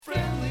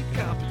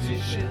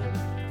competition.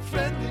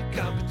 Friendly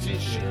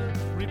competition.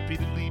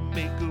 Repeatedly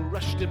make a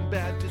rushed and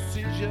bad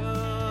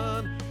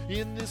decision.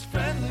 In this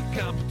friendly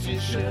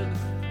competition.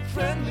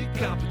 Friendly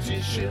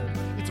competition.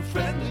 It's a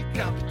friendly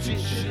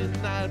competition.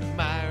 I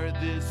admire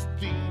this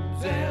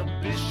theme's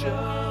ambition.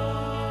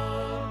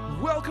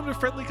 Welcome to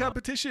Friendly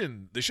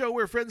Competition, the show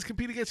where friends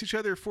compete against each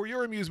other for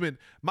your amusement,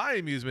 my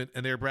amusement,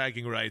 and their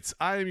bragging rights.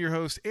 I am your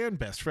host and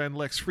best friend,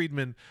 Lex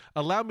Friedman.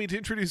 Allow me to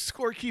introduce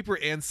scorekeeper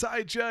and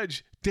side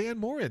judge, Dan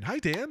Morin. Hi,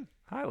 Dan.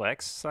 Hi,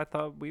 Lex. I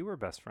thought we were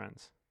best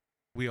friends.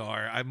 We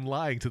are. I'm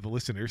lying to the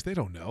listeners. They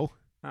don't know.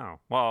 Oh,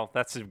 well,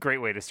 that's a great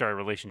way to start a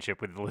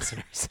relationship with the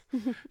listeners.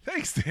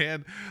 Thanks,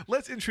 Dan.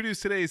 Let's introduce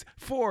today's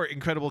four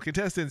incredible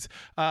contestants.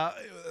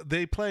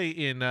 They play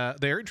in,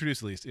 they're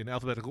introduced at least in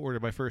alphabetical order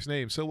by first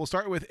name. So we'll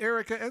start with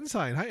Erica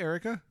Ensign. Hi,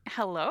 Erica.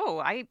 Hello.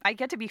 I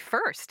get to be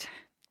first.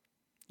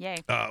 Yay.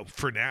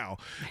 For now.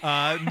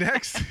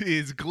 Next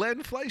is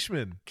Glenn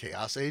Fleischman.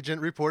 Chaos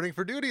Agent reporting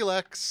for duty,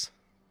 Lex.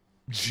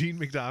 Gene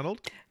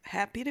McDonald.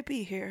 Happy to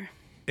be here.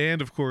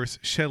 And, of course,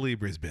 Shelley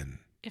Brisbane.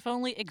 If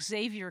only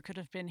Xavier could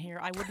have been here,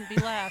 I wouldn't be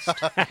last.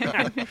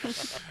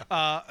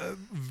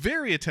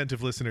 Very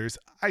attentive listeners.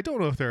 I don't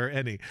know if there are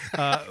any.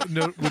 Would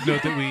note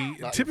that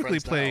we typically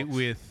play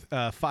with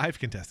 5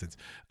 contestants.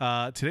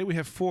 Today we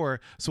have 4,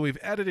 so we've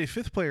added a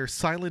 5th player,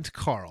 Silent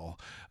Carl.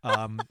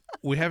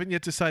 We haven't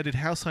yet decided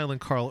how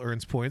Silent Carl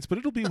earns points, but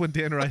it'll be when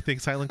Dan or I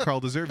think Silent Carl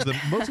deserves them,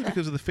 mostly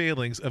because of the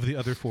failings of the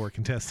other 4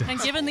 contestants. And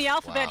given the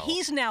alphabet,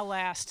 he's now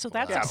last, so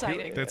that's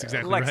exciting. That's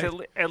exactly Lex,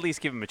 right. at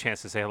least give him a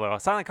chance to say hello.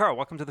 Silent Carl,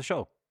 welcome to the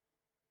show.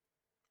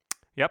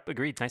 Yep,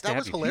 agreed. Nice to have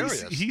you. That was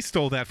hilarious. He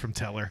stole that from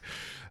Teller.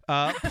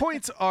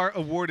 Points are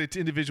awarded to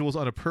individuals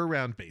on a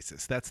per-round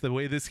basis. That's the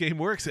way this game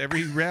works.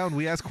 Every round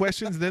we ask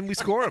questions, then we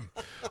score them.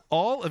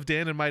 All of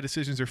Dan and my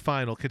decisions are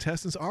final.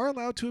 Contestants are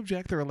allowed to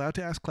object. They're allowed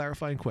to ask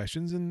clarifying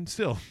questions, and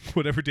still,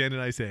 whatever Dan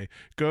and I say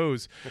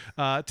goes.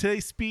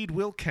 Today's speed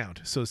will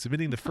count, so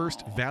submitting the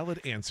first valid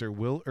answer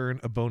will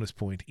earn a bonus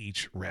point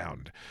each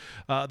round.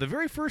 The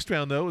very first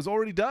round, though, is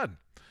already done.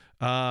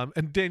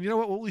 And Dan, you know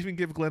what? We'll even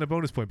give Glenn a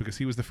bonus point because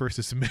he was the first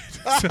to submit.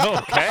 So,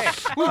 Okay.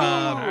 All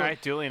right,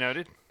 duly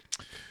noted.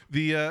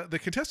 The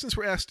contestants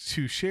were asked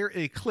to share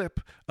a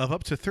clip of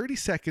up to 30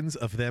 seconds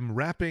of them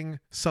rapping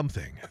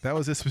something. That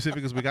was as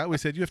specific as we got. We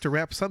said you have to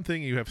rap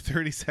something. You have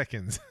 30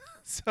 seconds.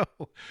 So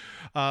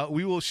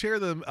we will share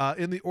them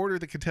in the order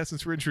the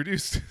contestants were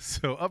introduced.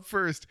 So up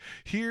first,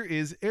 here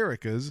is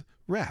Erica's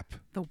rap.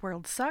 The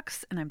world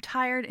sucks, and I'm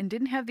tired and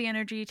didn't have the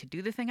energy to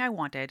do the thing I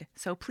wanted.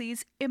 So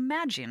please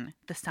imagine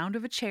the sound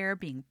of a chair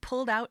being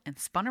pulled out and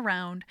spun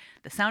around,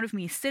 the sound of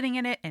me sitting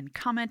in it and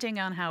commenting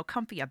on how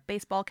comfy a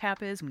baseball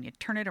cap is when you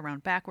turn it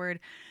around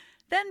backward.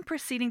 Then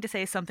proceeding to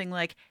say something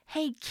like,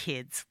 "Hey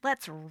kids,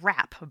 let's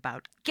rap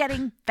about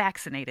getting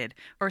vaccinated,"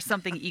 or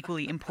something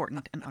equally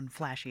important and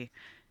unflashy.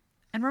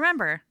 And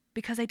remember,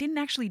 because I didn't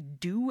actually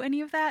do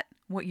any of that,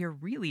 what you're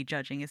really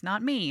judging is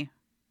not me.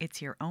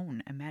 It's your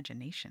own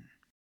imagination.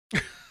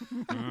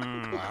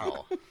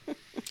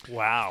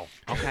 Wow.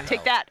 Okay.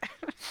 Take that.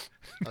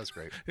 That was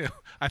great. Yeah,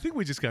 I think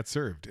we just got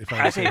served, if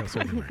I say how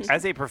serving works.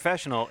 As a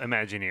professional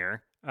Imagineer,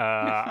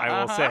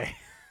 I will say.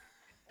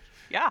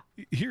 Yeah.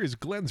 Here is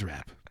Glenn's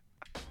rap.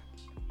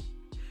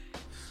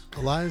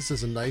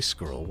 Eliza's a nice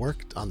girl,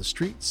 worked on the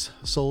streets,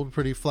 sold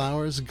pretty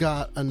flowers,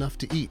 got enough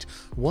to eat.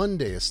 One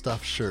day a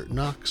stuffed shirt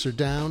knocks her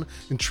down,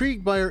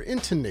 intrigued by her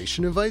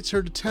intonation, invites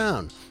her to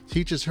town,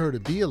 teaches her to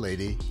be a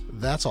lady,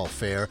 that's all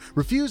fair,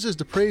 refuses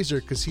to praise her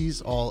 'cause he's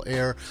all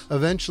air.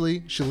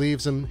 Eventually she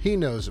leaves him, he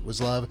knows it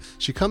was love.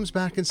 She comes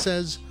back and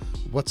says,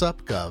 "What's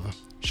up, Gov?"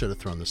 Should've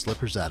thrown the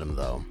slippers at him,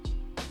 though.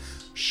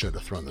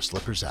 Should've thrown the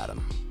slippers at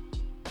him.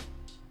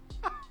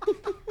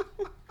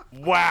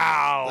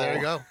 Wow. There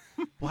you go.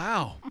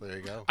 Wow. There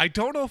you go. I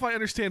don't know if I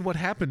understand what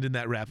happened in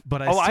that rap,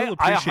 but I I still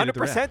appreciated the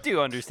 100% rap. do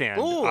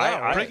understand. Ooh,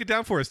 Break it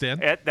down for us, Dan.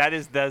 That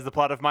is the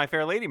plot of My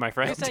Fair Lady, my I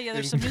friend. say, yeah,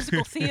 there's some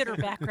musical theater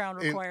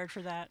background required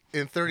for that.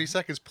 In 30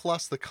 seconds,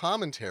 plus the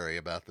commentary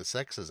about the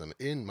sexism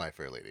in My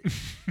Fair Lady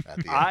at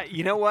the end.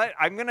 You know what?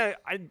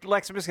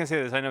 Lex, I'm just going to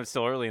say this. I know it's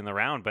still early in the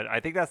round, but I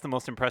think that's the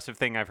most impressive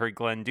thing I've heard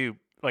Glenn do,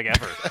 like,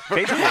 ever.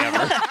 Basically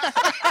ever.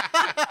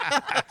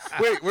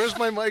 Wait, where's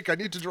my mic? I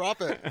need to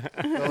drop it.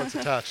 Oh, it's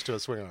attached to a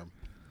swing arm.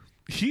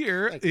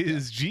 Here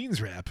is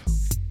Gene's rap.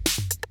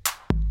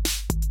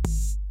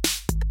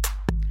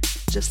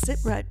 Just sit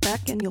right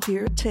back and you'll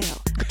hear a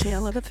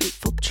tale of a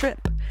fateful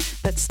trip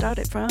that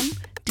started from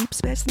Deep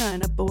Space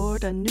Nine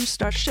aboard a new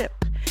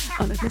starship.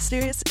 On a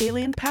mysterious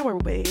alien power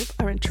wave,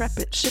 our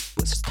intrepid ship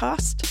was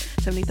tossed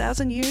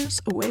 70,000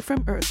 years away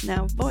from Earth.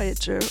 Now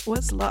Voyager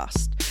was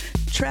lost.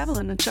 Travel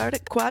in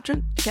uncharted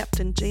quadrant,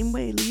 Captain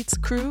Janeway leads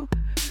crew.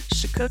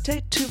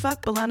 Chakotay,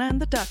 Tuvok, B'Elanna,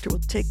 and the Doctor will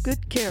take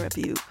good care of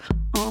you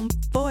on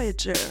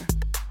Voyager.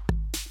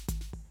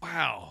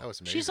 Wow. That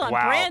was amazing. She's on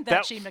Wow, brand,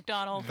 that- Gene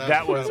McDonald.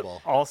 That was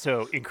incredible.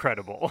 also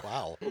incredible.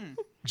 Wow.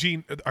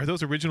 Gene, are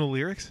those original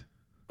lyrics?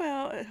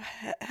 Well,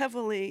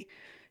 heavily,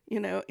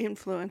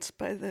 influenced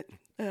by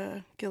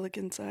the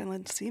Gilligan's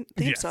Island theme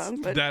Yes,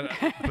 song. But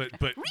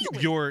but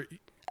Really? your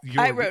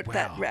I wrote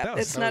that wow, rap. that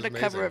was- It's not a was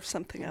cover amazing. of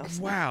something else.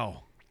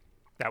 Wow.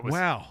 That was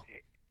Wow.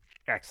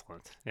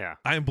 excellent. Yeah.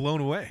 I am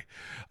blown away.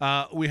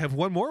 We have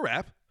one more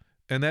rap,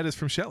 and that is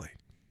from Shelley.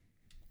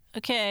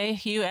 Okay,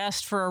 you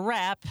asked for a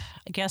rap.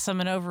 I guess I'm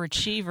an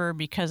overachiever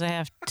because I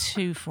have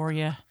 2 for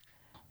you.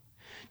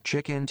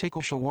 Chicken tikka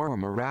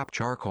shawarma wrap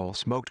charcoal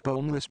smoked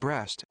boneless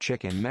breast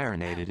chicken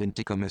marinated in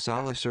tikka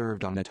masala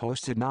served on a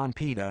toasted naan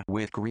pita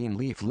with green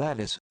leaf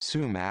lettuce,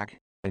 sumac,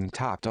 and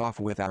topped off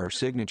with our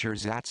signature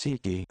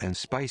tzatziki and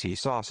spicy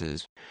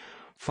sauces.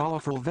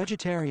 Falafel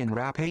vegetarian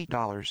wrap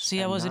 $8.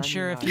 See, I wasn't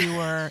sure if you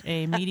were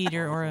a meat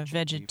eater or a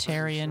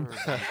vegetarian,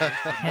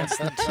 hence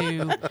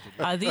the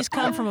 2. These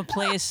come from a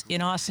place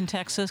in Austin,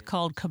 Texas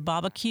called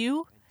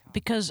Kebabacue,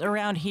 because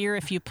around here,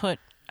 if you put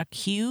a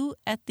Q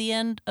at the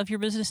end of your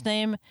business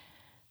name,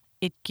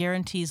 it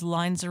guarantees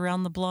lines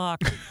around the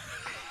block.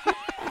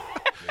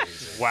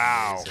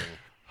 Wow.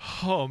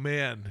 Oh,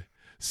 man.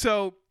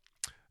 So,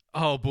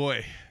 oh,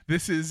 boy.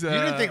 This is... You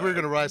didn't think we were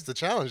going to rise to the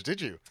challenge, did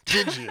you?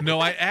 Did you? No,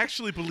 I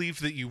actually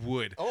believed that you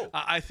would. Oh.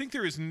 I think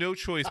there is no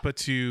choice but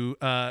to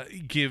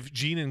give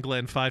Gene and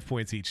Glenn 5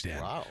 points each,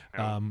 Dan. Wow.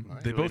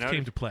 They Duly both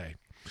came noted. to play.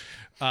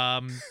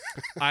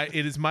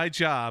 It is my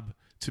job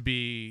to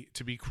be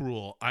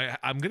cruel.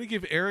 I'm going to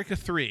give Eric a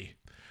 3.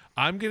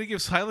 I'm going to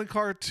give Silent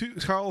Carl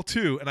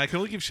 2, and I can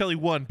only give Shelley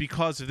 1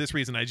 because of this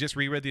reason. I just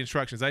reread the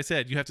instructions. I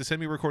said you have to send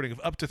me a recording of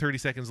up to 30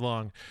 seconds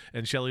long,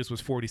 and Shelley's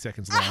was 40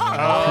 seconds long.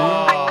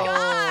 Oh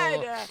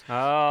my God!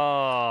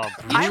 Oh,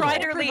 You brutal. try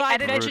to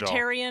provide edited-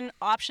 vegetarian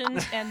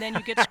options, and then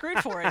you get screwed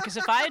for it. Because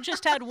if I had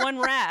just had 1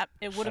 wrap,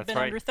 it would have That's been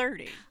right. under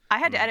 30. I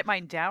had to edit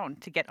mine down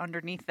to get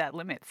underneath that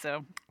limit.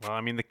 So Well,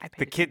 I mean, the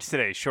paid kids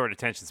today, short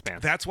attention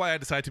spans. That's why I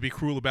decided to be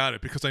cruel about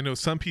it, because I know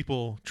some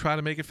people try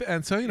to make it fit.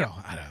 And so, I don't know.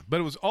 But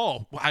it was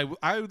all,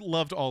 I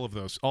loved all of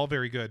those. All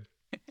very good.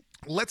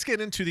 Let's get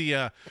into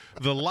the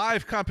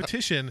live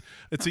competition.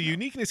 It's a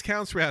uniqueness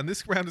counts round.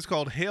 This round is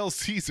called Hail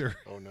Caesar.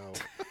 Oh, no.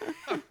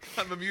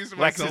 I'm amusing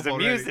Lex myself is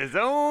amused already. his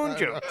own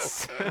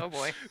jokes. oh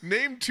boy.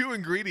 Name 2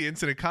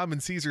 ingredients in a common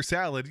Caesar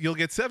salad. You'll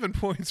get 7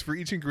 points for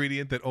each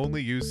ingredient that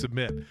only you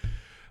submit.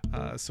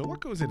 So what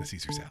goes in a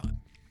Caesar salad?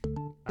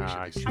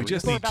 We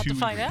just We're need about 2 to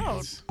find out.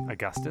 ingredients.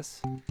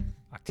 Augustus,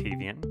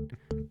 Octavian.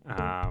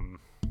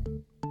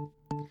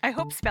 I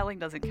hope spelling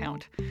doesn't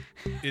count.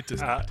 It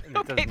does not. It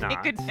Okay, does thank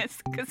not. goodness,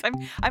 because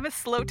I'm a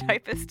slow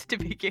typist to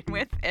begin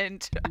with,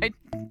 and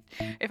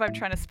if I'm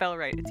trying to spell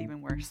right, it's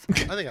even worse.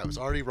 I think I was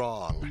already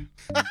wrong.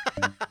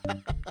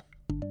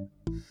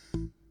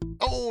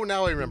 Oh,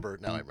 now I remember.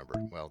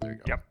 Well, there you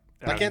go. Yep.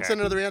 I can't send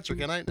another answer,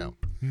 can I? No.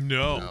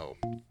 No. No.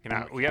 You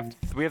know, we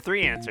have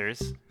 3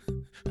 answers.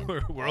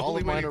 We're All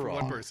only of mine waiting are for one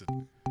wrong.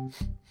 person.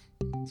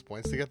 It's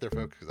points to get there,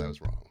 folks, because I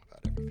was wrong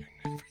about everything.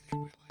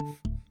 Everything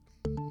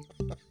in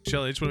my life.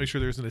 Shelley, I just want to make sure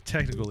there isn't a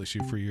technical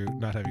issue for you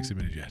not having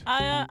submitted yet.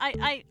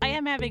 I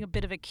am having a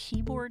bit of a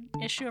keyboard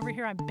issue over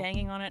here. I'm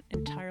banging on it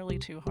entirely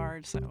too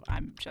hard, so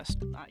I'm just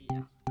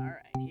yeah. All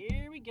right,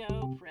 here we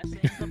go. Pressing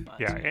the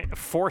button. Yeah,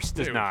 force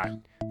does There we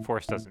not.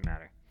 Force doesn't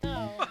matter.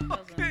 No, it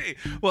doesn't. Okay.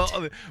 Well,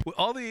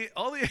 all the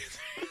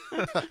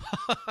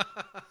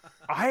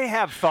I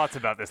have thoughts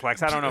about this,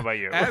 Lex. I don't know about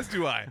you. as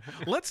do I.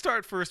 Let's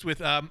start first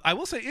with I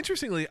will say,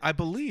 interestingly, I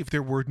believe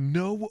there were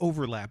no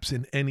overlaps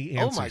in any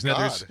Oh, answers. my Now,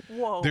 God.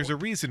 Whoa. there's a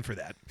reason for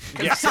that.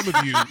 Yeah. Some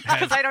of you Because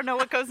have I don't know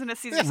what goes in a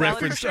Caesar salad for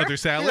referenced sure. other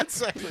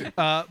salads. Exactly.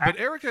 But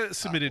Erica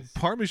submitted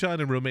Parmesan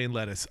and romaine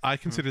lettuce. I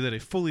consider that a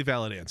fully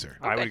valid answer.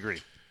 I would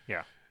agree.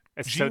 Yeah.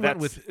 Gene So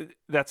went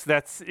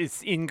that's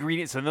it's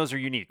ingredients, and those are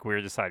unique.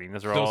 We're deciding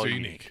those are all Those are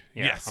unique.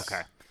 Yeah, Yes.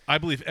 Okay. I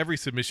believe every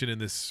submission in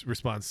this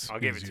response I'll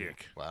give is it to you.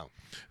 unique.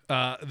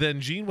 Wow. Then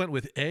Gene went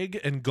with egg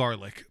and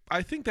garlic.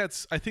 I think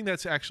that's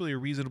actually a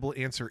reasonable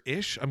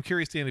answer-ish. I'm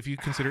curious, Dan, if you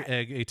consider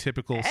egg a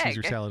typical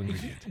Caesar Egg? salad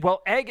ingredient.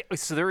 Well, egg.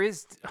 So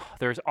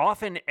there's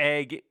often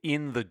egg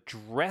in the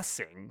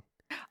dressing,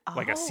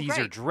 like a Oh,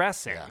 Caesar right.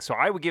 dressing. Yeah. So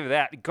I would give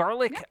that.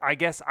 Garlic, I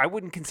guess I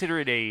wouldn't consider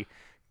it a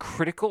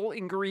critical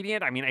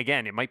ingredient. I mean,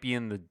 again, it might be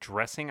in the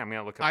dressing. I'm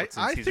gonna look up what's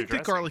in I Caesar think that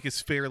dressing. garlic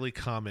is fairly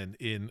common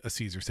in a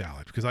Caesar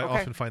salad because I Okay.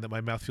 often find that my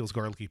mouth feels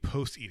garlicky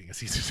post eating a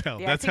Caesar salad.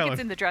 Yeah, That's I think how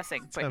it's in the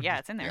dressing, but yeah,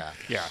 it's in there. Yeah.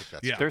 Yeah. I think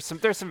that's Yeah. There's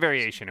some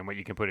variation in what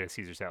you can put in a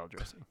Caesar salad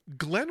dressing.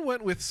 Glenn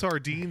went with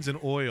sardines and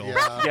oil.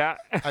 Yeah.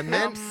 Yeah. I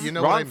meant, you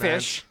know what I Wrong meant.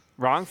 fish.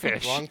 Wrong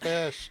fish. Wrong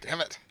fish.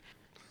 Damn it.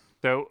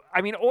 So I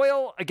mean,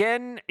 oil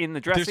again in the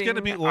dressing.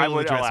 gonna be oil I in the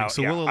would dressing, allow,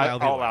 so yeah, we'll allow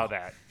the I'll oil. allow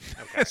that.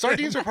 Okay.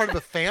 Sardines are part of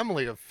the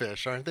family of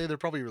fish, aren't they? They're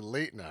probably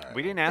related now.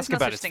 We didn't ask no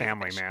about such his thing as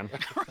family, fish.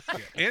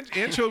 man.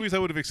 Anchovies I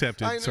would have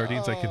accepted. I know.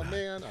 Sardines I Oh, cannot.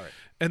 man. All right.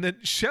 And then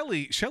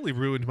Shelley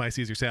ruined my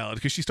Caesar salad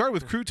because she started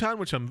with crouton,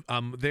 which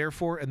I'm there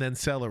for, and then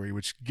celery,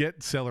 which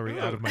get celery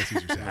out of my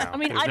Caesar salad. I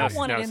mean, There's I don't no-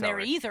 want it no in there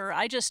celery. either.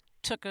 I just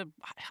took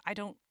I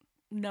don't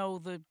know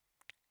the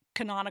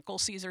canonical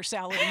Caesar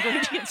salad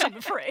ingredients, I'm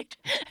afraid.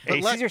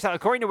 A Caesar salad,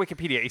 according to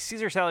Wikipedia, a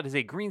Caesar salad is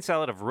a green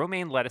salad of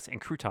romaine lettuce and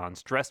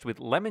croutons dressed with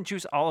lemon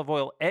juice, olive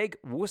oil, egg,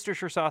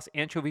 Worcestershire sauce,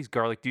 anchovies,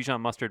 garlic,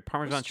 Dijon mustard,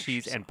 Parmesan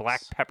cheese, and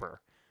black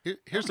pepper.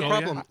 Here's the Oh, yeah.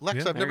 problem. Lex, Yeah.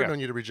 I've There you never go. known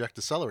you to reject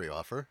a celery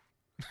offer.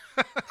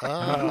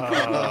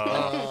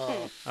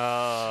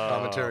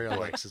 Commentary on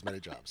Lex's many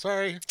jobs.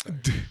 Sorry.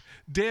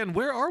 Dan,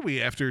 where are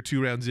we after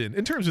 2 rounds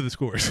in terms of the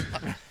scores?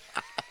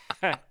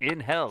 In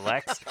hell,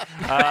 Lex.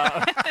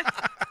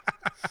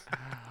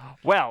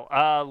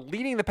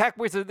 Leading the pack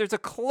boys, there's a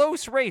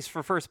close race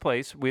for first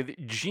place with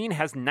Gene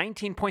has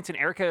 19 points and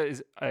Erica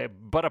is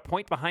but a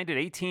point behind at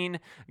 18.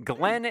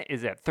 Glenn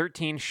is at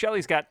 13.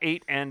 Shelly's got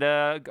 8. And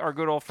our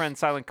good old friend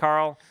Silent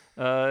Carl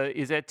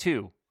is at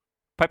 2.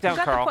 Pipe down, You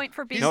got Carl. the point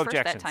for being no first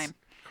objections. that time.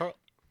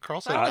 Carl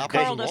said Carl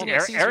apples and doesn't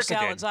walnuts. get Caesar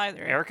salads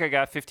either. Erica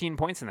got 15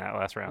 points in that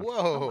last round.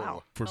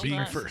 Whoa. For Well being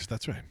done. first,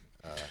 that's right.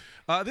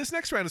 This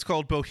next round is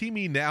called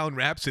Bohemian Noun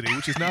Rhapsody,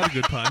 which is not a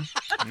good pun.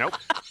 Nope.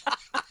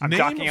 I'm Name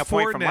docking a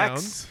 4 point from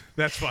nouns. Lex.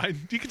 That's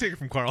fine. You can take it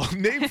from Carl.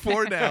 Name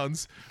 4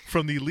 nouns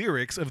from the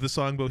lyrics of the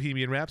song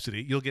Bohemian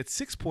Rhapsody. You'll get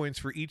 6 points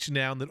for each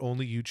noun that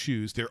only you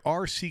choose. There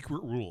are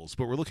secret rules,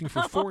 but we're looking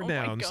for 4 my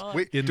nouns God.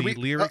 Wait, in do the we-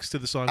 lyrics to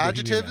the song Bohemian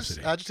Adjectives?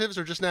 Rhapsody. Adjectives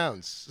or just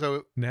nouns?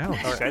 So Nouns.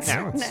 Said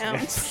nouns.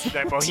 Nouns.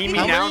 That Bohemian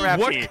How Noun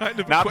many- Rhapsody. what kind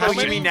of not question?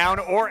 Bohemian Noun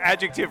or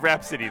Adjective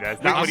Rhapsody.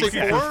 That's not I'll what he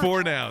say said. four?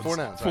 4 nouns. 4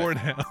 nouns, 4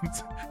 right.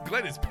 nouns.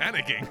 Glenn is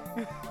panicking.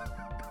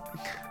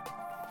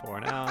 4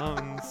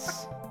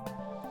 nouns.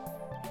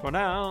 4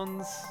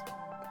 nouns.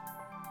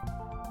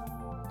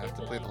 I have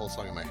to play the whole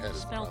song in my head. Is the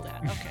Spelled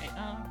problem. that. Okay.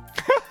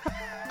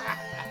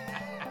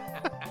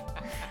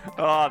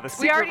 Oh, the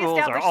secret already rules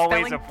are established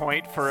always spelling- a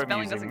point for Spelling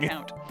amusing. doesn't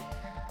count.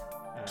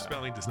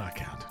 Spelling does not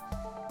count.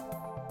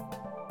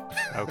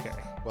 Okay.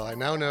 Well, I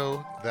now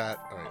know that.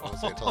 All right, I'll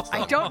say it until it's I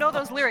done. don't know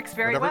those lyrics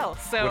very Whatever- well,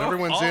 so When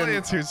everyone's All in,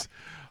 answers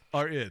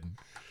are in.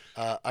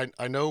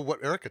 I know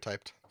what Erica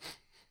typed.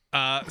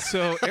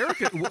 So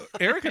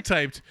Erica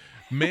typed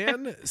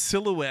man,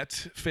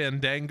 silhouette,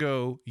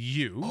 fandango,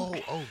 you.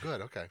 Oh,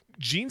 good. Okay.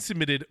 Gene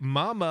submitted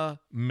mama,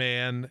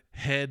 man,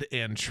 head,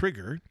 and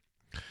trigger.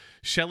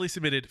 Shelley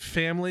submitted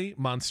family,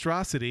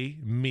 monstrosity,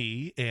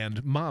 me,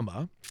 and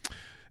mama.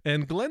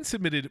 And Glenn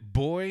submitted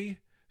boy,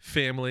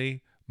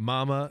 family,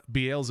 mama,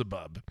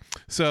 Beelzebub.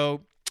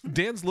 So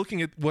Dan's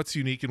looking at what's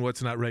unique and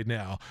what's not right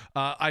now.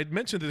 I'd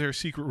mentioned that there are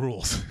secret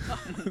rules.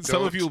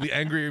 Some of you will be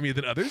angrier at me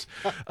than others.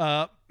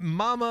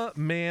 Mama,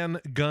 man,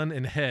 gun,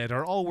 and head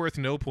are all worth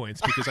no points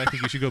because I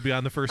think you should go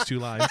beyond the first 2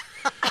 lines.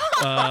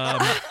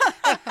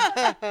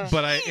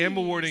 But I am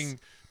awarding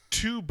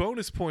 2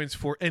 bonus points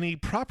for any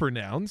proper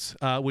nouns,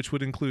 which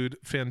would include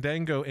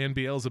fandango and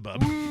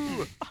Beelzebub.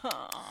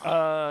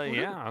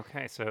 Yeah.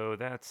 Okay. So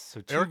that's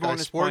 2 Erica, I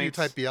bonus swore points. you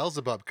typed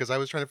Beelzebub because I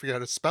was trying to figure out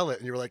how to spell it,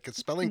 and you were like, "It's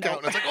spelling count."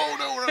 And I was like, "Oh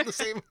no, we're on the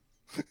same."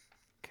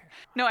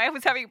 no, I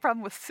was having a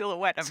problem with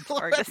silhouette. I'm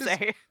sorry to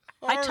Silhouette is- say.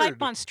 I typed Hard.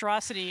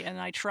 monstrosity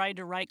and I tried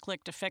to right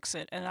click to fix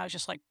it, and I was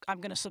just like,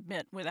 I'm going to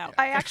submit without.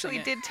 I fixing actually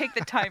it. did take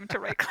the time to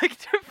right click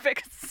to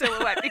fix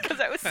silhouette because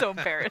I was so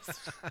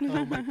embarrassed.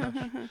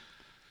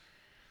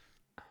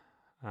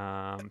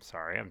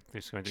 Sorry, I'm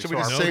just going to do. Should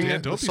we so just our- No, sing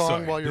Dan, the don't be song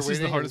sorry. while you're This is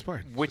the waiting hardest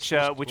and- part. Which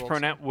World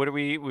pronoun? What are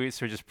we?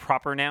 So just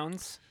proper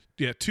nouns.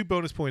 Yeah, 2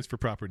 bonus points for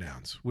proper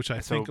nouns, which I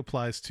So- think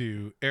applies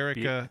to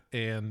Erica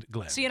and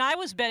Glenn. See, and I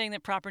was betting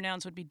that proper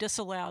nouns would be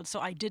disallowed, so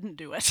I didn't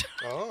do it.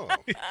 Oh,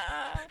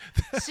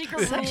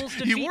 Secret rules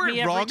defeat you me weren't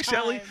every wrong, time.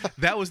 Shelley.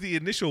 That was the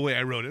initial way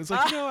I wrote it. It's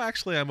like,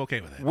 actually, I'm okay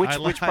with it. Which I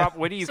which lied. prop?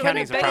 What are you So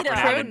counting as a then proper beta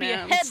I noun? would be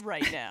Pronouns. ahead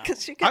right now.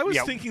 Because you I can. was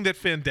Yeah. thinking that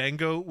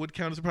fandango would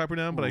count as a proper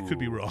noun, but I could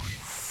be wrong.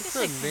 it's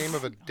the name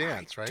of a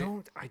dance, right?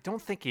 I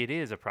don't think it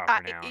is a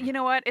proper noun. You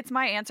know what? It's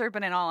my answer,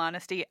 but in all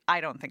honesty,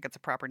 I don't think it's a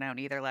proper noun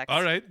either, Lex.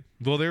 All right.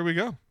 Well, there we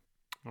go.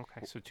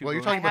 Okay, so 2 Well,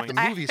 you're bonus talking about the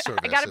points. movie service.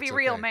 I gotta be it's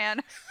real, okay.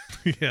 man.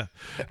 Yeah.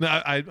 No,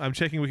 I'm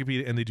checking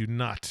Wikipedia, and they do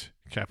not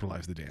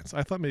capitalize the dance.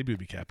 I thought maybe it would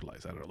be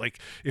capitalized. I don't know. Like,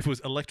 if it was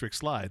electric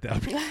slide, that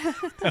would be,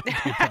 that would be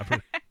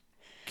proper.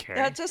 Okay.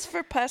 Now, just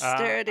for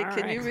posterity, all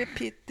can you right.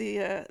 repeat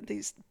the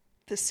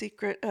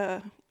secret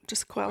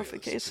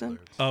disqualification?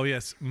 Oh,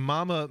 yes.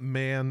 Mama,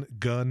 man,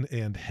 gun,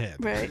 and head.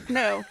 Right.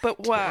 No,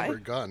 but why? Rubber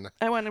gun.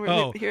 I want to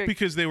Oh, hear.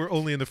 because they were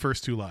only in the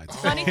first 2 lines.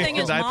 Funny thing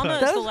is, And I mama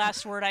thought- is the Those-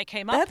 last word I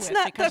came up That's with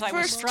not because the I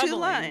was first struggling. 2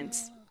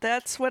 lines.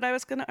 That's what I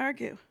was going to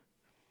argue.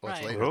 Well,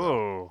 it's Right. later, though.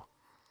 Oh.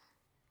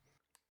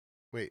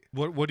 Wait.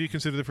 What do you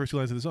consider the first 2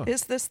 lines of the song?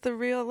 Is this the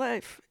real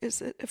life? Is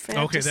it a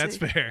fantasy? Okay, that's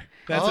fair.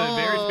 That's a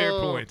very fair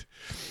Oh. point.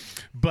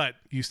 But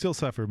you still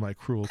suffer my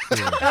cruel.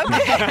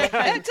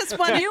 I just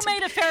wanted You to-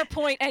 made a fair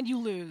point and you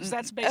lose.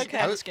 That's basically Okay.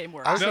 how I this game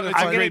works. I was No, gonna it's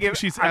try- gonna great. give-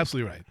 She's I'm-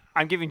 absolutely right.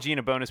 I'm giving Gene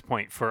a bonus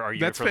point for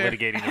arguing That's for fair.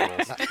 litigating the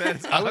rules.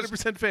 That's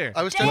 100% fair.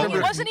 I was trying Dang, to it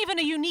remember. wasn't even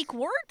a unique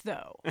word,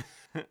 though. I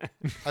was trying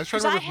Because to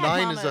I remember if had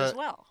 9 mama is as a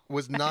well.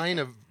 was 9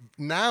 a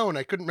noun.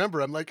 I couldn't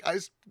remember. I'm like, I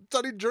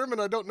studied German.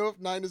 I don't know if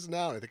 9 is a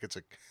noun. I think it's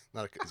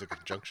is a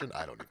conjunction.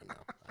 I don't even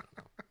know. I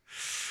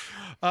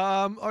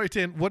don't know. All right,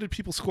 Dan, what did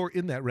people score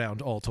in that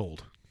round, all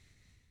told?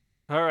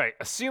 All right,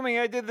 assuming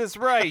I did this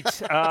right.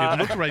 It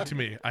looked right to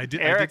me. I did.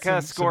 Erica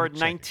some scored checking.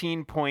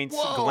 19 points.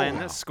 Whoa.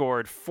 Glenn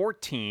scored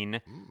 14.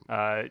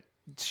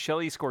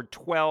 Shelley scored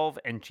 12,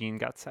 and Gene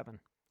got 7.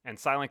 And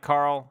Silent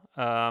Carl,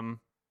 I don't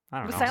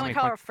know. Was how Silent many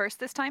Color points- first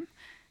this time?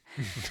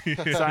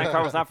 Silent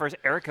Carl was not first.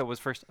 Erica was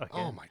first again.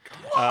 Oh my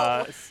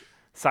god.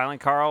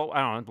 Silent Carl, I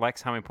don't know,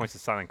 Lex, how many points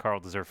does Silent Carl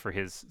deserve for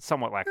his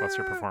somewhat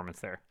lackluster performance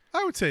there?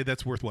 I would say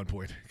that's worth 1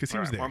 point because he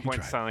All was right, there. 1 He point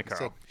to tried. Silent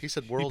Carl. He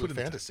said world put of in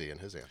the fantasy in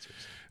his answers.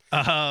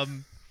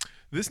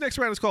 This next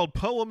round is called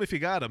Poem If You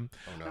Got 'Em.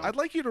 Oh, no. I'd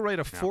like you to write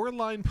a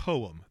 4-line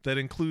poem that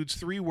includes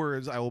 3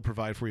 words I will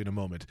provide for you in a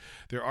moment.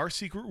 There are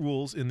secret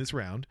rules in this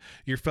round.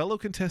 Your fellow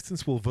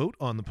contestants will vote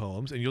on the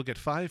poems, and you'll get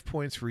 5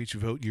 points for each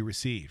vote you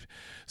receive.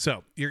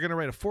 So you're going to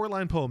write a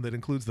 4-line poem that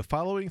includes the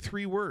following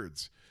 3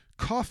 words: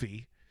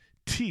 coffee,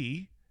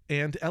 tea,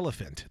 and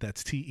elephant.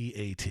 That's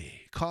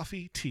T-E-A-T.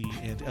 Coffee, tea,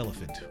 and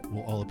elephant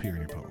will all appear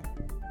in your poem.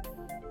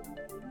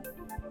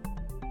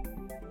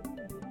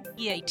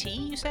 EAT,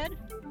 you said?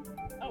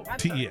 Oh, I'm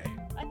T-E-A. sorry.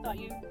 I thought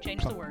you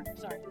changed the word.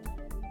 Sorry.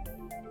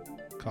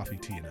 Coffee,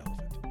 tea, and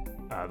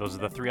elephant. Those are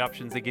the 3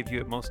 options they give you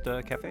at most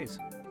cafes.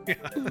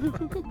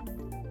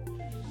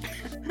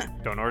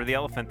 Don't order the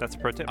elephant. That's a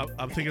pro tip.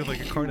 I'm thinking of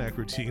like a Karnak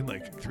routine,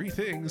 like 3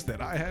 things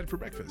that I had for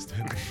breakfast.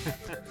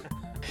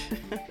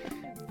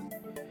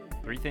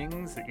 3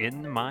 things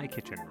in my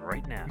kitchen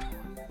right now.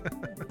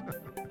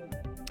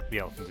 The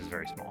elephant is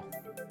very small.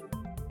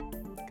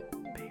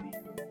 Baby.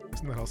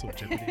 Isn't that also a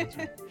Jeopardy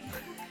answer?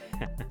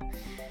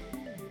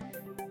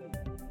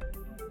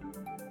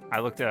 I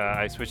looked.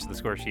 I switched to the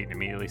score sheet and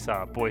immediately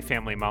saw Boy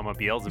Family Mama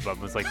Beelzebub.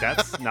 And was like,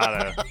 that's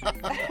not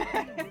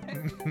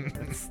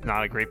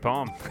a great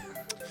poem.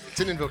 It's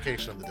an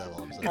invocation of the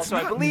devil. Also,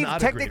 I not- believe not a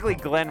great technically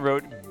poem. Glenn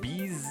wrote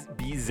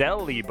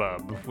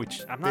Beelzebub,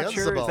 which I'm not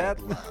sure is that.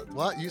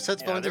 What? You said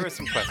Yeah, spelling there bee? was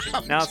some question.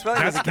 No, spelling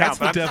That's, doesn't that's count.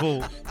 the but devil.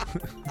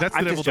 That's the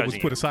I'm devil just that was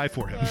judging put it. aside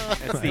for him.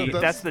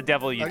 That's the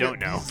devil you I don't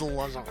got know. The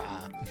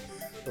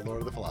Lord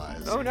of the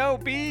Flies. Oh no,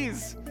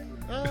 bees!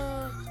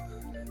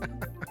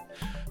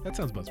 That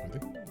sounds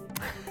buzzworthy.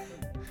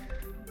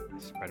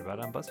 Just read about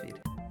it on BuzzFeed.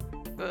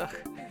 Ugh.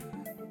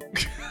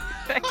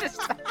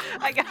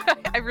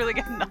 I really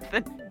got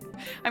nothing.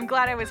 I'm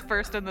glad I was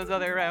first in those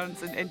other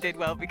rounds and did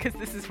well because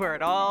this is where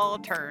it all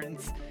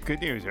turns.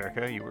 Good news,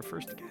 Erica. You were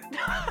first again.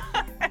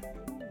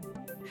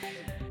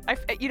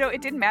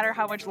 It didn't matter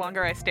how much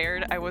longer I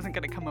stared. I wasn't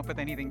going to come up with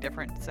anything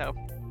different. So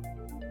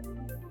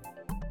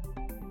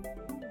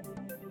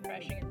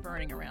Crashing and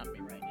burning around me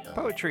right now.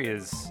 Poetry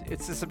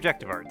it's a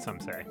subjective art, some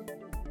say.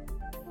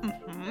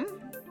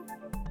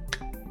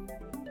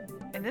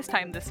 And this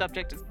time the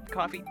subject is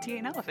coffee, tea,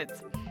 and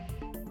elephants.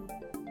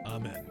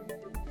 Amen.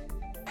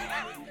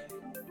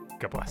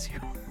 God bless you.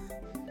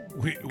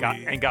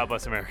 And God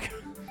bless America.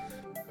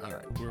 All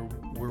right.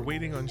 we're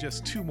waiting on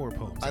just 2 more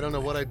poems. I don't know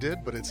what I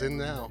did, but it's in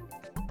now.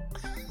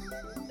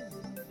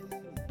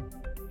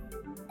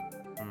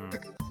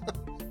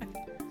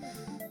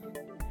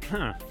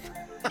 Huh.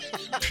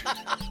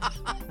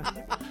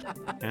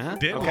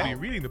 Dan will Okay. be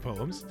reading the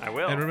poems. I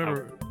will. And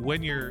remember,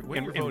 when you're In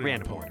voting on the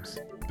random poems,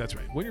 that's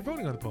right. When you're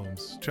voting on the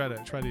poems, try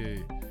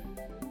to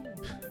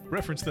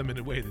reference them in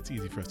a way that's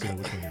easy for us to know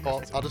which one you're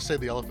Well, referencing. I'll just say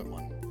the elephant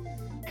one.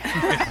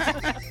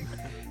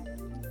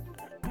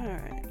 All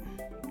right.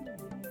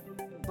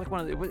 Like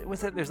one of the,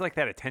 was that? There's like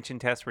that attention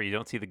test where you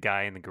don't see the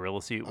guy in the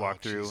gorilla suit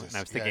walk through, Jesus. and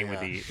I was Yeah, thinking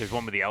yeah. there's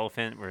one with the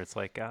elephant where it's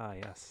like,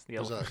 yes, the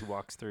There's elephant a- who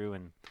walks through,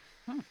 and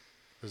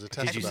There's a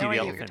test did you about see no the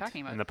idea what you're elephant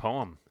talking about. in the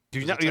poem? Do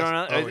you There's know? a You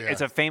don't test- know? oh, yeah.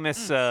 It's a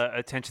famous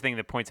attention thing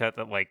that points out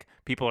that like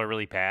people are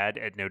really bad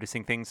at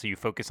noticing things, so you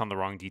focus on the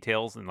wrong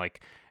details, and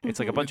like it's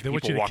like a bunch They of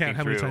want people you to walking count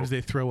how through. many times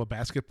they throw a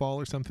basketball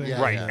or something. Yeah,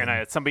 Right, yeah.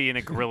 and somebody in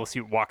a gorilla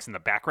suit walks in the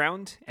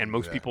background, and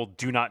most Yeah. people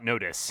do not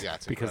notice Yeah,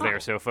 it's because they are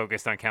so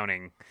focused on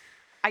counting.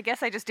 I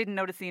guess I just didn't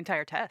notice the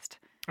entire test.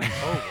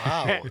 Oh,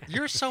 wow.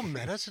 You're so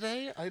meta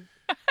today.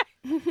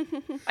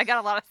 I got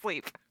a lot of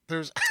sleep.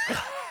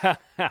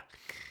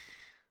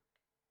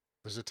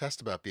 There's a test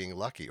about being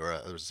lucky, or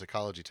there was a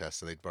psychology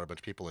test, and they brought a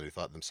bunch of people in who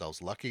thought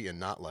themselves lucky and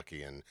not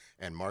lucky, and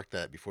marked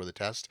that before the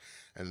test.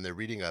 And they're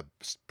reading a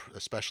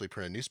specially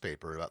printed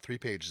newspaper. About 3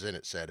 pages in,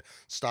 it said,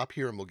 "Stop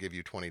here, and we'll give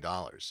you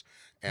 $20."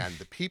 And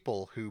the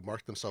people who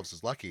marked themselves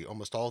as lucky,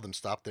 almost all of them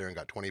stopped there and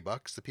got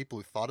 $20. The people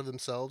who thought of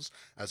themselves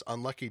as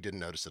unlucky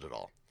didn't notice it at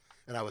all.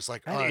 And I was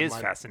like, That is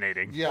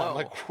fascinating. Yeah, I'm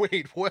like,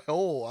 wait, well,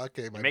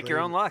 okay, my Make your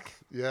brain- own luck.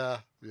 Yeah,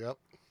 yep.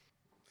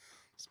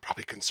 It's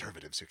probably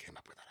conservatives who came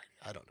up with that idea.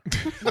 I don't know.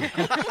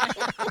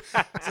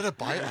 Is it a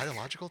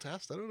biological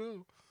test? I don't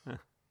know.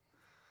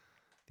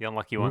 The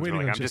unlucky We're ones are waiting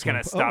like, on I'm just just going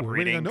one to po- stop we're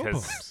waiting reading on no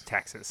because poems.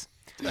 taxes.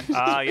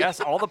 Yes,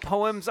 all the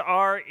poems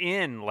are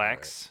in,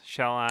 Lex.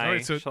 Shall I? All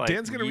right, so shall I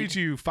Dan's going to read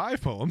you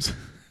 5 poems.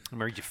 I'm going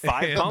to read you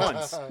 5 And-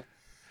 poems.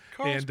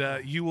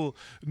 And you will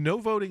no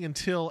voting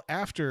until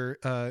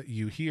after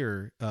you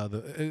hear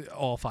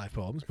all 5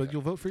 poems, but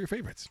you'll vote for your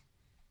favorites.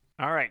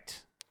 All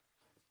right.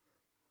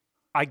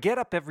 I get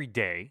up every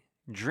day,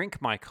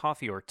 drink my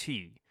coffee or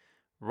tea,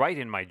 write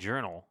in my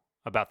journal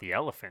about the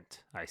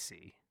elephant I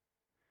see.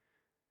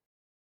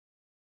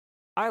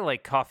 I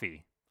like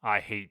coffee. I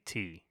hate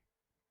tea.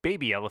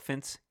 Baby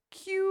elephants,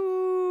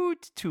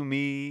 cute to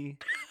me.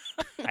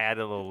 I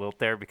added a little lilt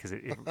there because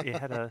it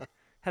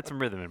had some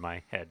rhythm in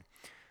my head.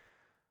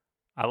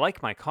 I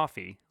like my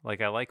coffee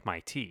like I like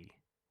my tea,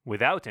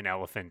 without an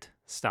elephant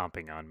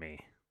stomping on me.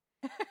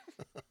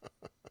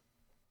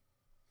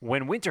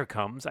 When winter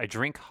comes, I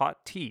drink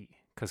hot tea,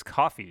 'cause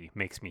coffee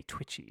makes me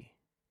twitchy.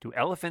 Do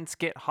elephants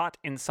get hot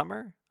in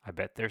summer? I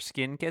bet their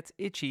skin gets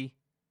itchy.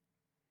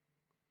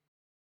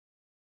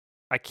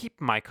 I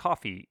keep my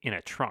coffee in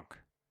a trunk.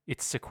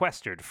 It's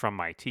sequestered from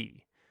my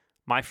tea.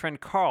 My friend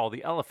Carl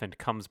the elephant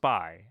comes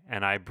by,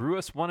 and I brew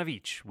us one of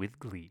each with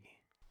glee.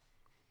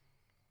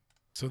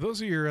 So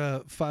those are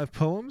your 5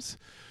 poems.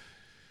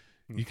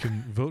 You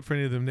can vote for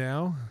any of them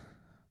now.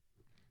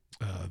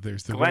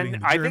 There's the voting in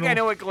Glenn, the I think I journal.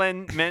 know what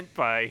Glenn meant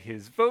by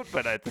his vote,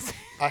 but at the same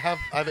I have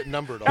it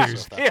numbered also.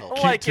 If that feel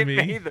helps. like to it me.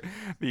 made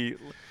the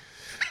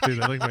Dude,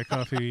 I like my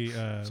coffee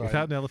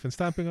without an elephant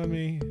stomping on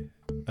me,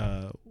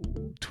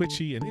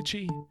 twitchy and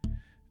itchy,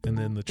 and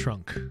then the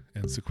trunk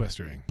and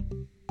sequestering.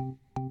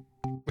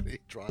 Any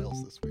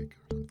trials this week or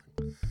something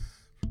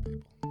for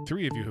people.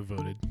 3 of you have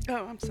voted.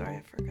 Oh, I'm sorry,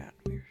 I forgot.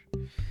 We're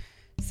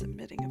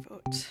submitting a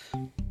vote.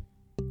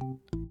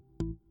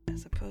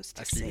 As opposed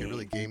to Actually, you saying.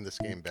 really game this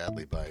game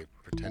badly by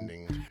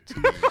pretending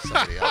to be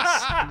somebody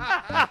else.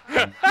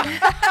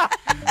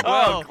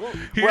 Well,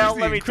 here's well,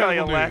 the let me tell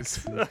you, incredible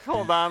Lex.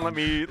 Hold on, let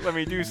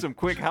me do some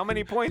quick. How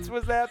many points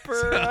was that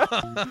per?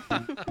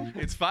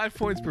 It's 5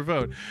 points per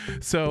vote.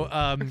 So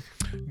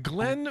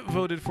Glenn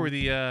voted for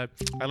the I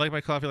like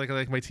my coffee like I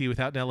like my tea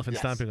without an elephant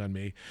Yes. stomping on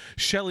me.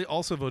 Shelley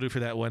also voted for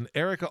that one.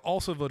 Erica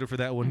also voted for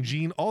that one.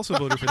 Jean also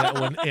voted for that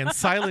one. And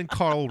Silent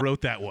Carl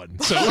wrote that one.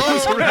 So it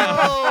was around.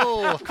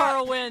 Oh,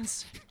 Carl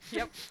wins.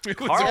 Yep, It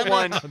was Carl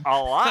won around. a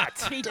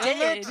lot. he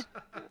did.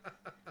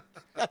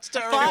 that's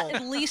Thought terrible.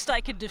 at least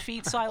I could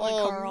defeat Silent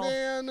Oh Carl,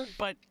 man,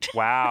 but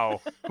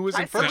Wow. who was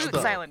I in first salute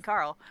though? Silent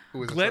Carl. Who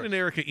was in Glenn first? and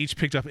Erica each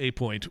picked up a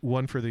point,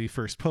 one for the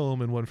first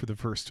poem and one for the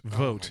first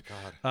vote.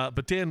 God.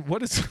 But Dan, what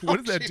does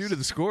that do to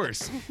the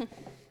scores?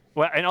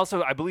 Well, and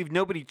also, I believe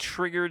nobody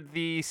triggered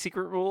the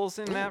secret rules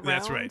in that round.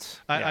 That's right.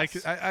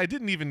 Yes. I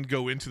didn't even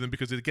go into them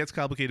because it gets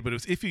complicated, but it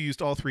was if you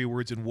used all 3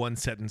 words in one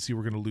sentence, you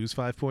were going to lose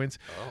 5 points.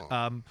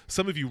 Oh.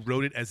 Some of you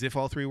wrote it as if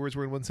all 3 words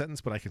were in one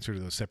sentence, but I consider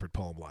those separate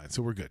poem lines,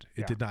 so we're good.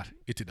 It did not.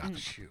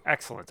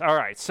 Excellent. All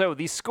right. So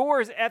the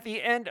scores at the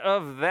end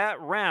of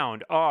that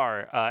round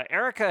are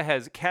Erica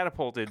has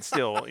catapulted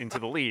still into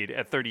the lead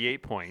at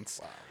 38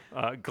 points.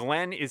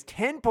 Glenn is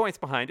 10 points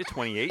behind at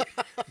 28.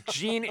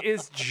 Jean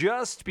is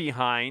just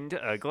behind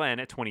Glenn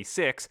at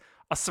 26.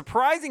 A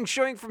surprising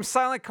showing from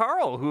Silent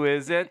Carl, who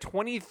is at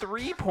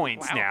 23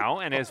 points now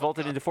and has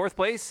vaulted into 4th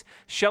place.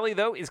 Shelley,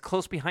 though, is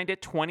close behind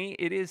at 20.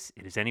 It is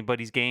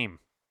anybody's game.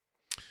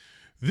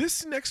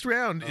 This next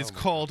round is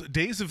called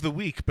Days of the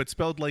Week, but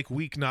spelled like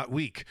week, not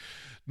week.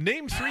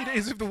 Name 3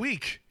 days of the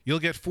week. You'll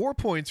get 4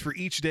 points for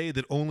each day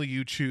that only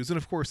you choose. And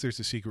of course, there's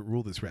a secret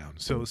rule this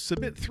round. So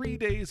submit 3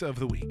 days of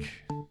the week.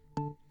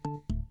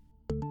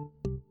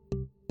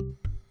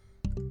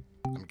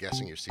 I'm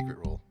guessing your secret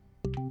rule.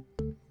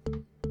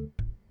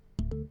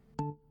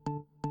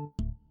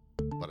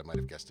 But I might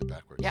have guessed it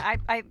backwards. Yeah,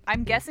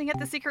 I'm guessing at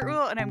the secret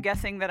rule, and I'm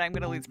guessing that I'm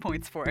going to lose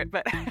points for it.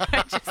 But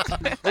I just,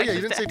 Oh yeah,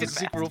 you didn't say it's a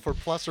secret rule for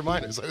plus or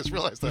minus. I just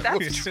realized that.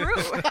 That's true.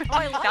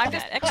 I like I'm that.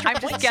 just, Extra I'm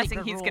just point guessing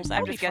secret he's rules. gonna. That'd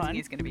I'm be just guessing fun.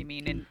 he's going to be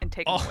mean and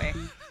take them away.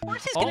 What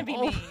is going to be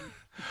mean?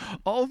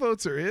 All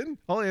votes are in.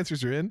 All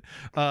answers are in.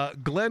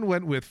 Glenn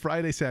went with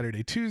Friday,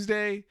 Saturday,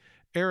 Tuesday.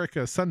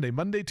 Erica, Sunday,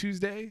 Monday,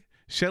 Tuesday.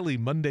 Shelley,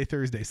 Monday,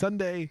 Thursday,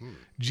 Sunday.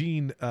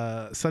 Jean,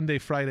 Sunday,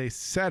 Friday,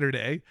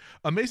 Saturday.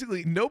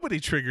 Amazingly,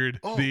 nobody triggered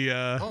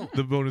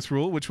the bonus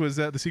rule, which was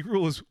the secret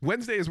rule is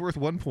Wednesday is worth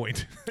 1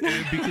 point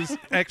because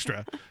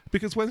extra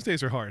because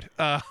Wednesdays are hard.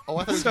 I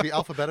thought it was going to be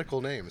alphabetical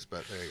names,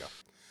 but there you go.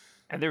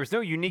 And there was no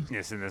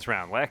uniqueness in this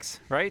round,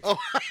 Lex, right?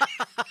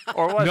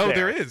 Or was No, there?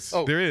 there is.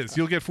 Oh. There is.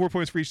 You'll get 4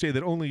 points for each day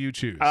that only you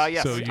choose.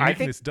 Yes. So I think-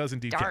 uniqueness does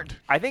indeed Darn. count.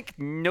 I think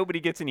nobody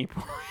gets any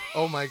points.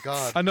 Oh my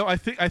God. No, I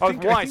think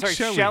Sorry,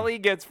 Shelley. Shelley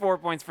gets 4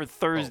 points for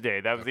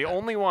Thursday. That was the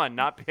only one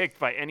not picked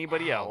by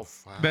anybody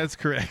else. Wow. That's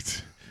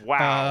correct.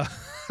 Wow.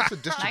 That's a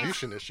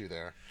distribution issue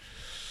there.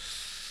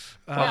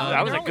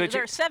 That was a good.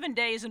 There are 7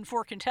 days and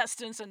 4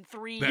 contestants and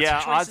 3 Yeah,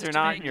 choices odds are to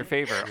not make. in your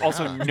favor.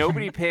 Also,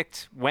 nobody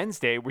picked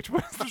Wednesday, which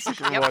was the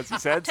secret rule, as you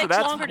said. So Takes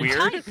that's longer to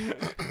weird. type. Yeah,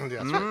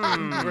 that's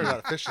right. We're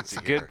about efficiency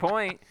here. Good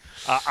point.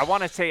 I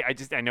want to say,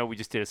 I know we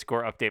just did a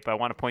score update, but I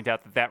want to point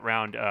out that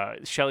round,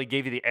 Shelley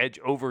gave you the edge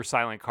over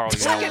Silent Carl.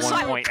 You're now Suck it, 1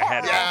 Silent point Carl.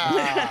 ahead.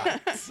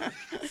 Yeah.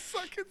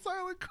 Suck it,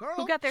 Silent Carl.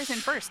 Who got theirs in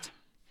first?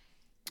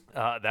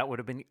 That would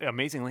have been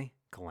amazingly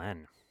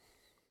Glenn.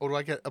 Oh, do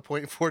I get a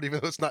point for it even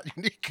though it's not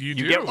unique? You You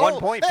do. get 1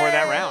 point for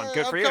that round.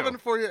 Good I'm for you. coming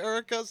for you,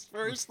 Erica.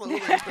 Very slowly.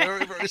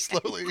 Very, very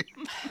slowly.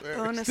 There.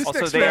 Bonus This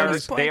Also, next they round are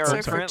is- they are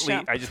points for currently.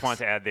 Chump. I just want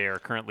to add they are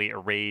currently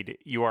arrayed.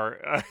 Your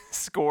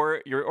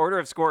score, your order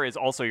of score is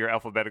also your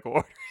alphabetical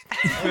order.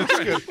 That's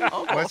good.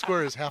 My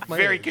score is half my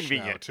Very age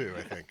convenient. now, too,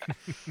 I think.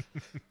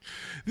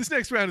 This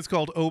next round is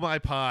called Oh My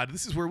Pod.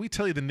 This is where we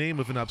tell you the name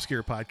of an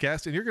obscure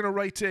podcast, and you're going to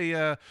write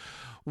a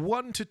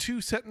 1 to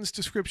 2 sentence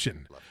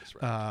description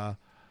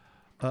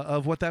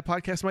of what that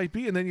podcast might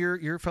be, and then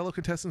your fellow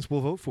contestants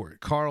will vote for it.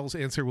 Carl's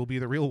answer will be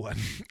the real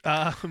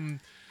one.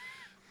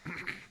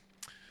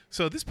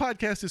 So this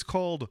podcast is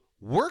called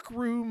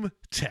Workroom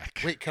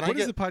Tech. Wait, can What I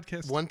is get the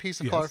podcast? one piece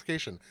of Yes.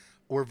 clarification?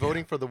 we're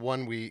voting for the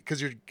one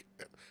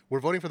we're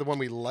voting for the one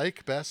we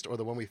like best or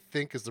the one we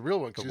think is the real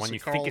one. The one you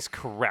think is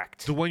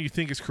correct. The one you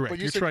think is correct. But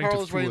you You're said trying Carl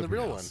to is fool writing the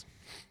real everyone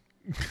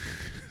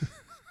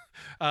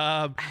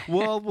else.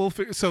 Well, we'll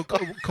figure. So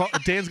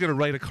Dan's going to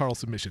write a Carl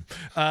submission.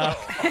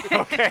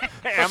 Okay.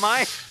 Am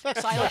I?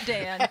 Silent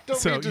Dan. Don't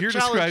So mean to you're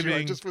challenge you. I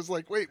describing- just was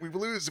like, wait, we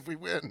lose if we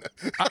win.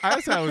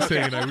 As I was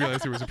saying, I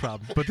realized there was a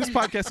problem. But this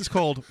podcast is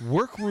called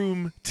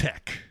Workroom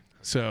Tech.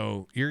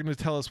 So you're going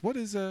to tell us what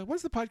is the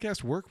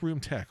podcast Workroom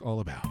Tech all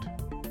about?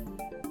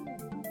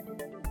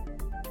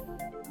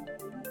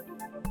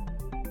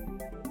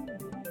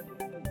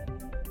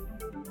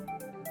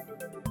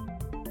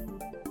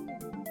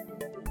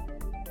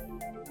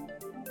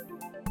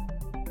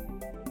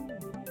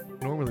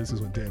 Normally this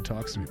is when Dan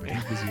talks to me, but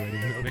he's busy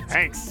writing notes.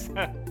 Thanks.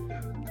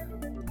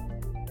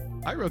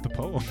 I wrote the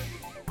poem.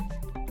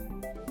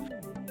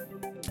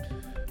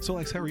 So,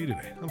 Lex, how are you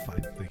today? I'm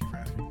fine. Thank you for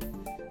asking.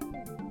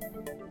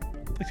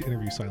 I'd like to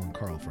interview Silent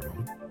Carl for a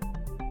moment.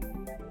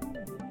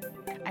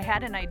 I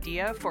had an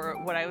idea for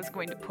what I was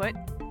going to put,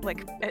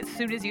 like, as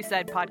soon as you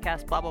said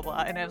podcast, blah, blah,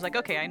 blah. And I was like,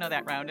 okay, I know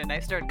that round. And I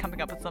started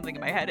coming up with something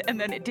in my head. And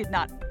then it did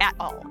not at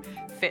all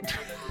fit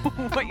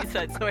what you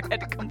said. So I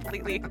had to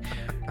completely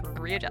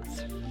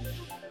readjust.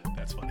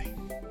 That's funny.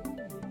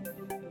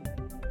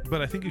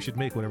 But I think you should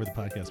make whatever the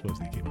podcast was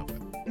that you came up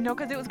with. No,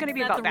 because it was going to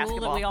be Is that about the rule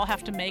basketball. that we all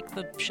have to make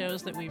the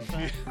shows that we've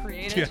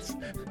created? Yes,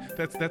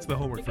 that's the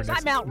homework Because for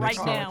next I'm out right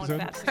next now,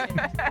 episode. if that's the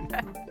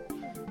case.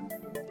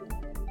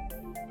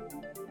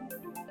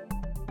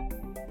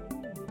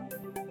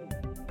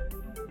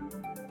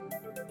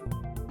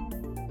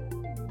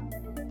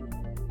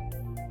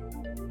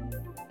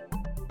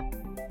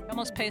 I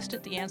almost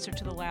pasted the answer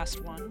to the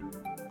last one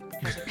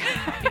because it didn't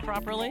copy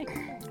properly.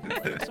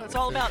 So it's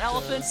all about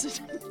elephants.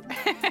 That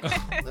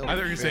I thought you were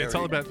going to say it's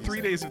all very about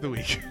 3 days of the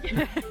week.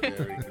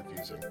 Very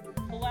confusing.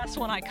 The last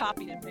one I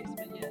copied and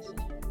pasted, yes.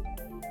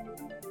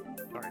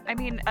 I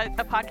mean,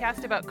 a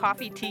podcast about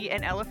coffee, tea,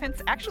 and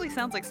elephants actually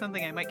sounds like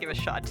something I might give a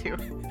shot to.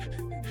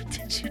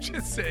 Did you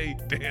just say,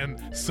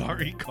 Dan,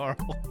 sorry,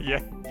 Carl?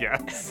 Yeah.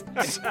 Yes.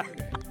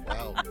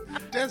 Wow.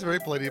 Dan's very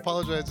polite. He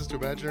apologizes to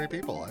imaginary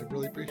people. I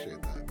really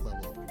appreciate that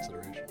level of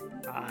consideration.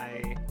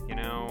 Okay.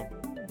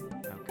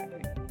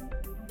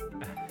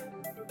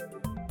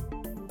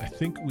 I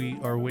think we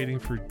are waiting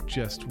for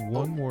just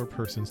one more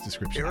person's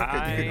description. Erica, you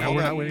can I- call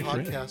we're that not waiting for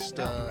it.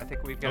 podcast I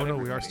think we've got Oh, no,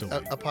 we everybody. are still a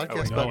waiting.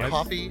 podcast no, about I-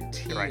 coffee,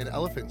 tea, You're right. and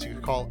elephants. You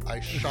could call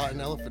I Shot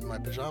an Elephant in My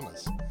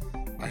Pajamas.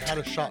 I had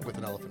a shot with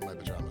an elephant in my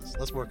pajamas.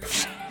 Let's work on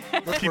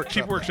it. Let's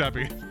Keep workshop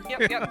workshopping.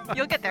 Yep.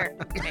 You'll get there.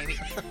 Maybe.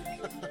 that.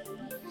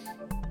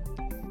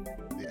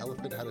 The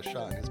elephant had a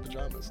shot in his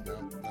pajamas.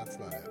 No, that's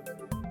not it.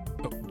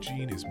 Oh,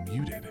 Gene is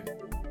muted.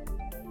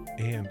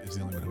 And is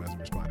the only one who hasn't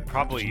responded.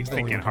 Probably Gene's the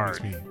only thinking one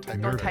who makes me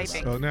Typing. nervous.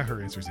 Typing. Oh, now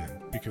her answer's in.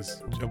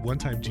 Because at one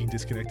time Gene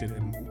disconnected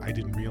and I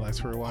didn't realize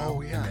for a while.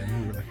 Oh, yeah. And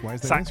then we were like, why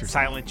is that answer?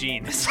 Silent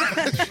Gene.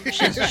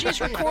 She's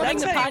recording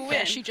That's the how you win.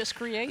 podcast she just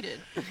created.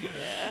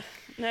 Yeah.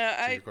 No,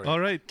 I All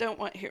right. don't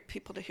want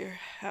people to hear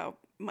how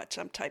much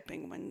I'm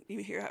typing when you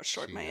hear how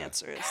short my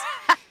answer is.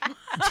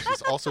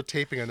 She's also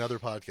taping another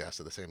podcast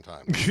at the same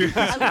time.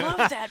 I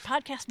love that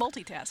podcast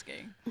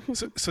multitasking.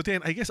 So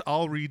Dan, I guess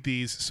I'll read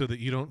these so that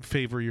you don't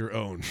favor your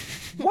own.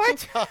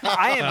 What?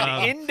 I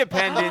am an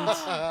independent.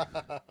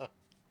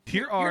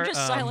 Here are You're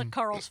just Silent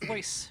Carl's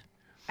voice.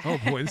 Oh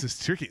boy, this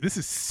is tricky. This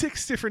is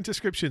 6 different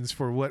descriptions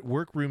for what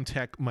workroom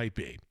tech might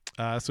be.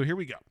 So here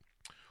we go.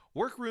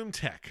 Workroom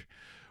tech.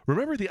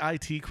 Remember the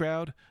IT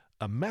Crowd?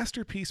 A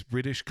masterpiece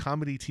British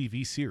comedy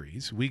TV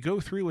series. We go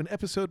through an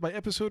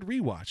episode-by-episode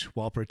rewatch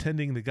while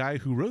pretending the guy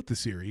who wrote the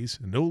series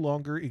no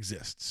longer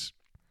exists.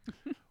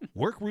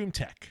 Workroom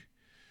tech.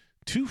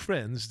 2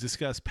 friends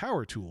discuss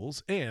power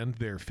tools and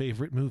their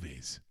favorite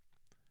movies.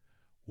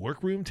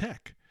 Workroom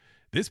tech.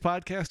 This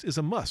podcast is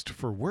a must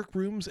for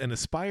workrooms and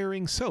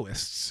aspiring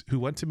sewists who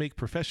want to make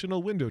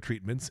professional window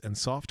treatments and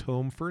soft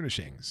home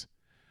furnishings.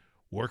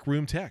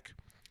 Workroom tech.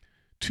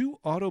 2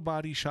 auto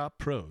body shop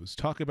pros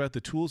talk about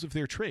the tools of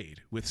their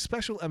trade with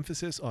special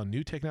emphasis on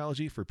new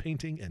technology for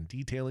painting and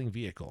detailing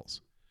vehicles.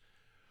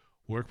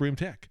 Workroom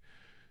tech.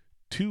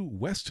 2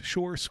 West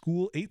Shore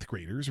School 8th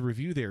graders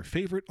review their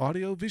favorite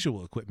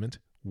audio-visual equipment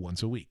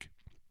once a week.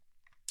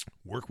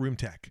 Workroom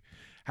tech.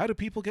 How do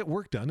people get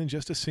work done in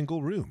just a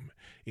single room?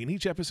 In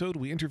each episode,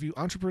 we interview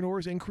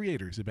entrepreneurs and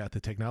creators about the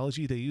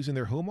technology they use in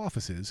their home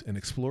offices and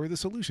explore the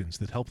solutions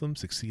that help them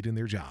succeed in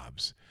their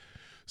jobs.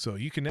 So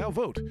you can now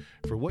vote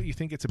for what you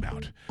think it's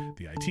about.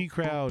 The IT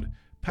Crowd,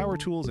 power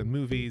tools and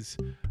movies,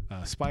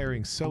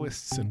 aspiring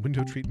sewists and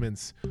window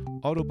treatments,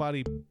 auto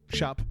body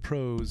shop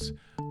pros,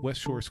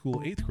 West Shore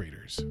School 8th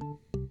graders.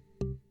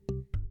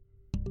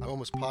 I'm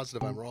almost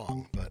positive I'm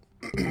wrong, but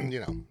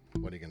you know,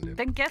 what are you gonna do?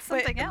 Then guess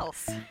something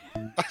else.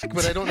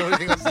 But I don't know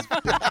anything else.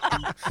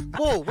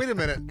 Whoa, wait a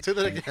minute. Say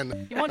that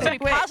again. You want to be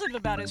positive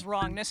about his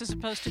wrongness as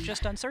opposed to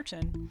just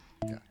uncertain.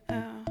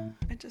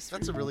 I just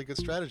That's a really good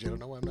strategy. I don't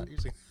know why I'm not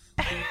using.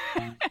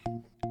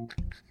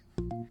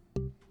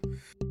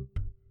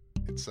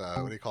 It's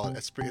what do you call it?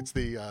 It's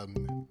the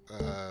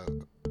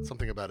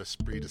something about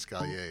esprit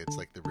d'escalier. It's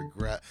like the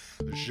regret.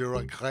 Je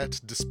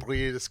regrette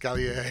d'esprit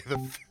d'escalier.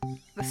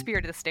 The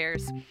spirit of the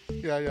stairs.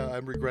 Yeah.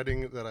 I'm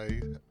regretting that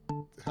I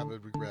have a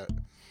regret.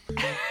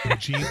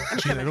 Gene,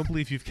 I don't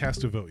believe you've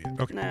cast a vote yet.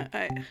 Okay. No,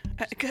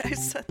 I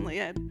suddenly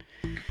had.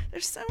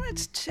 There's so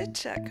much chit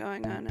chat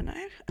going on, and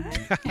I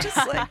just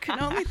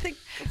can only think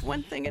of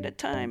one thing at a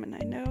time, and I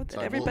know that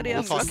Sorry, everybody we'll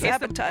else talk is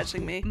next-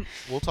 sabotaging me.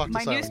 We'll talk to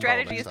My new Silent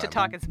strategy Carl is next to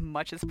time. talk as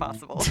much as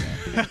possible.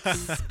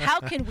 How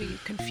can we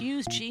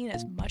confuse Gene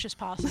as much as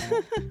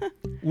possible?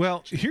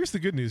 Well, here's the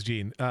good news,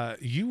 Gene.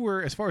 You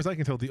were, as far as I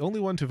can tell, the only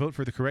one to vote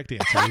for the correct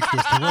answer, which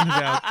was the one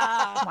about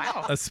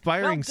Wow.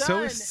 aspiring Well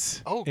done.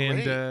 sewists Oh,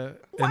 and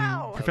great.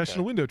 Wow.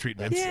 professional window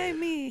treatments. Yay,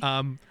 me.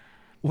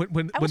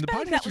 When I was the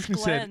betting that podcast was description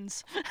said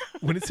Glenn's.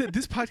 when it said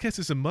this podcast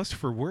is a must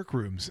for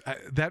workrooms,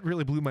 that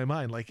really blew my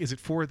mind. Like, is it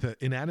for the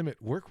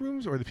inanimate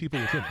workrooms or the people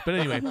within it? But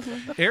anyway,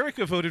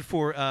 Erica voted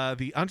for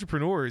the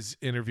entrepreneurs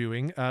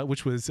interviewing,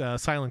 which was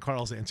Silent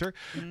Carl's answer.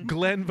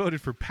 Glenn voted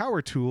for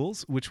power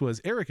tools, which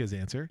was Erica's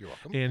answer. You're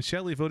welcome. And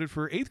Shelley voted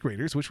for 8th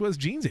graders, which was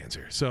Gene's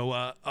answer. So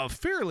a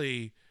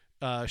fairly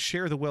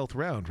share the wealth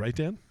round, right,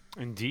 Dan?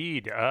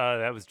 Indeed.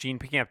 That was Gene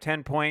picking up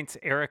 10 points.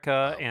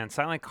 Erica and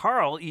Silent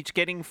Carl each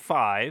getting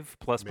 5,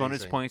 plus bonus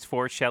Amazing. points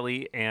for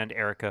Shelley and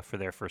Erica for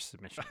their first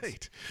submissions.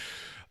 Right.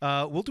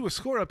 We'll do a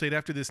score update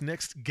after this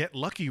next Get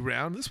Lucky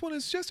round. This one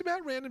is just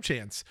about random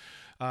chance.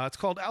 It's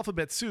called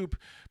Alphabet Soup.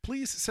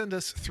 Please send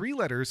us 3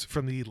 letters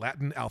from the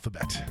Latin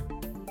alphabet.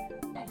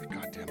 Oh,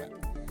 God damn it.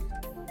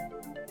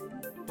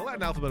 The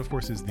Latin alphabet, of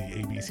course, is the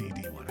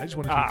ABCD one. I just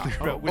wanted to be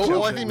clear about which Oh, I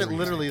alphabet think meant we're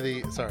literally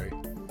the. Sorry.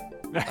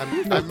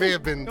 I may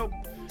have been Nope.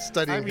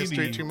 studying I mean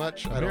history the too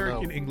much. I American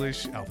don't know.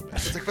 English alphabet.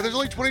 It's like, but there's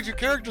only 22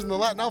 characters in the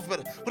Latin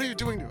alphabet. What are you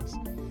doing to us?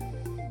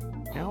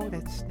 No,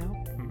 that's no.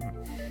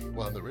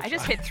 Well, in the I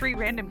just hit 3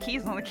 random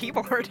keys on the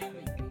keyboard.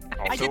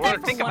 I Also did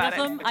that works. for one of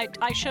about them.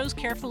 I chose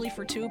carefully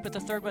for 2, but the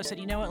third one said,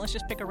 you know what, let's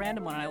just pick a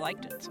random one, and I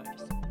liked it. So I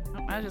just...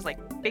 I was just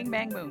like, bing,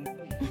 bang, boom.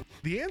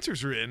 The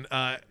answers are in.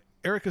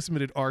 Erica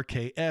submitted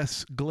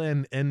RKS,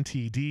 Glenn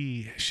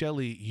NTD,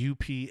 Shelley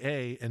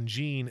UPA, and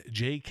Gene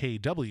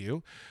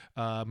JKW.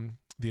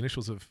 The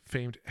initials of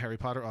famed Harry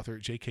Potter author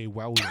J.K.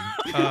 Rowling.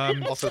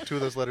 Also, 2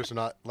 of those letters are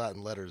not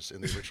Latin letters in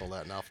the original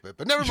Latin alphabet.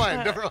 But never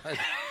mind.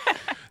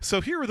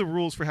 So here are the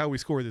rules for how we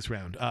score this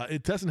round.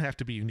 It doesn't have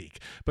to be unique,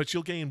 but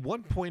you'll gain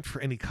 1 point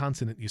for any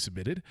consonant you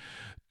submitted,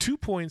 2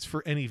 points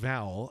for any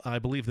vowel. I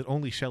believe that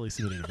only Shelley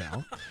submitted a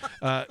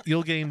vowel.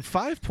 You'll gain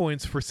 5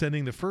 points for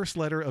sending the first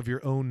letter of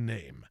your own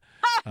name.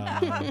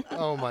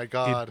 Oh, my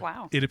God.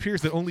 Wow. It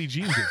appears that only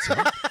Gene did so.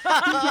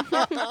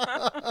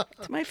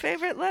 It's my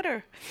favorite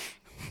letter.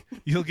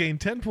 You'll gain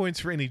 10 points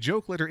for any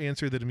joke letter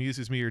answer that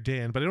amuses me or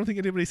Dan, but I don't think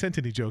anybody sent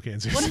any joke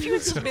answers. What if you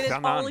had submitted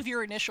Done all on. of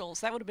your initials?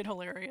 That would have been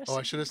hilarious. Oh,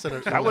 I should have said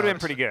it. That would have been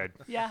pretty good.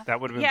 Yeah. That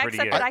would have been Yeah, pretty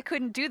except good. that I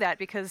couldn't do that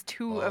because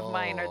 2 of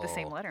mine are the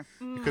same letter.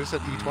 You could have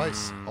said E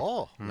twice.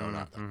 Oh, no,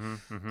 not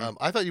that.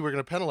 I thought you were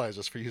going to penalize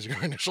us for using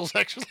our initials,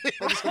 actually.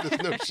 I just had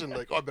this notion,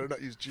 like, oh, I better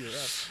not use G or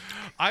F.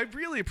 I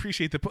really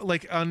appreciate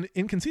like on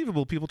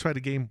Inconceivable, people try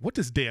to game, what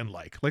does Dan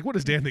like? Like, what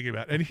does Dan think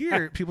about? And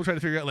here, people try to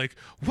figure out, like,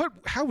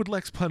 how would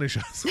Lex punish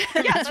us?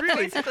 It's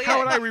really, basically how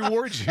it. would I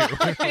reward you?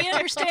 We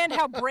understand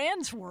how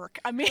brands work.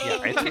 I mean,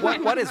 It's,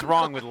 what is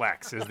wrong with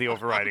Lex is the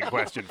overriding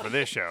question for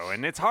this show,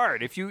 and it's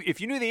hard. If you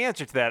knew the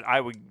answer to that,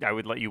 I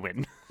would let you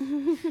win.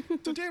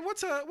 So Dan,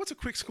 what's a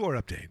quick score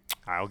update?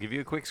 I'll give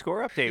you a quick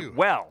score update.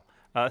 Well,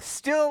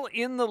 still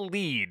in the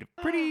lead.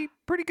 Pretty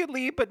good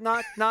lead, but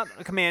not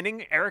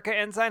commanding. Erica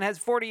Ensign has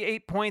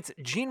 48 points.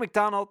 Gene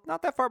McDonald,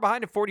 not that far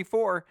behind at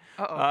 44.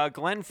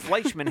 Glenn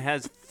Fleischman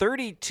has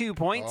 32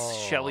 points.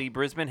 Shelley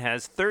Brisbane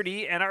has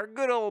 30. And our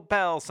good old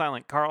pal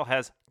Silent Carl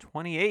has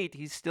 28.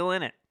 He's still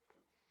in it.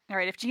 All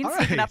right, if Gene's All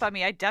sneaking right. up on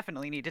me, I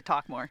definitely need to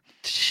talk more.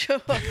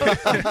 Sure.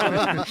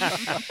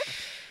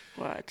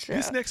 Watch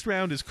This out. next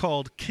round is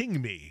called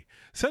King Me.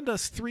 Send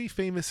us 3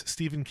 famous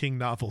Stephen King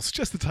novels,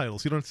 just the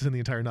titles. You don't have to send the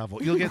entire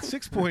novel. You'll get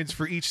 6 points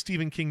for each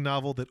Stephen King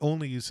novel that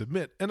only you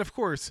submit. And of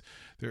course,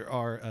 there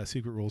are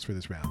secret rules for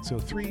this round. So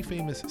 3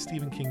 famous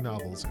Stephen King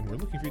novels, and we're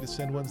looking for you to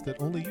send ones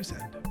that only you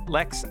send.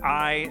 Lex,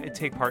 I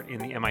take part in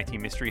the MIT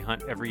Mystery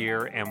Hunt every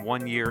year, and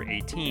one year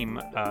a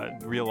team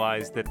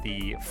realized that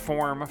the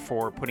form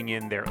for putting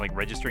in their,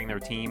 registering their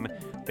team,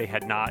 they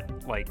had not,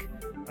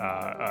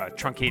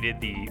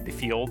 truncated the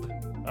field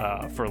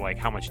for,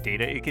 how much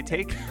data it could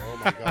take.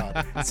 Oh, my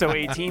God. So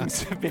a team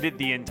submitted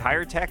the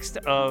entire text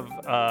of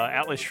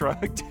Atlas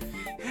Shrugged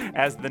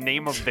as the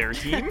name of their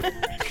team,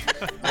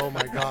 Oh,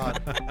 my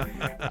God.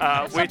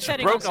 which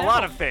upsetting broke on a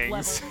lot of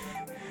several things. levels.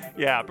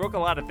 Yeah, broke a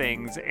lot of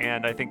things,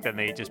 and I think then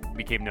they just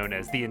became known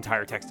as the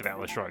entire text of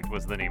Atlas Shrugged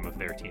was the name of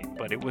their team.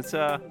 But it was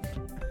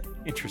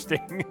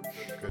interesting.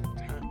 Good.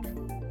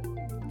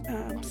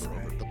 I'm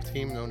sorry. The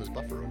team known as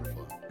Buffer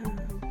Overflow.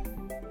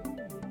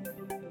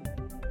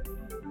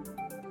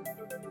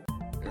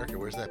 Erica,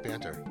 where's that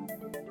banter?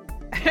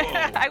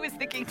 I was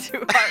thinking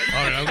too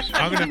hard. All right,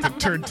 I'm going to have to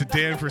turn to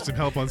Dan for some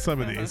help on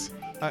some of these.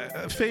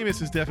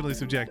 Famous is definitely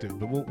subjective,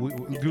 but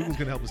Google's going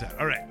to help us out.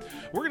 All right.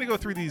 We're going to go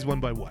through these one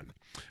by one.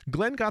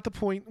 Glenn got the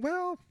point.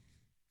 Well,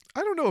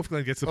 I don't know if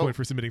Glenn gets the point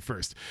for submitting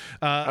first.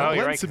 Glenn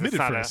you're right, 'cause submitted it's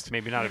not first.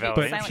 maybe not a valid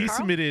But answer. he Carl?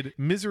 submitted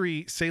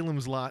Misery,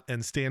 Salem's Lot,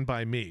 and Stand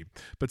By Me.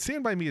 But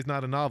Stand By Me is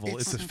not a novel.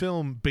 It's a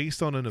film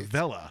based on a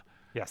novella.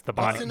 Yes, the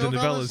What's body. the The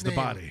novella novella's is The name?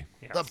 Body.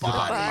 Yes, The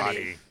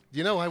Body.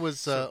 Body. I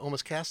was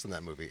almost cast in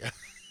that movie.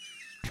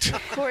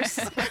 Of course.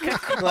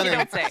 Glenn, You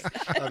don't say.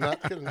 I'm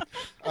not kidding.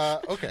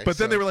 Okay. But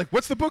then they were like,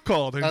 "What's the book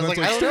called?" And I was Glenn's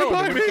like, I "Stand don't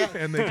By know. Me,"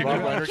 and they kicked Rob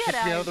him out. Reiner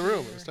kicked me out of the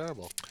room. It was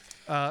terrible.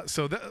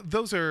 So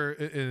those are,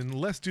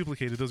 unless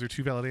duplicated, those are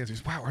two valid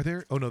answers. Wow, are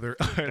there? Oh no, there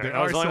That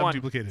are was only some one.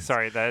 duplicated.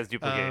 Sorry, that is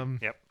duplicated.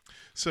 Yep.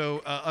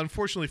 So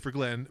unfortunately for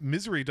Glenn,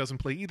 Misery doesn't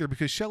play either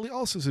because Shelley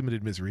also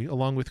submitted Misery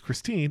along with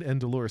Christine and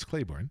Dolores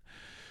Claiborne.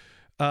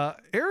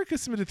 Erica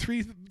submitted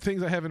three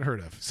things I haven't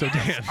heard of. So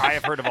Dan, I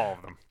have heard of all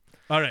of them.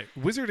 all right,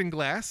 Wizard and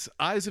Glass,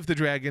 Eyes of the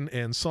Dragon,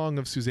 and Song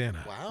of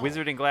Susanna. Wow.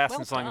 Wizard and Glass Well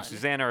and Song of done.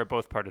 Susanna are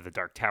both part of the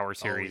Dark Tower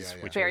series,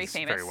 yeah. which Very is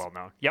famous. very well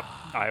known. Yep,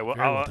 I will.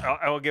 Very well done.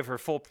 I will give her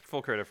full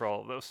credit for all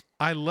of those.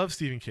 I love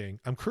Stephen King.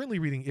 I'm currently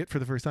reading it for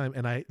the first time,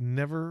 and I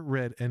never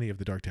read any of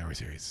the Dark Tower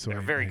series. So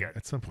They're very I- good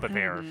at some point. but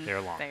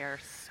they're long. They are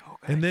so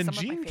good. And then Some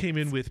of my Gene came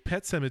in favorites. with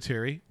Pet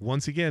Cemetery,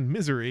 once again,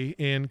 Misery,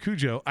 and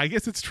Cujo. I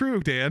guess it's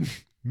true, Dan.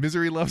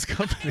 Misery loves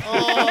company.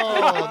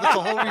 Oh, that's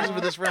the whole reason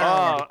for this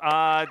round.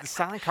 Does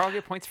Silent Carl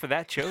get points for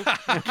that joke?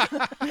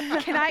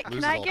 Can I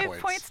Loses all give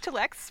points. points to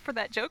Lex for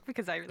that joke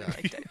because I really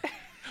liked it.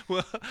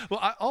 Well,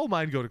 all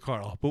mine go to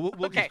Carl, but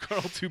we'll Okay. give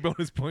Carl 2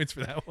 bonus points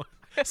for that one.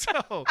 So,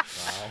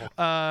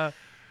 all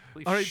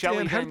right, Shelley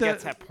Dan, how then did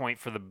gets that- that point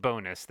for the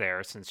bonus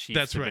there since she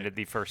That's right. submitted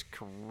the first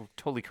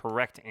totally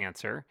correct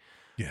answer.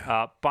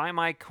 yeah. By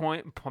my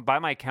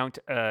count,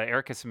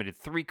 Erica submitted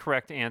 3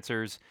 correct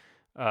answers,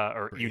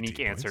 or For unique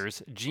 18 points.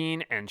 answers.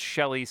 Gene and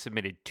Shelley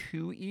submitted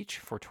 2 each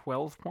for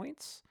 12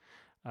 points.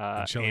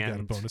 and Shelley got a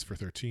and bonus for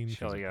 13. 'cause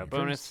Shelley of got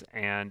a being first. bonus,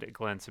 and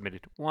Glenn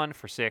submitted 1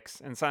 for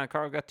 6, and Silent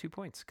Carl got 2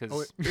 points because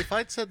Oh, if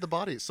I'd said The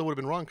Body, it still would have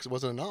been wrong because it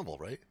wasn't a novel,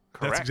 right?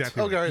 correct. That's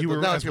exactly Okay, right. all right, You but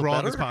were now I as feel wrong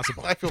better. as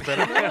possible. I feel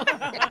better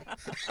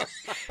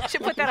now.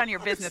 Should put that on your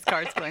business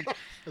cards, Glenn.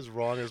 As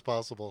wrong as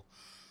possible.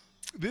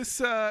 This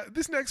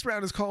next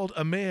round is called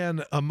A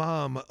Man, a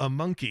Mom, a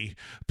Monkey.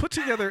 Put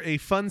together a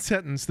fun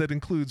sentence that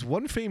includes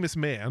one famous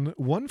man,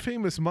 one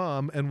famous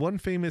mom, and one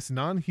famous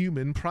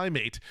non-human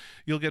primate.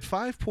 You'll get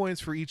 5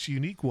 points for each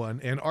unique one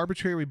and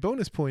arbitrary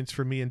bonus points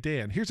for me and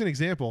Dan. Here's an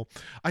example.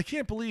 I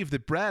can't believe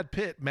that Brad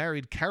Pitt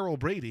married Carol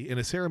Brady in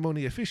a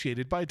ceremony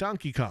officiated by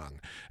Donkey Kong.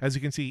 As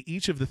you can see,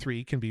 each of the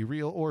 3 can be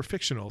real or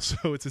fictional.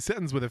 So it's a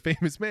sentence with a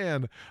famous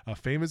man, a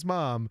famous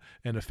mom,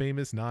 and a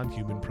famous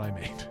non-human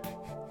primate.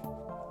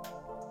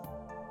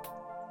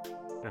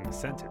 And the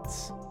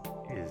sentence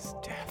is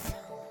death.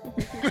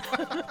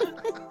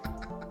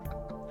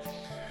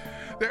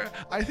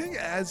 I think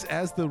as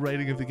the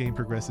writing of the game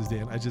progresses,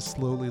 Dan, I just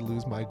slowly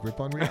lose my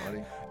grip on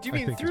reality. Do you I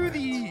mean think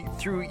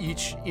is through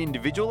each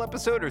individual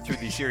episode or through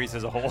the series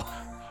as a whole?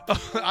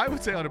 I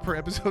would say on a per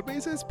episode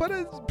basis, but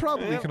it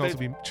probably Yeah, can also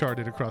be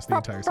charted across the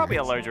entire series. Probably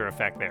a larger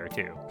effect there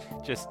too.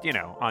 Just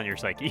on your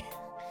psyche.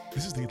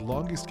 This is the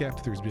longest gap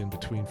that there's been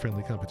between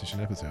friendly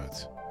competition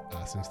episodes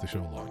since the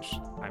show launched.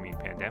 I mean,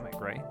 pandemic,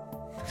 right?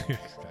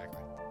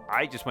 Exactly.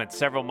 I just went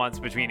several months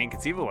between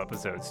inconceivable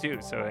episodes too,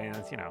 so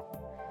it's,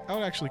 I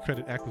would actually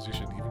credit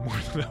acquisition even more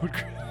than I would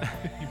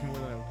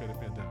credit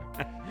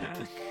pandemic.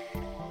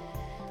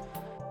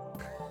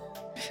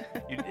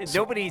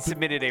 Nobody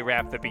submitted a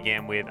rap that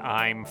began with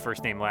 "I'm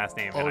first name last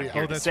name" and Oh, I'm yeah.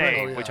 here Oh, to that's say, right.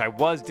 Oh, yeah. which I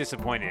was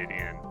disappointed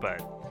in,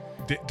 but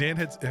Dan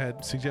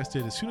had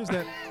suggested as soon as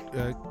that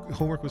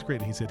homework was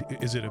created, he said,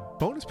 "Is it a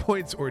bonus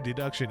points or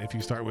deduction if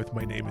you start with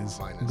my name is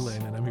Minus.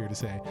 Glenn and I'm here to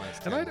say?" Minus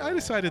And 10. I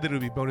decided that it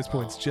would be bonus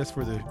points just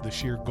for the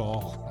sheer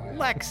gall.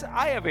 Lex,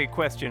 I have a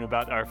question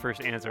about our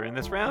first answer in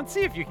this round.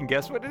 See if you can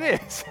guess what it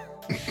is.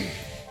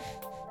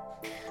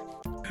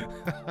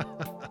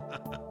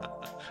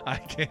 I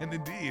can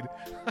indeed.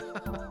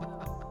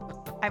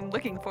 I'm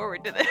looking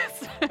forward to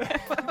this.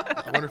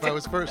 I wonder if I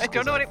was first. I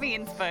don't know 'cause what it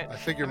means, but I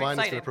figure I'm mine is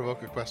going excited. to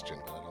provoke a question,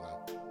 but I don't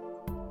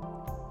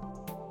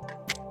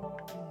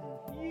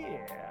know.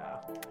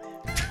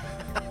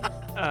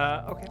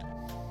 Yeah. Okay.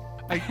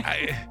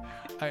 I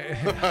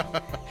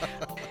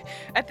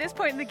At this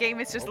point in the game,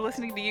 it's just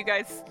listening to you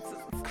guys,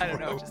 I don't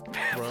know, just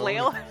Groan.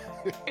 flail.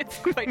 It's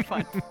quite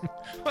fun.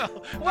 well,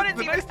 What is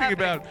the even nice thing happening?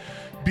 about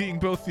being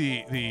both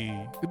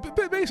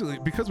but basically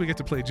because we get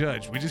to play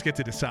judge, we just get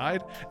to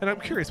decide. And I'm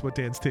curious what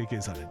Dan's take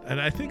is on it.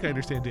 And I think I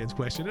understand Dan's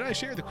question, and I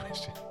share the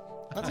question.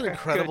 That's an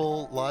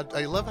incredible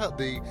I love how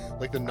the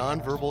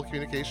nonverbal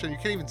communication. You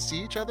can't even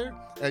see each other,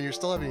 and you're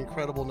still having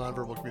incredible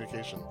nonverbal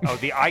communication. Oh,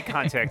 the eye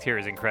contact here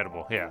is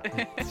incredible. Yeah.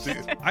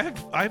 I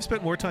have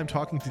spent more time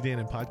talking to Dan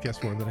in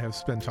podcast form than I have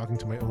spent talking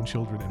to my own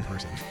children in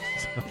person.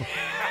 So.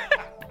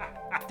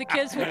 The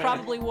kids will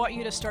probably want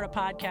you to start a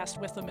podcast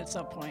with them at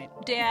some point.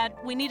 Dad,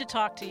 we need to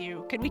talk to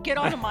you. Can we get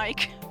on the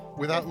mic?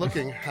 Without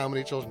looking, how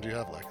many children do you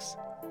have, Lex?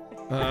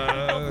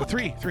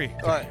 Three.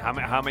 All right.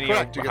 How many?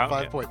 Correct. You get how-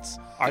 5 points.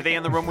 Are they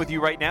in the room with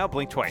you right now?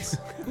 Blink twice.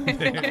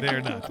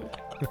 They're not.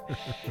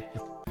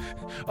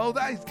 Oh,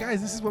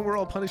 guys, this is when we're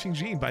all punishing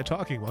Jean by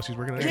talking while she's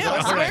working on her Yeah, it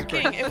was All right.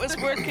 working. It was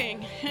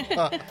working.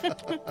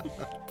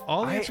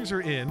 All answers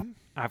are in.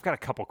 I've got a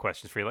couple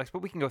questions for you, Lex,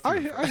 but we can go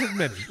through. them I have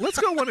many. Let's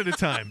go one at a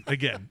time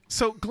again.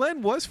 So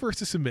Glenn was first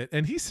to submit,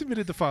 and he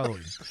submitted the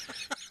following.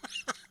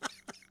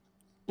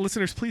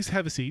 Listeners, please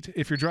have a seat.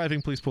 If you're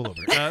driving, please pull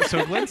over.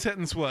 So Glenn's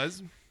sentence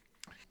was,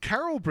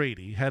 Carol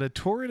Brady had a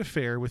torrid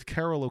affair with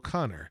Carol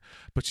O'Connor,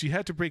 but she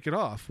had to break it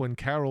off when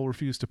Carol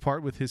refused to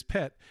part with his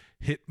pet,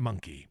 Hit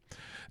Monkey.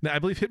 Now, I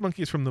believe Hit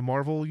Monkey is from the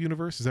Marvel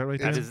universe. Is that right?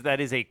 Dan?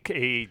 That is a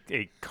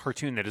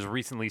cartoon that has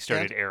recently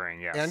started airing.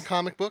 Yes. And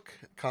comic book,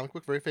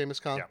 very famous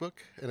comic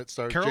book, and it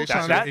stars Carol Jason.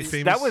 O'Connor, a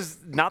famous- That was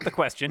not the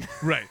question.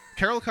 Right.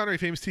 Carol O'Connor, a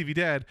famous TV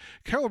dad.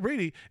 Carol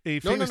Brady, a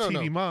famous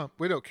TV mom.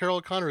 Wait, no. Carol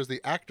O'Connor is the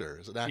actor.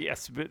 Is an actor.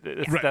 Yes, but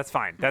Right. that's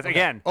fine. That's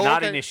again Oh,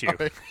 not okay. an issue.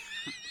 Okay.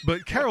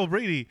 But Carol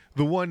Brady,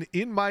 the one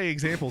in my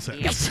example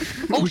sentence,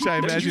 Oh, which I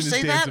did you imagine is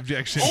say Dan's that?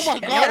 objection. Oh my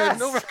God! I have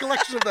no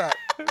recollection of that.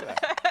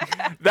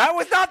 That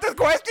was not the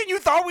question you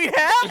thought we'd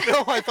have.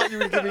 No, I thought you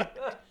were giving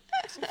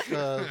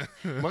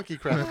monkey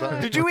crap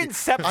about. Did you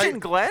Inception,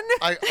 Glenn?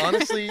 I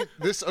honestly,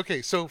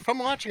 so from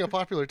watching a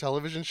popular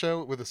television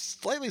show with a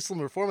slightly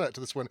similar format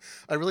to this one,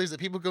 I realized that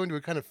people go into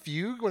a kind of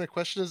fugue when a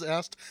question is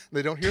asked and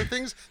they don't hear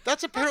things.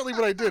 That's apparently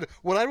what I did.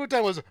 What I wrote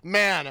down was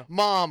man,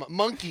 mom,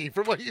 monkey,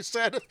 from what you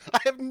said. I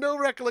have no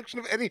recollection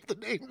of any of the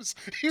names.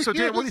 So,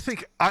 Dan, what do you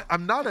think?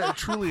 I'm not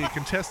truly a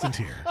contestant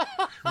here.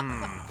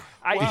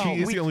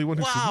 He is the only one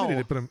who submitted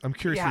it, but I'm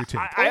curious for your take.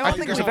 I don't I think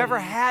think we've so. ever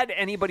had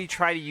anybody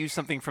try to use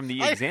something from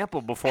the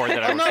example before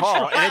that I I'm not recall.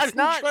 sure. I And it's didn't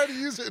not try to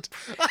use it.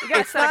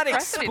 it's not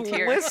precedent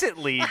here.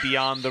 explicitly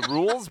beyond the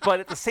rules, but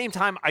at the same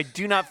time, I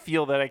do not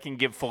feel that I can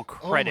give full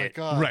credit.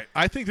 Oh my God. Right.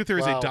 I think that there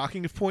is Wow. a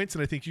docking of points,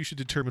 and I think you should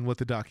determine what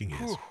the docking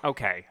is.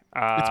 Okay. It's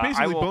I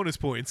basically will- bonus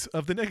points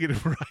of the negative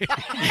variety.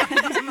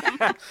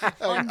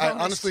 I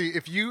honestly,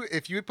 if you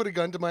had put a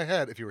gun to my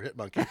head, if you were Hit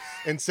Monkey,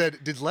 and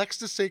said, "Did Lex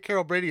just say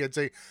Carol Brady?" I'd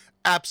say,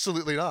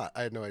 "Absolutely not."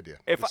 I had no idea.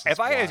 If This is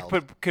I had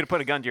wild. could have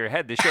put a gun to your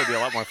head, this show would be a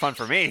lot more fun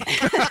for me.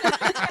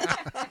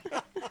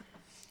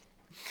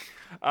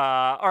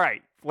 All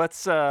right.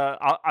 Let's. I'm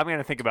going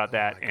to think about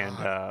that, and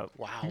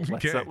wow.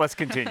 Okay. let's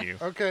continue.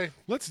 Okay,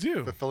 Let's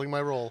do. fulfilling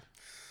my role.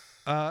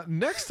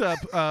 Next up,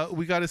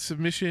 we got a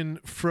submission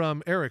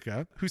from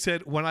Erica, who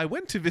said, when I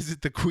went to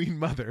visit the Queen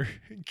Mother,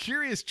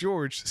 Curious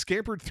George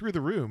scampered through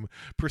the room,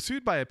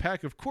 pursued by a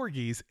pack of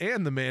corgis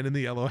and the man in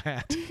the yellow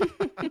hat.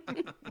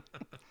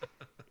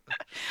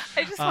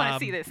 I just want to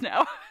see this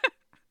now.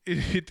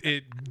 It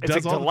It's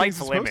does a all the things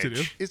it's delightful supposed to do.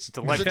 image. Is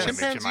Delightful a image in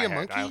chimpanzee my a head,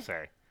 monkey? I'll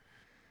say.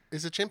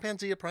 Is a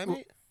chimpanzee a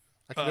primate?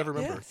 I can never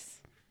remember. Yes.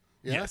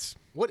 Yeah? Yes.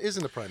 What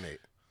isn't a primate?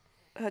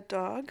 A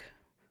dog.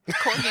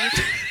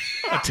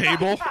 A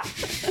table.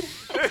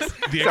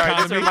 The Sorry,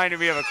 this economy. reminded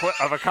me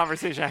of a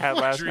conversation I had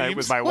last night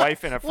with dreams? my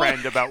wife and a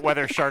friend about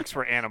whether sharks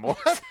were animals.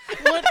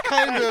 What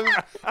kind of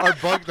are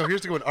bug? No,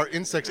 here's the good one. Are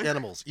insects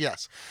animals?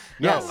 Yes.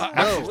 No. Yes, No.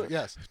 absolutely.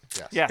 Yes.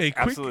 Yes. Yes, A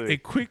absolutely.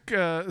 quick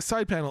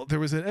side panel. There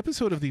was an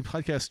episode of the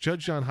podcast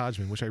Judge John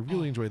Hodgman, which I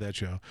really enjoyed that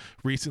show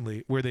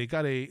recently, where they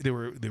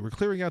were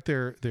clearing out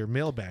their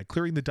mailbag,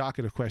 clearing the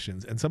docket of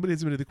questions, and somebody had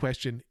submitted the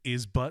question,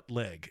 "Is butt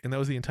leg?" And that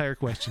was the entire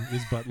question: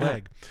 "Is butt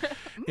leg?"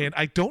 And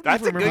I don't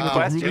That's even a good remember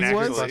what the question,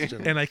 ruling was,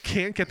 actually. and I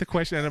can't get the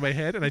question out of my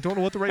head, and I don't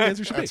know what the right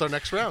answer should be. That's our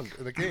next round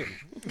in the game.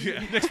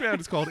 Yeah, next round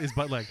is called Is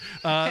Butt Leg.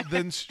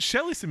 Then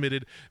Shelley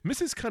submitted,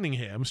 Mrs.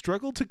 Cunningham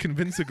struggled to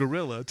convince a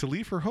gorilla to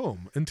leave her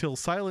home until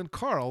Silent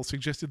Carl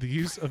suggested the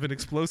use of an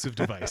explosive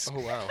device. Oh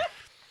wow.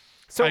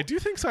 So, I do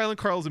think Silent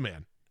Carl's a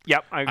man.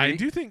 yep, I agree. I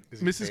do think Is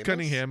he Mrs. famous?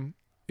 Cunningham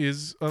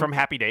is From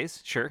Happy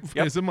Days, sure.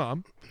 Yep. is a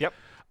mom. Yep.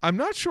 I'm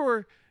not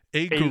sure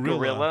a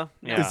gorilla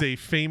yeah. is a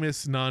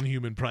famous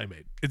non-human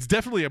primate. It's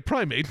definitely a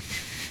primate,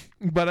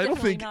 but I don't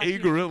Definitely think not a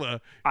human.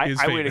 gorilla is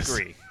I would famous.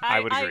 agree. I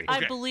would agree. I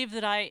Okay. believe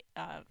that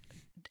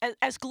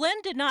as Glenn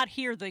did not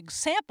hear the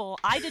sample,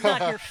 I did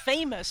not hear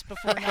famous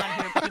before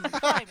non-human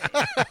primate.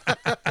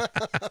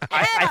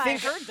 I I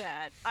think. heard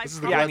that. I This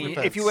is the Yeah, I red mean,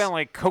 defense. if you went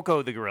like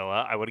Coco the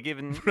gorilla, I would have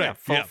given Right,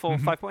 yeah. full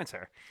 5 points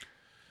there.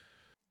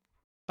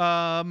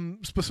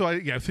 So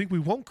I think we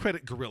won't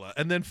credit gorilla.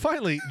 And then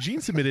finally,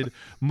 Gene submitted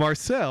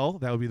Marcel,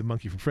 that would be the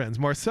monkey from Friends.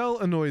 Marcel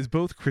annoys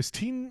both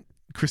Christina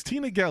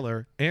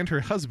Geller and her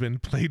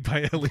husband, played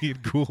by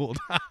Elliot Gould.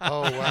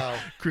 Oh wow.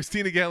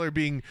 Christina Geller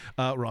being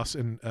Ross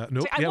and See,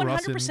 I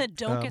Ross 100% and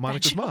don't get that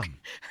Monica's joke. mom.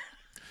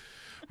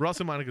 Ross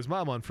and Monica's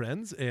mom on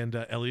Friends, and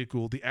Elliot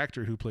Gould, the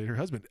actor who played her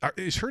husband.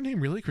 Is her name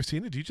really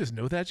Christina? Do you just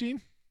know that,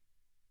 Gene?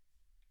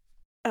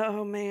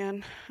 Oh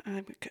man, I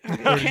you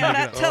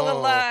cannot go? tell a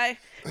Oh. lie.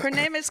 Her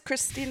name is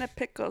Christina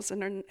Pickles,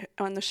 and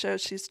on the show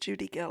she's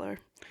Judy Geller.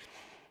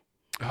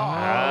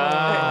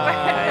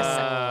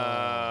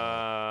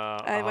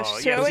 I was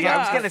yeah, showing see, I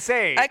was off. gonna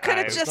say. I could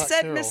have It's just not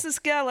said Carol.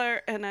 Mrs. Geller,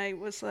 and I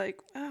was like,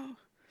 oh,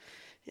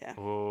 yeah.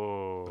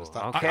 Oh,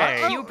 not-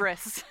 okay.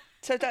 Hubris.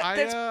 So that, I,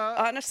 there's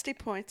honesty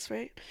points,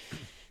 right?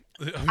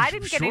 I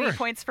didn't get any Sure.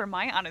 points for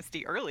my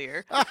honesty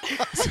earlier.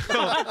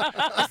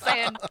 Just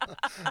saying.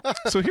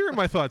 So here are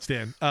my thoughts,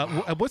 Dan.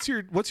 What's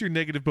your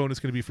negative bonus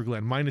going to be for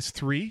Glenn?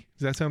 -3?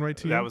 Does that sound right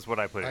to you? That was what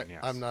I put in. Yes.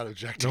 I'm not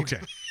objecting. Okay.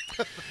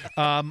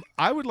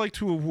 I would like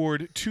to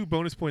award 2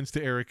 bonus points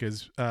to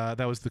Erica's.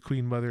 That was the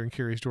Queen Mother and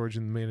Curious George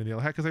and the Man in the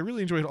Yellow Hat, because I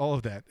really enjoyed all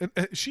of that.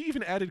 And she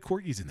even added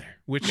corgis in there,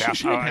 which Yeah.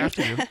 she didn't have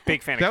to do.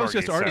 Big fan of That was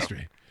just corgis, so-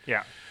 artistry.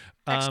 Yeah.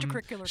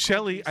 Extracurricular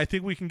Shelley, corgis. I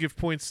think we can give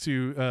points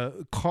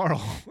to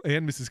Carl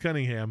and Mrs.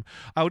 Cunningham.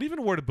 I would even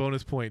award a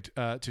bonus point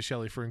to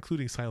Shelley for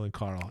including Silent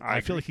Carl. I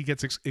feel like he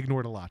gets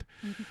ignored a lot.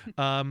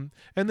 And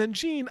then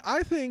Gene,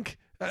 I think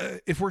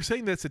if we're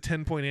saying that's a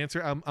 10-point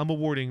answer, I'm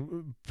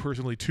awarding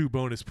personally 2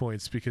 bonus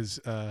points because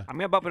I'm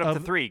gonna bump it up to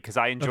 3 because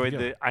I enjoyed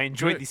yeah. the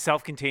Good.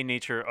 self-contained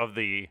nature of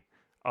the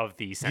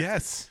sentence.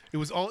 yes, it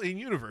was all in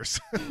universe.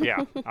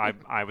 Yeah,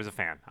 I was a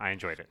fan. I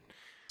enjoyed it.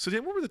 So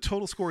Dan, what were the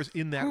total scores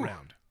in that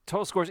round?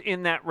 Total scores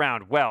in that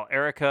round. Well,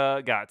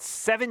 Erica got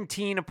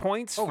 17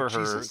 points for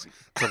Jesus. her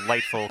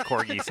delightful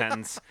corgi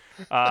sentence.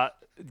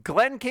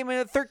 Glenn came in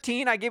at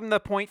 13. I gave him the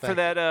point for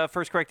that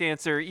first correct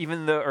answer,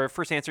 even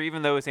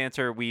though his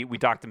answer we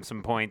docked him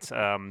some points.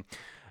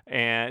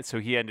 And so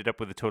he ended up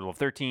with a total of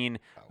 13.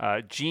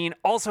 Gene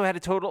also had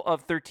a total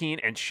of 13,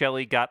 and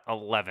Shelley got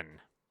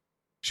 11.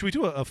 Should we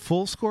do a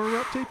full score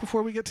update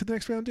before we get to the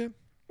next round, Dan?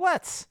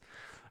 Let's.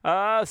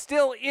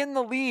 Still in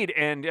the lead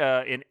and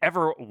in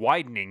ever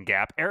widening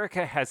gap,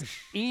 Erica has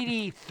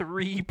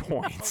 83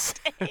 points.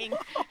 Dang.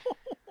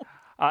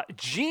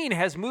 Gene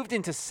has moved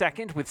into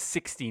second with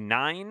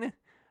 69.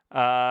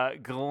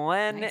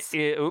 Glenn, Nice.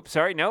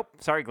 sorry,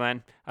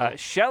 Glenn.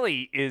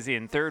 Shelley is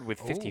in third with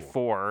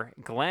 54.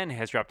 Glenn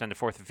has dropped down to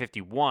fourth with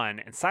 51.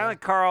 And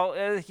Silent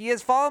Carl, he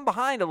has fallen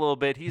behind a little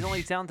bit. He's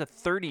only down to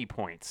 30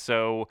 points.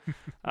 So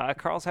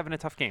Carl's having a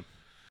tough game.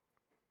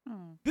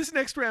 This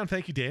next round,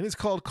 thank you, Dan, is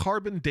called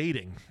Carbon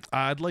Dating.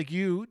 I'd like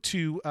you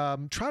to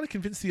try to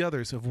convince the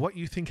others of what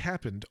you think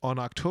happened on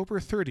October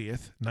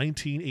 30th,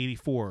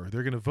 1984.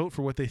 They're going to vote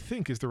for what they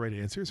think is the right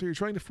answer, so you're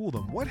trying to fool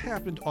them. What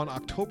happened on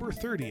October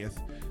 30th,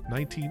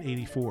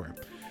 1984?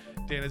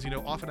 Dan, as you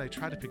know, often I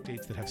try to pick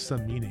dates that have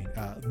some meaning.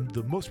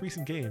 The most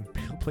recent game,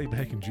 played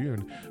back in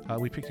June,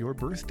 we picked your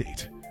birth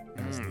date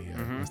as the date.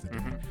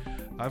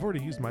 I've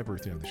already used my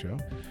birthday on the show.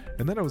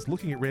 And then I was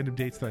looking at random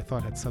dates that I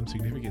thought had some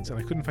significance, and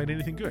I couldn't find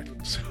anything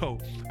good. So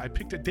I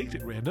picked a date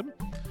at random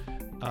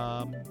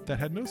that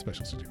had no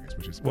special significance,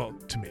 which is, well,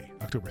 to me,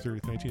 October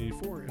 30th,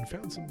 1984, and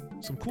found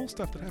some cool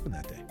stuff that happened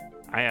that day.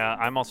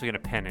 I'm also going to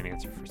pen an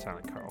answer for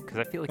Silent Carl because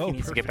I feel like he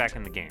needs to get perfect. back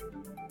in the game.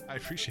 I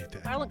appreciate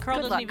that. Silent Carl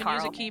Good doesn't luck, even use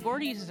a Carl.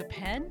 keyboard. He uses a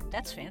pen.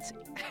 That's fancy.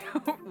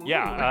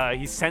 Yeah,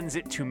 he sends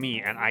it to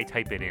me and I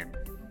type it in.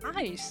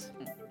 Nice.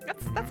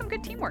 That's some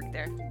good teamwork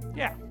there.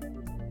 Yeah.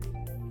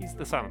 He's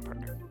the silent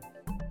partner.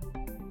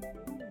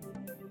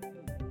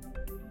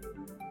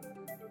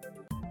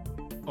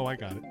 Oh, I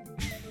got it.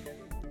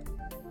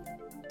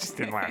 Just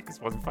didn't laugh because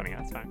it wasn't funny.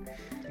 That's fine.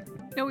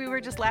 No, we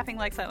were just laughing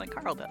like Silent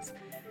Carl does.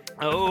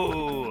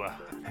 Oh,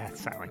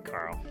 that's Silent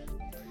Carl.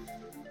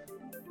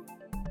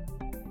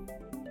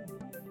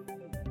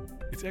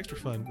 It's extra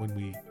fun when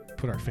we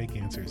put our fake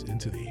answers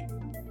into the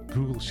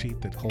Google sheet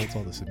that holds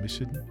all the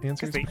submission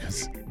answers they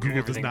because do Google does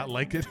everything. not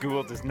like it.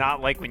 Google does not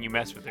like when you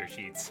mess with their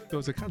sheets. So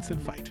it's a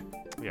constant fight.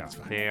 Yeah, That's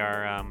fine. they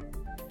are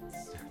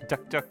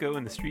DuckDuckGo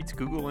in the streets,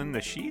 Google in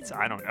the sheets.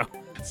 I don't know.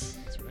 That's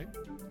right.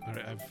 All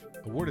right. I've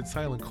awarded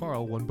Silent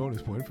Carl 1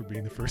 bonus point for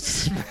being the first to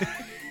submit.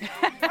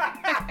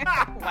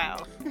 Wow.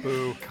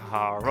 Boo,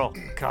 Carl.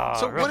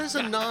 So what is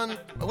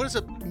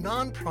a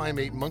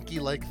non-primate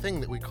monkey-like thing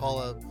that we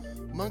call a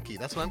monkey?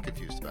 That's what I'm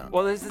confused about.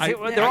 Well,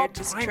 they're all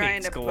just trying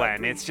primates, to Glenn.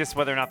 bug me. It's just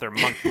whether or not they're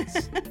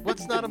monkeys.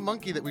 What's not a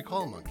monkey that we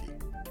call a monkey?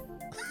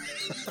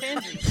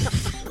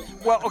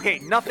 Well, okay,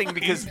 nothing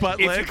because butt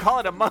if leg. you call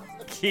it a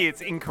monkey,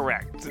 it's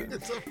incorrect.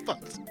 It's a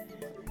butt.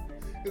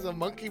 Is a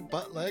monkey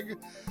butt leg?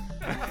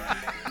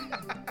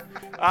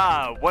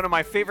 One of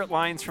my favorite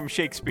lines from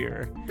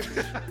Shakespeare.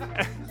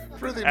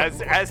 Really?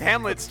 As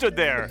Hamlet stood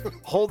there,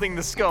 holding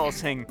the skull,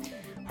 saying,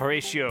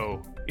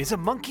 Horatio, is a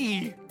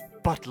monkey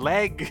butt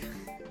leg?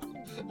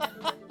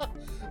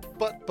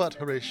 But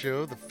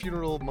Horatio, the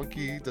funeral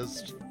monkey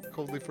does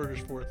coldly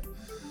furnish forth.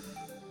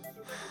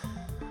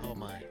 Oh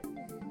my.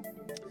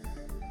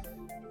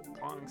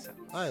 Long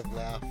sentence. I have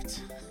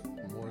laughed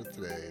more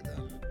today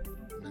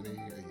than many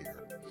a year.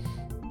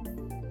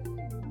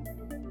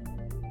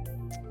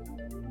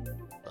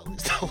 Well, at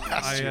least the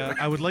last year.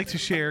 I would like to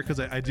share because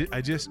I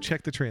just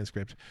checked the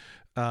transcript.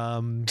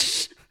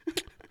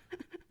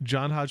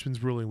 John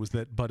Hodgman's ruling was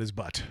that butt is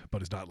butt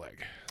is not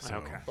leg. So,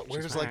 Okay. But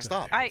where does leg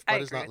stop? I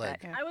Butt is agree not with leg.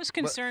 that, yeah. I was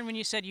concerned when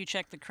you said you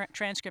checked the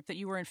transcript that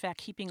you were in fact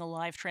keeping a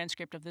live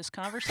transcript of this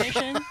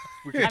conversation.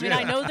 I mean,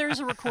 I know there's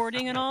a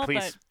recording and all,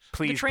 Please but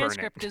burn the it.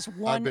 transcript is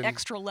one been-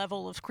 extra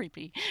level of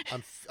creepy.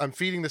 I'm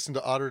feeding this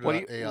into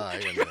Otter.ai.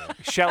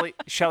 And,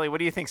 Shelley, what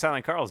do you think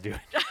Silent Carl's doing?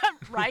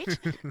 Right?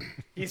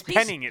 He's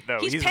penning it, though.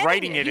 He's penning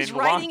writing it He's in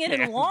writing it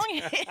in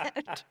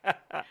longhand.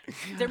 longhand.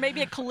 There may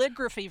be a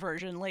calligraphy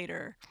version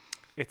later.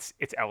 It's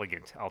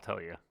elegant, I'll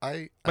tell you.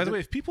 By the way,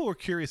 if people were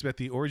curious about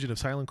the origin of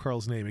Silent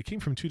Carl's name, it came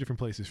from two different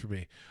places for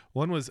me.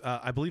 One was,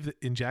 I believe that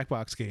in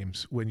Jackbox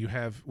games, when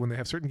they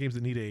have certain games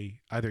that need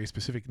either a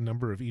specific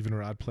number of even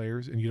or odd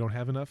players, and you don't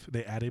have enough,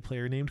 they add a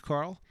player named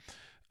Carl,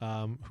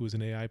 who is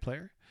an AI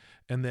player.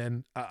 And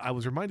then I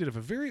was reminded of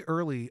a very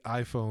early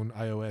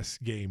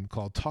iOS game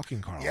called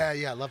Talking Carl. Yeah,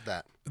 I love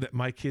that. That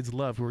my kids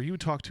loved, where you would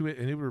talk to it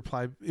and it would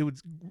reply, it would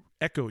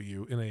echo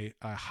you in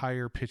a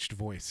higher pitched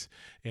voice.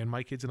 And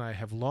my kids and I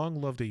have long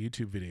loved a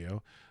YouTube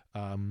video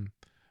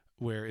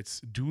where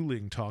it's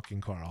dueling Talking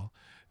Carl.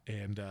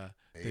 And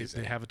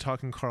they have a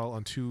Talking Carl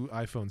on two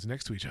iPhones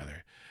next to each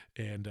other.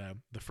 And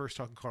the first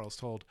Talking Carl is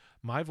told,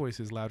 my voice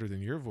is louder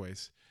than your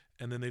voice.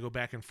 And then they go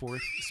back and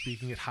forth,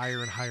 speaking it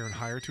higher and higher and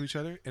higher to each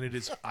other. And it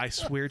is, I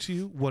swear to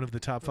you, one of the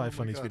top 5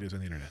 funniest videos on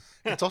the internet.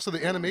 It's also,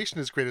 the animation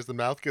is great as the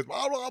mouth gets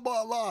blah, blah,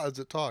 blah, blah, as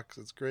it talks.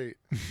 It's great.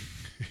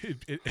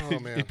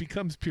 It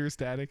becomes pure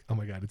static. Oh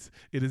my God.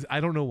 It is. I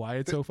don't know why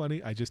it's so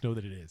funny. I just know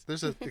that it is.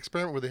 There's an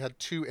experiment where they had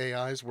two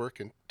AIs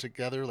working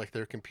together, like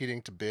they're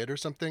competing to bid or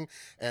something.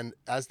 And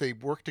as they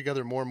worked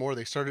together more and more,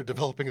 they started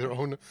developing their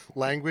own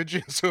language.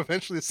 And so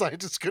eventually the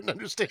scientists couldn't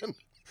understand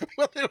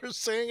what they were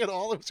saying at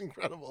all. It was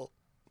incredible.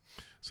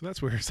 So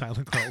that's where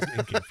Silent Carl's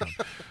name came from.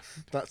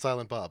 Not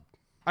Silent Bob.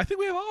 I think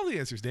we have all the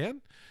answers,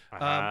 Dan.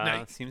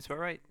 Now, seems about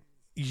right.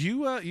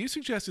 You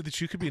suggested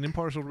that you could be an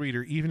impartial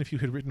reader even if you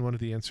had written one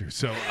of the answers.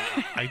 So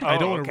I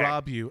don't want to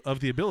rob you of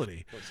the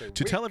ability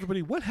to tell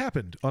everybody what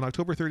happened on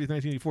October 30th,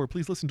 1984.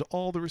 Please listen to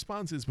all the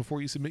responses before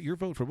you submit your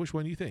vote for which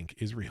one you think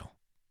is real.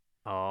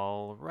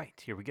 All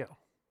right, here we go.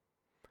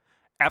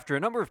 After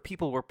a number of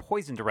people were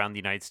poisoned around the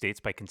United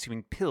States by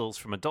consuming pills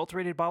from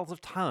adulterated bottles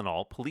of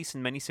Tylenol, police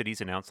in many cities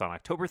announced on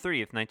October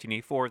 30th,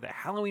 1984 that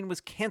Halloween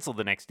was canceled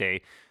the next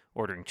day,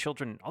 ordering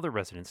children and other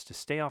residents to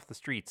stay off the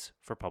streets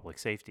for public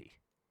safety.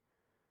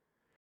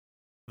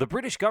 The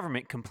British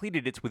government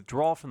completed its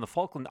withdrawal from the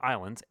Falkland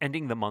Islands,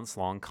 ending the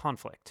months-long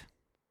conflict.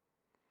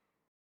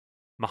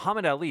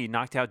 Muhammad Ali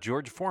knocked out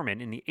George Foreman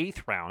in the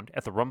 8th round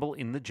at the Rumble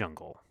in the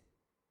Jungle.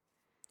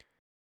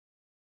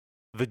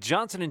 The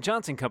Johnson &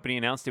 Johnson Company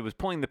announced it was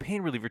pulling the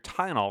pain reliever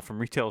Tylenol from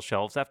retail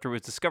shelves after it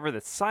was discovered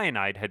that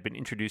cyanide had been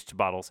introduced to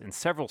bottles in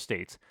several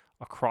states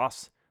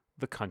across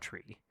the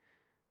country.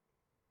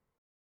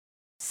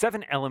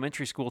 7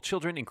 elementary school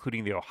children,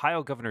 including the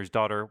Ohio governor's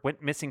daughter,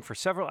 went missing for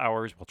several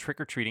hours while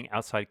trick-or-treating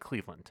outside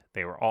Cleveland.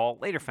 They were all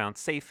later found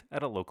safe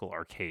at a local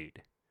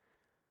arcade.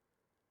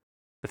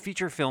 The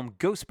feature film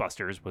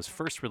Ghostbusters was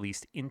first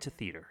released into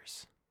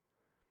theaters.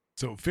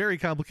 So very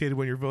complicated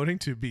when you're voting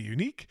to be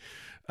unique.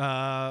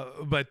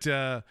 But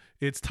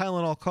it's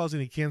Tylenol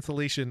causing the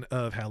cancellation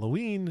of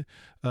Halloween,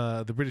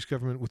 the British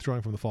government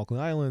withdrawing from the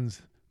Falkland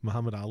Islands,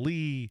 Muhammad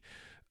Ali,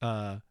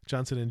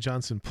 Johnson &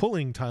 Johnson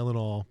pulling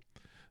Tylenol,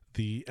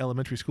 the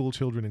elementary school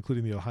children,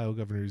 including the Ohio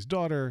governor's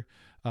daughter,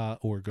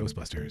 or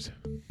Ghostbusters.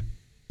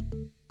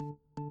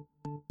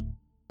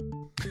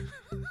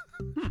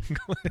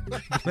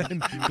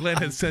 Glenn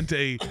has sent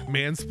a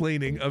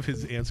mansplaining of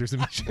his answer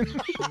submission.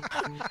 Well,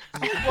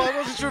 I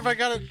wasn't sure if I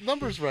got it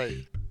numbers right.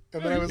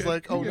 And then I was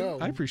like, oh no.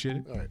 I appreciate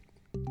it. All right.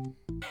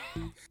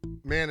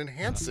 Man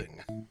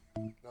enhancing.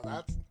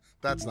 No,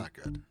 that's not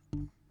good.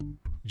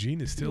 Gene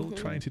is still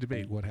trying to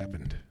debate what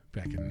happened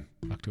back in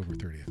October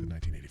 30th of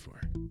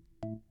 1984.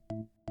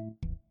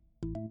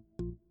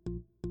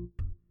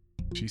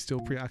 She's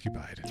still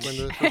preoccupied. When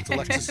the first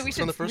Alexis, We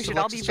when the first should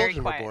all be Alexis very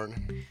children were quiet.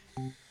 born.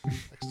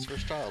 Alexis'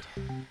 first child.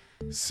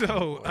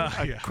 So,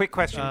 yeah. Quick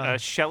question.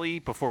 Shelley,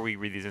 before we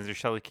read these answers,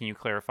 Shelley, can you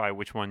clarify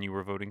which one you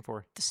were voting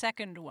for? The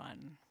second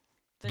one.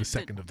 The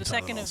second of the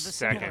second of Tylenols. the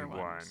similar Second one.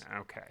 ones.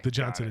 Okay. The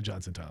Johnson &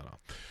 Johnson Tylenol.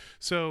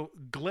 So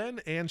Glenn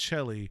and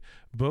Shelley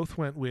both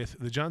went with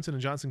the Johnson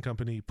 & Johnson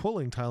Company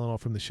pulling Tylenol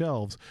from the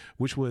shelves,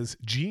 which was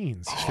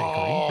Gene's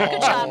fakery.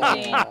 Good job,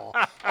 Gene.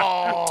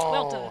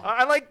 Well done.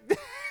 I like...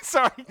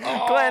 Sorry,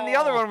 Glenn, the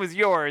other one was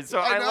yours, so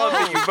I know. love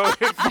that you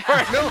voted for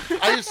it. No,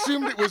 I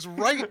assumed it was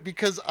right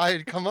because I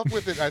had come up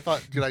with it. I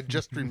thought, did I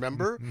just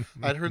remember?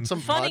 I'd heard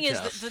some Funny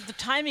podcast. is the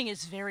timing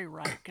is very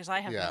right because I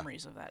have Yeah.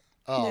 memories of that.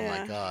 Oh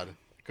Yeah. my God.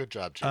 Good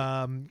job,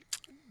 Gene.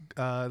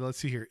 Let's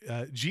see here.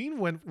 Gene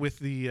went with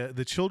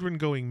the children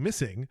going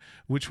missing,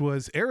 which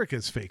was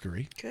Erica's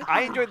fakery.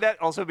 I enjoyed that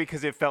also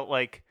because it felt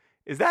like,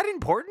 is that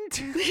important?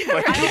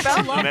 Like,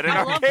 I love, at an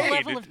I love the arcade.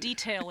 level of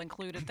detail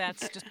included.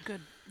 That's just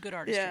good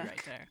artistry Yeah.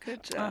 right there.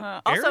 Good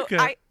job. Also,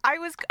 Erica-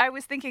 I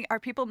was thinking, are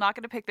people not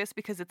going to pick this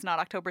because it's not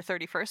October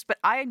 31st? But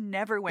I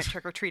never went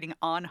trick or treating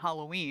on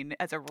Halloween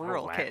as a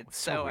rural wow. kid,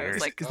 So so I weird.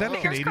 was like, Is that a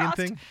fingers Canadian crossed.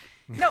 thing?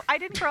 No, I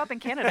didn't grow up in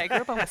Canada. I grew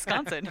up in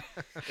Wisconsin.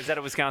 Is that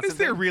a Wisconsin Is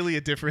there thing? really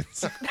a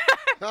difference?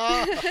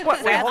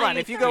 What? Wait, hold on.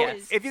 Sadly, If you go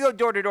yes.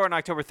 door to door on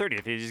October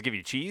 30th, they just give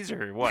you cheese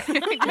or what?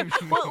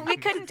 Well, we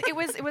couldn't. It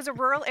was a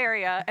rural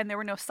area, and there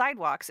were no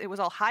sidewalks. It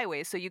was all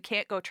highways, so you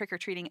can't go trick or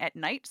treating at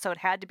night. So it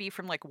had to be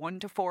from like 1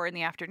 to 4 in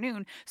the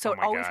afternoon. So Oh it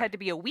my always God. had to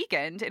be a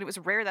weekend, and it was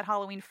rare that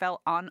Halloween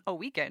fell on a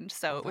weekend.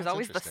 So it was that's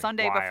always the interesting.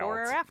 Sunday before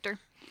Wild. or after.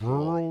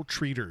 Rural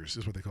treaters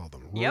is what they call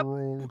them. Yep.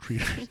 Rural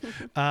treaters.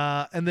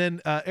 And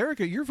then,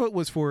 Erica, your vote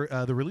was for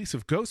the release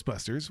of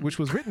Ghostbusters, which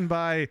was written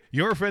by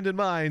your friend and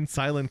mine,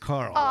 Silent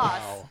Carl.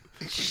 Oh,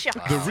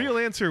 shucks. The real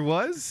answer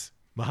was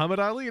Muhammad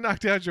Ali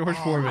knocked out George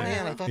Foreman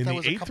man, I thought in that the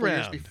was a 8th couple years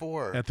round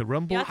before. at the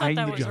Rumble. Yeah, I thought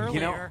that was Jungle. You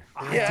know, earlier.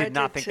 I Yeah, I did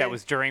not did think that too.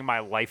 was during my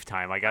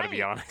lifetime. I got to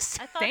be Right.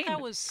 honest. I thought Same. that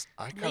was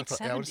I kinda late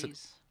thought- I would've said-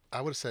 70s. I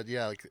would have said,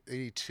 yeah, like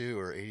 82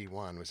 or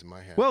 81 was in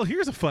my head. Well,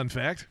 here's a fun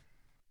fact.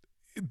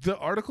 The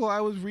article I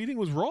was reading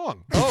was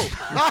wrong. oh,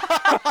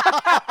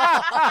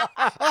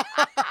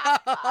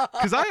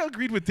 Because I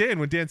agreed with Dan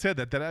when Dan said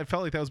that I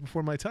felt like that was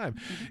before my time.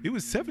 It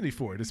was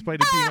 74,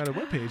 despite it being on a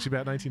webpage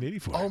about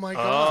 1984. oh my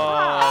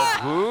God.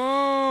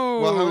 Oh,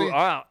 boo! Well, how many-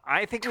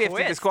 I think we have to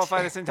Twist.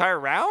 disqualify this entire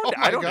round. Oh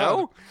my I don't God.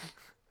 know.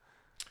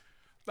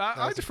 I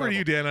That's defer to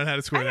you, Dan, on how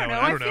to score I that don't know.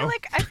 one. I don't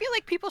I feel know.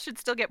 like people should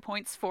still get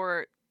points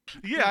for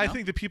Yeah, I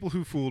think the people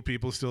who fooled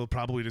people still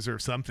probably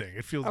deserve something.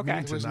 It feels Okay.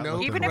 mean to There was not no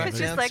let even them if have it's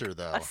it. just like answer,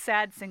 though. a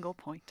sad single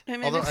point. I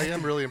mean, Although it's- I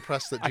am really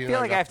impressed that I Gina feel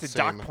and like got I have the to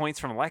dock same- points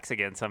from Lex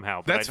again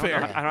somehow. But That's I don't fair.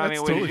 Know, I don't have That's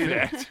any way totally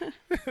to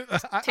do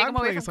that. Take I'm him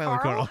away playing from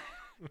Silent Carl?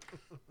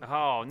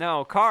 Oh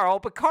no, Carl!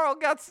 But Carl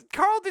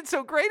did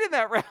so great in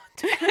that round.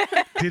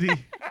 Did he?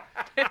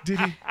 Did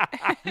he?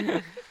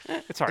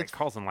 It's all right.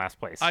 Carl's in last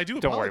place. I do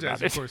Don't worry apologize,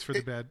 about of it. course, for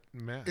the bad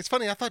math. It's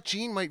funny. I thought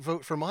Jean might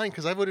vote for mine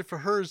because I voted for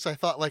hers. I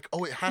thought like,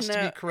 oh, it has to be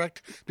No.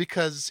 correct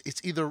because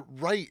it's either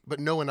right, but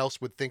no one else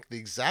would think the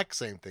exact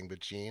same thing. But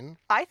Jean,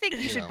 I think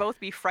you You should know. both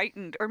be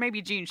frightened, or maybe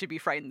Jean should be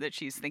frightened that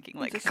she's thinking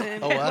like, the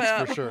same. oh, that's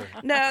Well, for sure.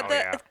 No, Oh, the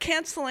yeah.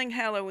 canceling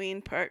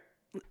Halloween part.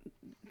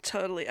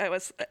 Totally. I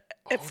was at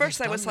Oh, first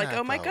they've I was done like, that,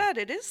 "Oh my though. God,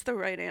 it is the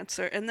right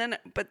answer." And then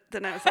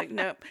I was like,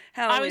 "Nope,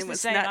 Halloween I was the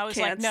same. not I was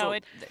canceled."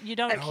 like, no, you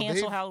don't Oh,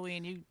 cancel they've-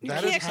 Halloween. You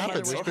That can't has happened.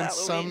 cancel There's been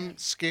Halloween. some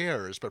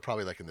scares, but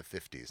probably like in the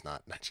 50s,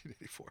 not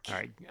 1984. All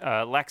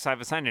right, Lex,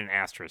 I've assigned an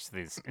asterisk to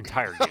this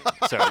entire game,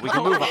 so we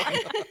can move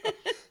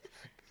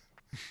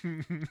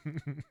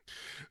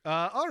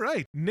on. All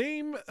right.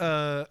 Name.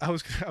 I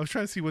was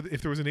trying to see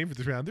if there was a name for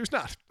this round. There's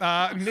not.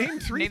 Name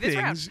three Name this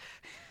round. things.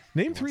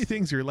 Name three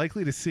things you're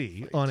likely to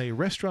see on a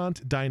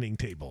restaurant dining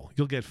table.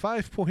 You'll get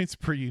 5 points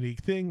per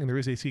unique thing, and there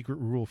is a secret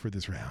rule for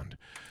this round.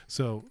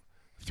 So,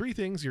 3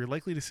 things you're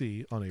likely to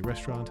see on a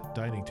restaurant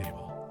dining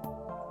table.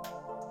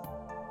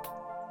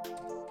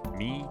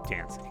 Me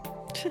dancing.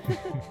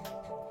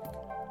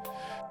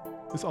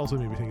 This also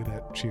made me think of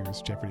that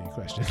Cheers Jeopardy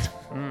question.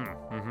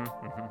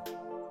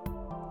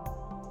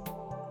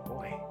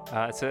 Boy,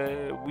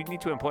 so we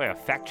need to employ a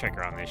fact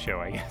checker on this show,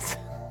 I guess.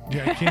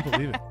 Yeah, I can't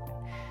believe it.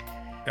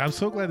 I'm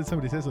so glad that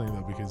somebody said something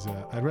though, because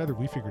I'd rather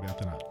we figure it out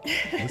than not.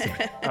 Listen.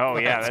 Oh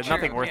yeah, That's there's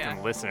nothing true, worse yeah.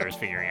 than listeners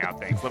figuring out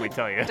things. Let me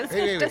tell you. Does,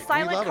 Hey, does we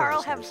Silent love our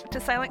Carl have listeners.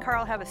 does Silent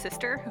Carl have a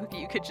sister who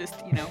you could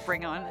just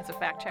bring on as a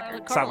fact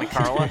checker? Silent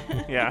Carla.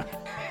 Yeah.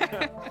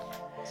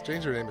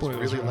 Stranger name is Boy,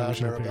 those really are loud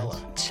original Arabella.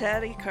 parents.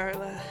 Chatty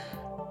Carla.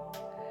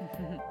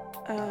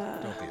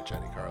 Don't be a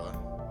chatty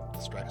Carla.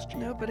 Distracts Jean.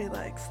 Nobody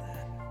likes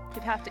that.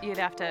 You'd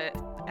have to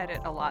edit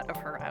a lot of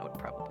her out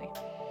probably.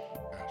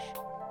 Gosh.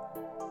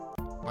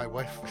 My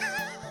wife,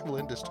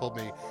 Melinda's told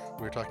me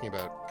we were talking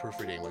about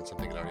proofreading when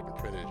something had already been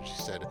printed, and she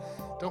said,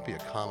 "Don't be a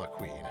comma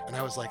queen." And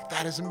I was like,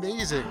 "That is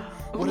amazing.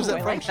 What is Ooh, that I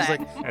from?" like She's that.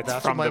 like, That's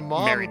 "That's from what my the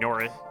mom." Mary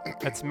Norris.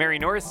 That's Mary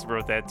Norris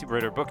wrote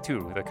her book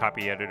too. The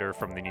copy editor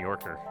from the New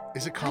Yorker.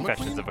 Is it comma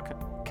Confessions queen?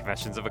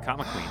 Confessions of a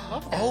Comic Queen.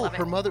 Oh, Love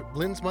her it. mother,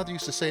 Lynn's mother,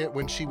 used to say it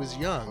when she was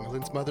young.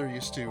 Lynn's mother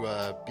used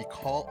to be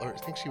called, or I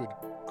think she would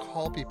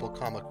call people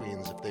comma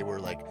queens if they were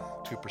like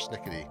too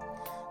persnickety.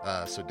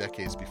 So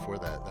decades before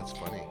that. That's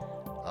funny.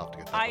 I'll have to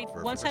get that I book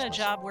for once had a Christmas.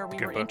 job where we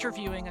Good were book.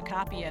 interviewing a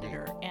copy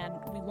editor, and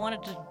we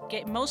wanted to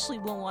get mostly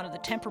we wanted the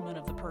temperament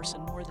of the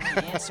person more than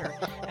the answer.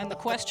 And the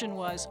question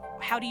was,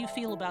 how do you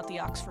feel about the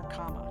Oxford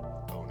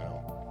comma? Oh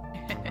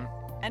no.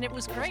 And it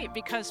was great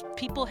because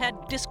people had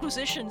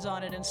disquisitions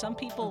on it, and some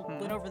people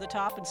went over the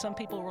top, and some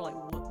people were like,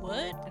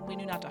 "What?" And we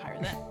knew not to hire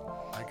them.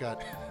 I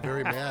got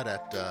very mad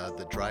at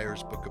the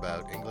Dreyer's book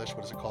about English.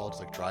 What is it called?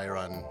 It's like Dreyer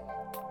on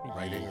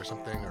writing or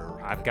something. Or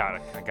I got a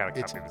copy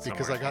it's of it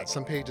because somewhere, I got think.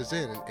 some pages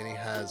in, and he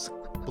has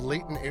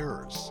blatant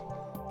errors.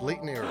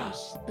 Blatant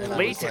errors. And I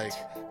was Blatant.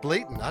 like,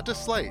 blatant, not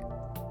just slight.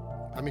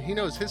 I mean, he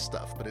knows his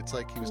stuff, but it's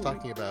like he was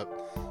talking about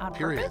On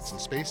periods purpose? and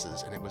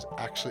spaces, and it was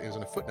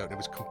in a footnote, and it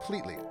was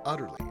completely,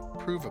 utterly,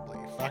 provably,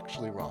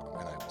 factually wrong.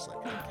 And I was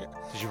like, I can't.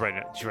 Did you write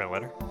a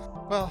letter?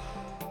 Well,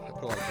 I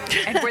put a lot of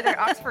And were there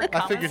Oxford I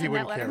commas figured he in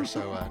that wouldn't letter? care,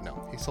 so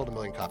no. He sold 1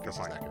 million copies.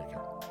 He's not going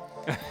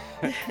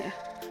to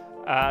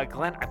care.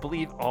 Glenn, I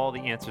believe all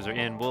the answers are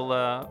in. We'll.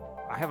 I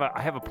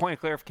have a point of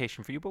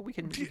clarification for you, but we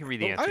can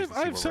read the answers.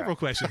 I have several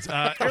questions.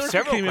 Oh, Erica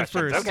several came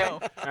questions. in first.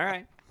 Okay. All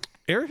right.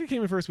 Erica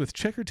came in first with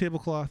checkered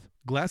tablecloth,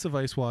 glass of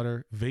ice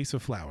water, vase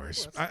of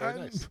flowers. That's very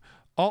nice.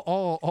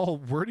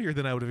 All wordier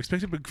than I would have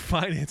expected, but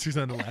fine answers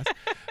nonetheless.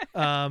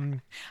 I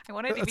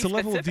wanted to be It's a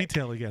level of specific.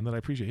 detail again that I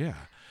appreciate. Yeah.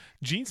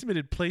 Jean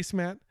submitted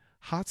placemat,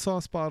 hot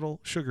sauce bottle,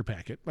 sugar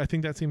packet. I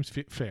think that seems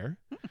fair.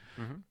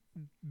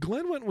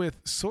 Glenn went with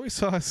soy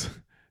sauce,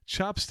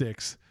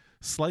 chopsticks,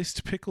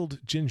 sliced pickled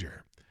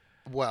ginger.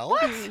 Well,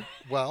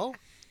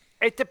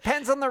 It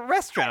depends on the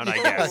restaurant, I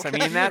guess. I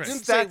mean, I that's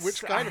didn't say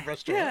which kind of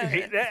restaurant.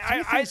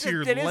 Things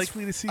you're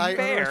likely to see I, on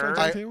a restaurant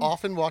I table?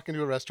 often walk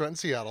into a restaurant in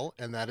Seattle,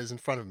 and that is in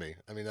front of me.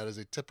 I mean, that is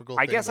a typical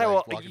I thing. guess that I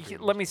will. walk into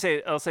a Let me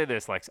say. I'll say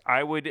this, Lex.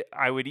 I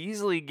would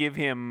easily give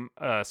him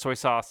soy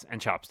sauce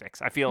and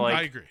chopsticks. I feel like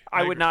I agree.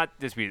 I I would agree. not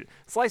dispute it.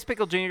 Sliced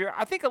pickled ginger.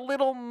 I think a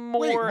little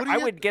more. what do I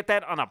you- would get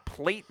that on a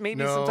plate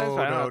maybe No, sometimes.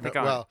 But I don't think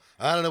on. Well,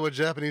 I don't know what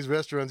Japanese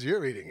restaurants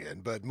you're eating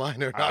in, but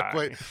mine are not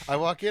quite. I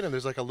walk in and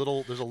there's a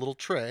little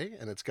tray,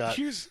 and it's got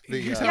Here's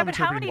the. how Yeah, I'm but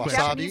how many interpreting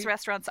wasabi. Japanese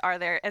restaurants are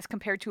there as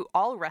compared to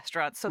all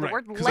restaurants? So the Right,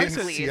 word 'cause in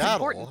likely is Seattle-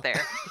 important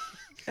there.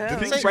 Didn't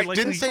things say, you're likely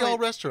didn't to say see. all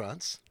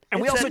restaurants.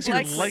 and we It also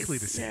said didn't. likely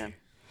to see. Yeah.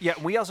 Yeah,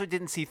 we also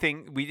didn't see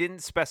we didn't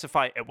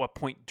specify at what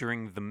point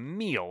during the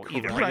meal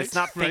either. Right? Right, It's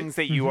not right. things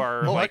that you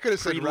are Oh, I like could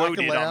have said rack of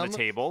preloaded on lamb, the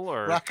table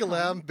or rack of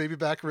lamb, baby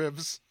back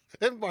ribs,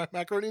 and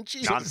macaroni and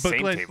cheese. Not- But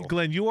Same Glenn, table.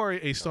 Glenn, you are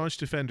a staunch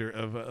defender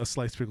of a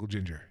sliced pickled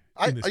ginger.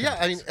 I in this mean,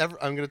 context.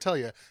 I'm going to tell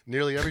you,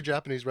 nearly every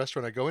Japanese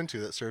restaurant I go into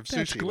that serves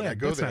That's sushi, when I Glenn.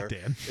 go That's there, not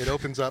Dan. it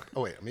opens up.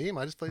 Oh wait, me? Am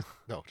I just placed?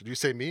 No, did you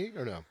say me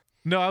or no?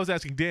 No, I was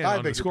asking Dan I on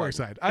the beg your scoring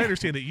pardon. side. I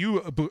understand that you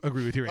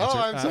agree with your answer.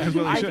 I'm sorry. as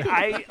well as you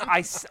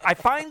should. I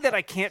find that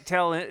I can't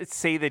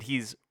say that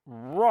he's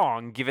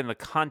wrong given the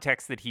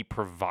context that he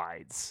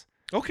provides.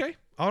 Okay,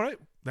 all right.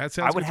 That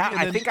sounds. I would good to have. me.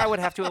 I And think I would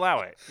have to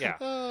allow it. Yeah.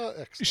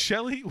 Excellent.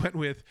 Shelley went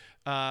with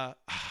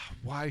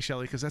why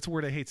Shelley? Because that's a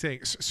word I hate saying.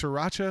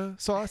 Sriracha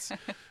sauce,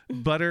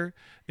 butter,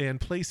 and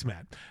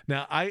placemat.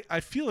 Now I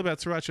feel about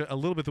sriracha a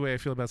little bit the way I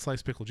feel about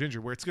sliced pickled ginger,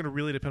 where it's going to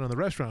really depend on the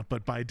restaurant.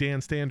 But by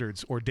Dan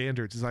standards or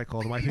Dandards as I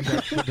call them, I think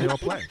that they all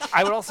play.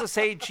 I would also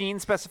say Gene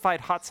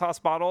specified hot sauce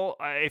bottle.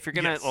 If you're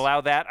going to Yes.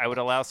 allow that, I would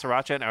allow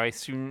sriracha, and I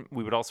assume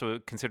we would also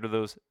consider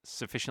those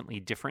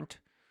sufficiently different.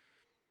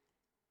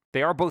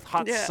 They are both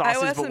hot Yeah, I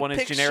sauces, but wasn't one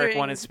is generic,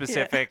 one is picturing-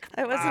 yeah, specific.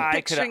 I wasn't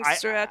picturing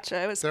sriracha.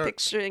 I was There-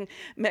 picturing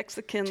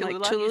Mexican like Cholula?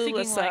 You're Cholula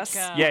thinking like, sauce.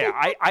 Yeah,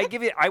 I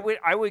give it. I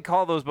would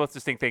call those both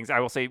distinct things. I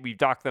will say we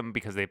docked them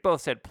because they both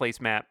said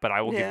placemat, but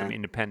I will give Yeah. them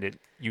independent,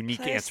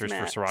 unique answers for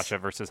Placemat. sriracha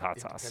versus hot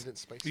sauce. Independent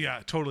spice.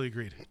 Yeah, totally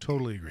agreed.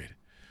 Totally agreed.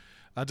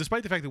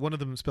 Despite the fact that one of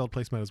them spelled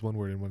placemat as one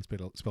word and one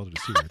spelled it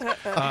as two words.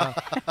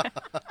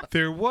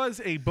 There was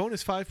a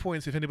bonus 5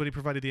 points if anybody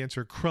provided the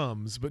answer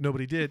crumbs, but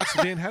nobody did.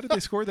 So Dan, how did they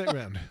score that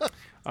round?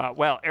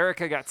 Well,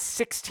 Erica got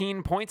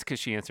 16 points because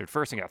she answered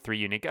first and got 3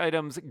 unique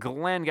items.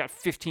 Glenn got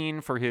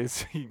 15 for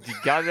his. He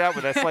got it out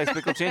with that sliced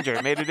pickled ginger.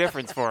 It made a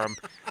difference for him.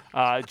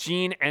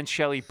 Gene and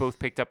Shelley both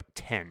picked up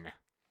 10.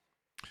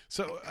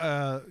 So,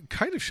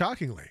 kind of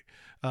shockingly,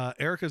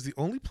 Erica's the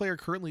only player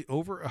currently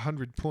over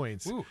 100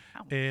 points, Ooh.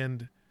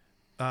 and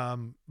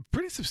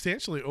pretty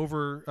substantially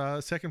over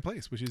second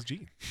place, which is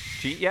Gene.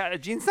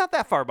 Gene's not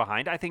that far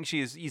behind. I think she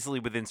is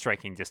easily within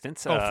striking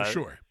distance. Oh, for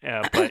sure.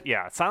 But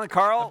yeah, Silent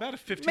Carl, About a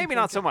 15 maybe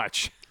not point so gap.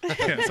 much.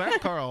 Yeah,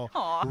 Silent Carl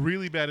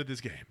really bad at this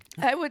game.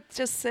 I would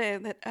just say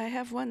that I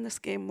have won this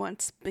game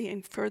once,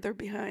 being further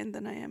behind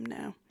than I am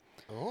now.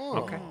 Oh.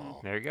 Okay,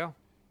 there you go.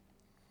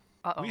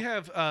 Uh-oh. We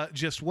have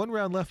just one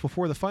round left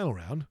before the final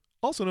round,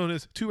 also known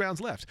as 2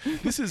 rounds left.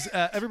 This is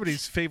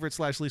everybody's favorite /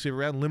 least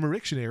favorite round,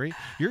 Limerictionary.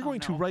 You're going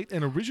to write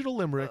an original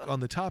limerick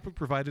on the topic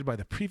provided by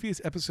the previous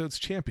episode's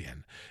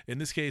champion. In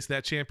this case,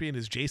 that champion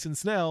is Jason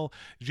Snell.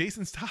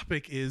 Jason's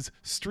topic is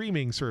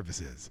streaming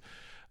services.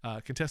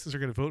 Contestants are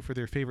going to vote for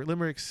their favorite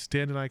limericks.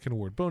 Dan and I can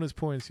award bonus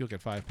points. You'll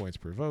get 5 points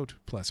per vote,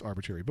 plus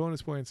arbitrary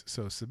bonus points.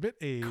 So submit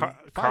a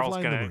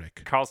five-line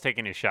limerick Carl's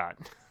taking his shot.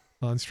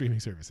 on streaming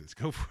services.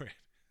 Go for it.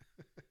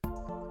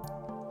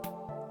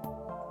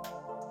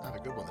 I have a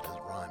good one that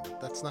doesn't rhyme, but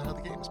that's not how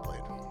the game is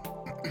played.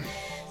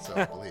 So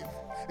I believe.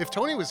 If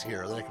Tony was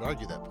here, then I could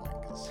argue that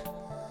point. Because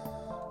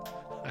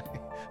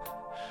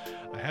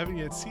I haven't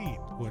yet seen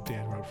what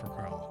Dan wrote for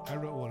Carl. I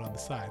wrote one on the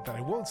side that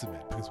I won't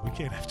submit because we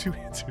can't have 2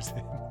 answers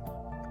in.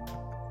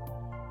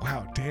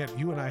 Wow, Dan,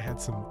 you and I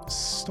had some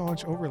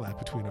staunch overlap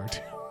between our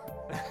 2.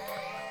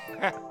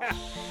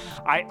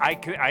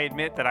 I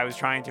admit that I was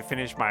trying to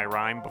finish my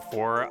rhyme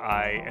before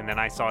and then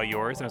I saw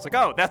yours and I was like,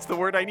 oh, that's the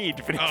word I need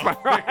to finish my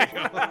rhyme.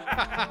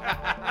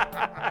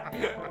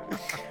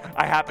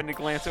 I happened to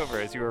glance over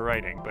as you were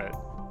writing, but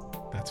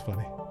That's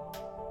funny.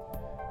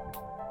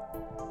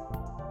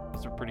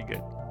 those are pretty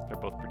good. They're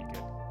both pretty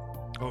good.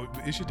 Oh,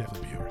 it should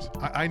definitely be yours.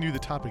 I knew the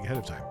topic ahead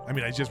of time. I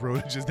mean, I just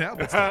wrote it just now,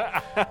 but still,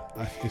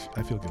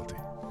 I feel guilty.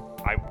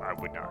 I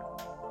would not.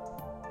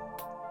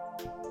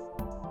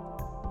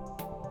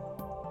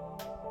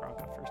 Carl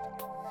got first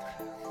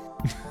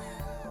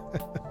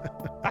again.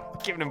 I'm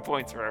giving him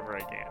points wherever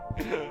I can.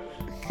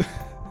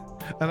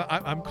 And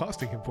I'm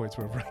costing him points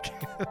wherever I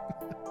can.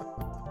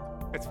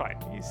 It's fine.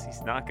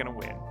 He's not gonna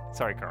win.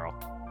 Sorry, Carl.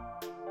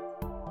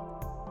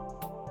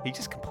 He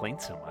just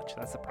complains so much.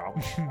 That's the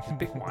problem. He's a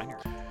big whiner.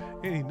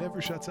 And he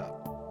never shuts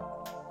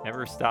up.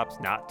 Never stops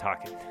not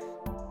talking.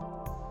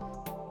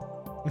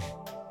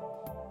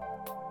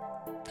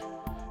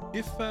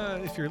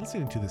 If you're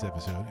listening to this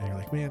episode and you're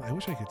like, man, I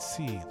wish I could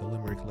see the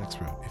limerick Lex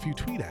wrote, if you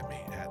tweet at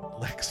me at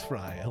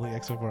LexFry,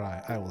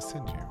 LEXFRI, I will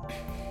send you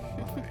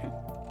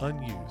my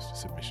unused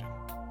submission.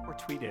 Or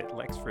tweet at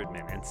Lex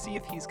Fridman and see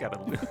if he's got a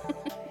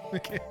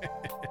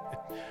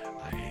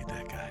I hate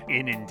that guy.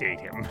 inundate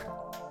him.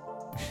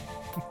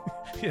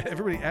 Yeah,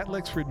 everybody at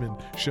Lex Fridman,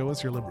 show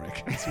us your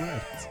limerick. That's what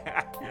happens.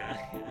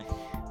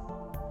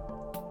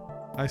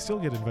 I still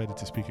get invited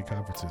to speak at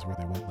conferences where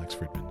they want Lex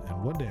Fridman,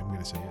 and one day I'm going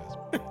to say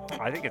yes.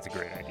 I think it's a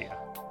great idea.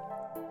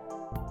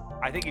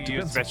 I think if you,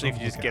 Depends especially on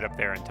if you just the get up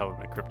there and tell them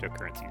that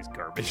cryptocurrency is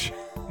garbage.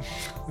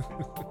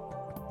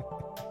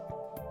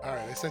 All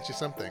right, I sent you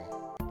something.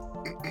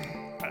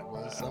 It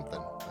was something.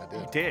 I did.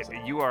 You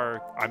did. You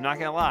are, I'm not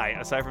going to lie,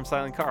 aside from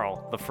Silent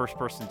Carl, the first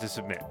person to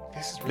submit.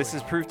 This is really This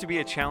has hard. proved to be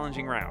a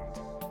challenging round.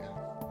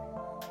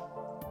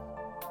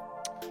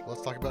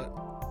 Let's talk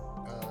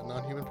about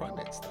non-human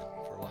primates then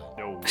for a while.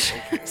 No,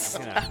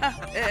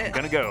 okay. I'm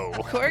gonna go.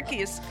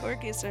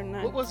 Corgis are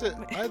not. What was it?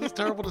 I had this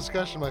terrible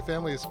discussion. My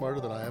family is smarter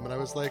than I am, and I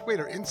was like, "Wait,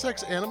 are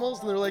insects animals?"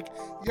 And they're like,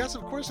 "Yes,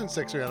 of course,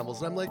 insects are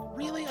animals." And I'm like,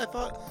 "Really? I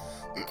thought."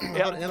 I thought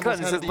Yeah, animals because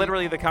had this to is be-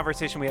 literally the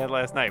conversation we had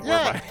last night.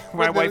 Yeah,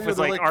 Where my but wife then was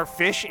they're like, like- "Are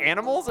fish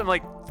animals?" I'm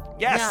like,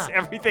 "Yes, Yeah.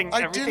 everything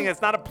I didn't-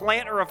 that's not a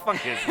plant or a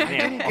fungus." is an I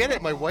didn't animal." get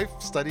it. My wife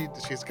studied.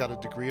 She's got a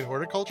degree in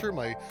horticulture.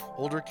 My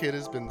older kid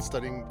has been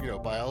studying,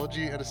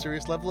 biology at a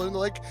serious level. And they're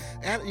like,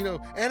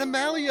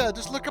 Animalia.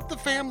 Just look up the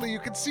family. You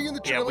can see in the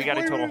tree. Yeah, I'm we like, got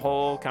into "Wait, a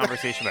whole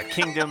conversation about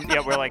kingdom.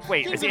 Yeah, we're like,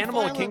 wait, is Kingdom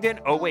animal a Violet. kingdom?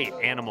 Oh wait,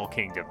 animal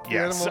kingdom.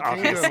 Yes,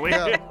 Animal kingdom, obviously.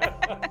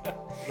 yeah.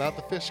 Not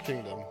the fish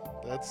kingdom.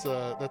 That's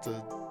a.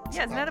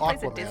 Yeah, isn't that a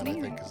place at Aquaman, Disney?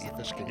 I think is the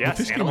fish kingdom. Yes,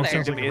 Fish Animal Kingdom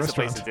sounds Kingdom like a is a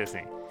place at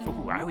restaurant. Disney.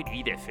 Ooh, I would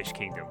eat at Fish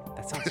Kingdom.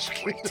 That sounds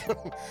Fish great.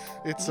 kingdom.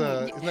 It's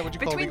isn't that what you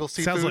call Between- legal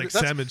seafood? Sounds like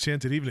that's, Sam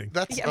Enchanted Evening.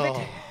 That's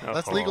Yeah,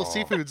 that's legal Oh.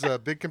 seafood's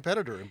big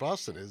competitor in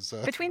Boston. Is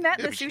Between that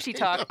and the sushi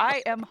talk,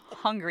 I am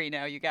hungry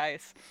now, you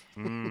guys.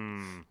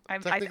 Mm. I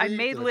Technically,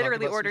 may did I talk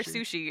literally about order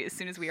sushi? sushi as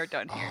soon as we are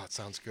done here. Oh, it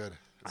sounds good. It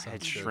I had sounds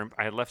good. shrimp.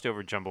 I had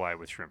leftover jambalaya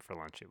with shrimp for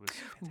lunch. It was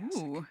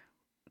fantastic. Ooh,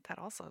 that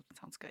also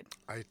sounds good.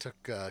 I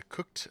took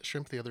cooked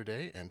shrimp the other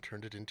day and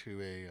turned it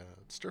into a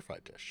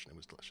stir-fried dish, and it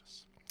was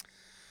delicious.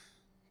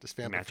 Just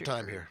family Magic for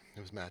time fruit. here. It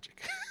was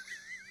magic.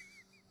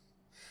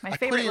 My I put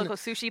favorite in- local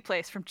sushi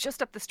place from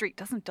just up the street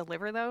doesn't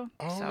deliver though.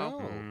 Oh, so, no.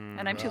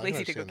 and I'm too I don't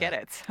lazy to go understand get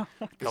that. it.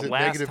 So The Is it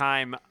last negative-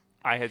 time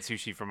I had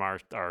sushi from our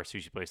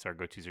sushi place, our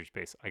go-to sushi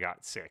place, I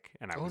got sick,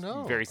 and I Oh, was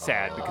no. very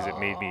sad because it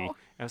made me.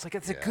 I was like,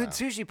 "It's a good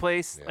sushi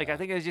place." Like I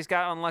think I just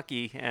got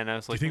unlucky, and I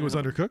was Do you like, think it was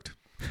undercooked?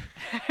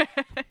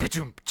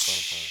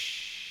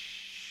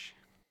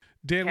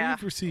 Dan, Yeah.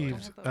 we've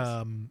received One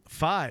of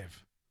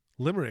 5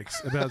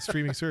 limericks about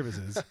streaming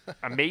services,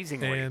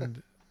 Amazingly.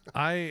 and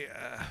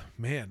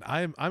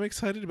I'm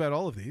excited about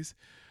all of these.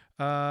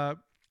 Dan,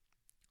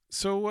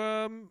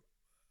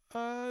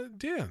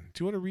 do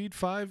you want to read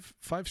five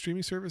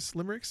streaming service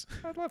limericks?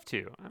 I'd love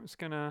to. I'm just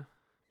gonna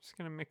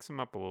mix them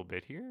up a little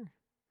bit here.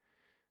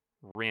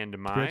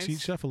 Randomize.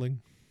 Spreadsheet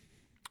shuffling.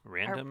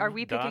 Random. are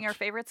we picking our dot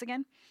favorites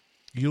again?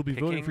 You'll be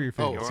voting picking for your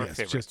Oh, favorites. your yes,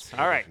 favorites. just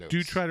All right.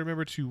 do try to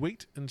remember to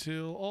wait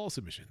until all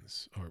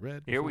submissions are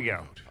read. Here we before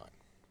go. you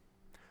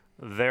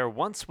vote. There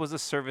once was a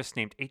service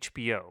named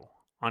HBO.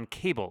 On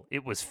cable,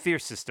 it was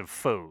fiercest of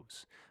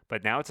foes.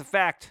 But now it's a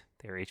fact.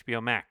 They're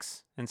HBO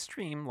Max and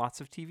stream lots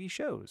of TV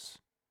shows.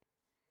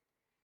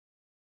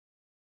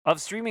 Of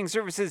streaming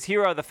services,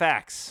 here are the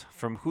facts.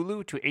 From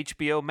Hulu to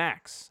HBO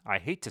Max. I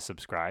hate to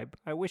subscribe.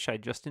 I wish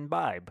I'd just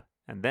imbibe.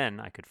 And then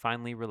I could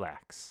finally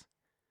relax.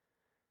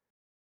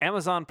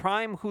 Amazon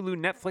Prime, Hulu,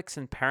 Netflix,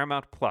 and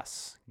Paramount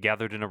Plus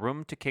gathered in a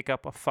room to kick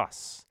up a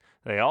fuss.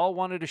 They all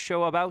wanted a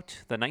show about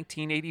the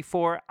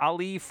 1984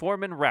 Ali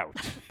Foreman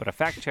route, but a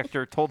fact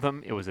checker told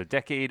them it was a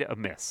decade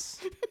amiss.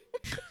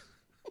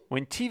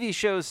 When TV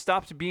shows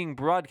stopped being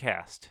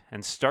broadcast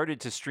and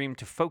started to stream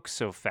to folks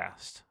so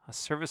fast, a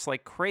service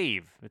like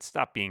Crave, it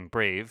stopped being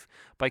brave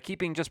by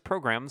keeping just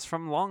programs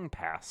from long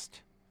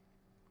past.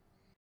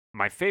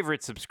 My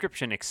favorite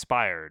subscription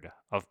expired.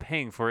 Of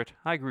paying for it,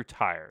 I grew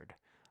tired.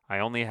 I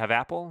only have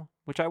Apple,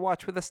 which I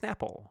watch with a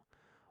Snapple.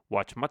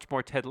 Watch much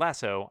more Ted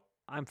Lasso,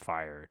 I'm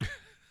fired.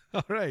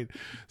 All right.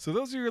 So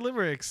those are your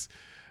limericks.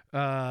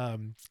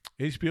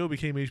 HBO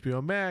became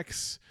HBO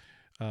Max.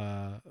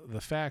 The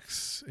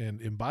facts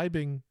and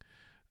imbibing.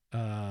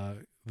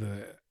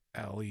 The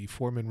Ali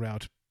Foreman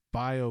route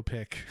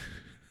biopic.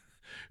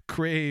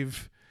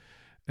 Crave.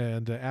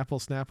 And Apple,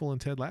 Snapple, and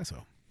Ted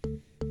Lasso.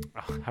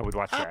 Oh, I would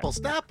watch that. Apple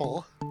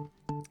Snapple.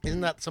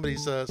 Isn't that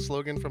somebody's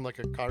slogan from like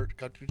a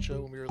cartoon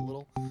show when we were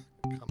little?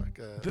 Comic.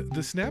 The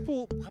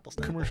Snapple Apple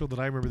Snapple. commercial that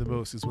I remember the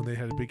most is when they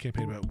had a big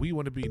campaign about we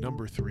want to be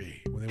number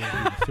 3, when they want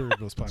to be the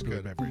third most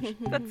popular good. beverage.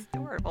 That's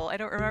adorable. I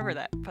don't remember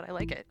that, but I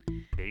like it.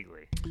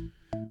 Vaguely.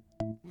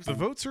 The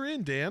votes are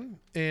in, Dan,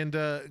 and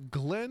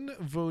Glenn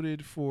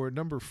voted for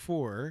number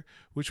 4,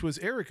 which was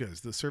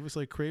Erica's, the service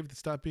like Crave that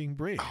stopped being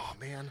brave. Oh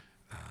man.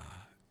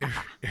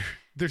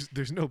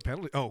 There's no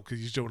penalty. Oh, because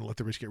you just don't want to let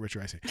the rich get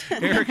richer. I see.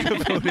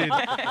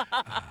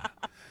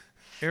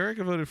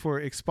 Erica voted for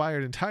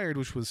Expired and Tired,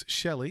 which was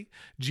Shelley.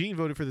 Jean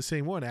voted for the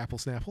same one, Apple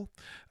Snapple.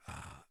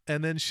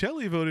 And then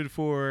Shelley voted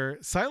for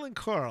Silent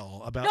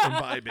Carl about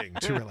imbibing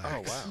to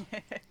relax. Oh wow.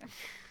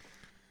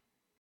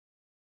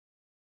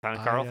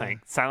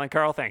 Silent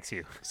Carl thanks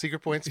you. Secret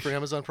points for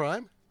Amazon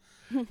Prime?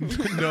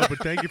 No, but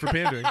thank you for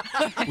pandering.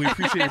 We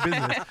appreciate your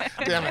business.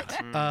 Damn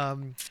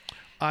it.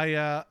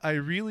 I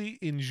really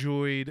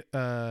enjoyed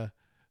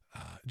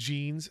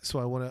Jeans, so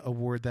I want to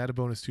award that a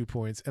bonus 2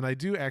 points. And I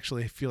do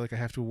actually feel like I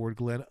have to award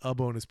Glenn a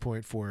bonus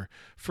point for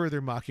further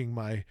mocking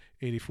my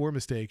 84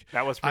 mistake.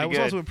 That was pretty I was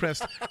good. also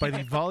impressed by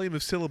the volume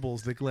of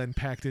syllables that Glenn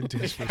packed into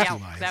his first two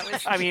lines. That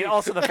was I mean,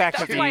 also the fact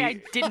that that's why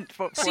I didn't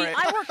vote for See, it.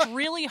 I worked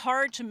really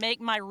hard to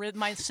make my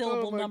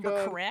syllable my number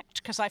God.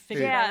 correct because I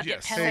figured Yeah. I'd get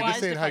Yes. Hey, penalized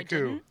this ain't if I haiku.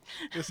 didn't.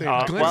 This ain't Uh,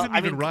 haiku. Glenn well, didn't I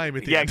even mean, rhyme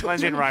at the yeah, end. Glenn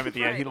didn't rhyme at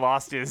the end. He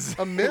lost his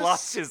A miss? he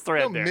lost his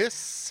thread a there.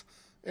 miss?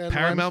 And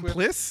Paramount rhymes with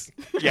Bliss?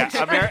 Yeah,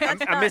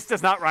 a miss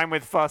does not rhyme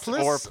with fuss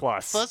Plus, or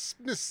plus. Plus,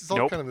 miss. It's all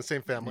Nope. kind of the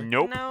same family.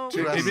 Nope. No.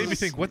 Two It made me S's.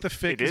 think, what the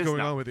fick It is is going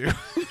not. on with you?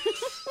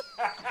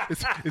 is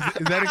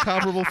that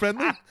incomparable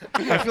friendly?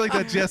 I feel like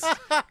that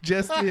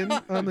just in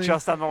on the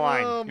Just on the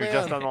line. Oh, You're man.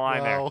 just on the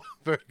line there. Wow.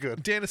 Very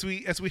good. Dan, as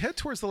we head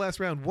towards the last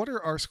round, what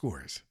are our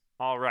scores?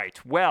 All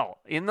right. Well,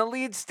 in the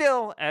lead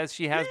still, as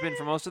she has been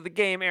for most of the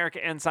game,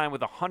 Erica Ensign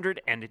with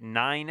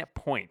 109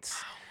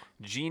 points.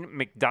 Jean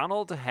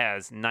McDonald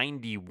has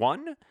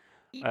 91.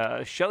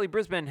 Shelley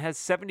Brisbane has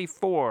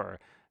 74.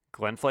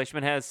 Glenn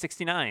Fleischman has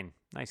 69.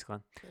 Nice,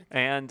 Glenn.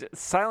 And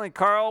Silent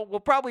Carl will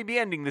probably be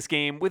ending this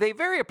game with a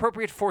very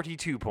appropriate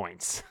 42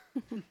 points.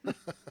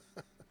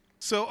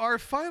 So our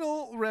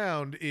final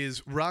round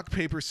is rock,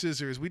 paper,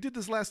 scissors. We did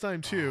this last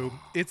time too.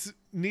 It's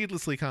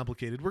needlessly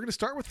complicated. We're going to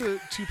start with the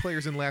two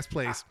players in last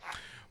place.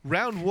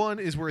 Round 1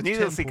 is worth 10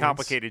 Needlessly points.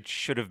 complicated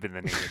should have been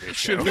the name of this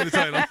Should show. have been the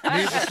title.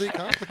 Needlessly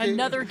complicated.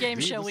 Another game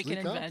show we Needlessly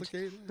can invent.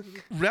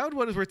 complicated. Round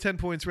 1 is worth 10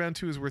 points. Round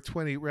 2 is worth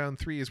 20. Round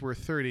 3 is worth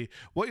 30.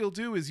 What you'll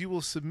do is you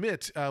will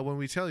submit when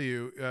we tell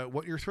you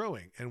what you're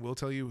throwing, and we'll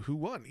tell you who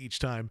won each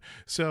time.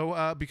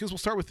 So because we'll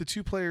start with the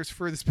two players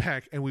furthest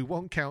back, and we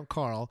won't count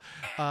Carl,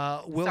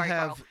 we'll Sorry,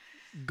 have Carl.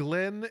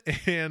 Glenn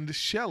and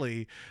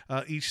Shelley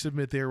each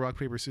submit their rock,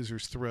 paper,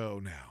 scissors throw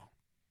now.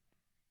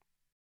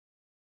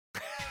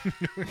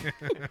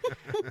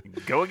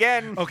 Go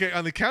again. Okay,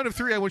 on the count of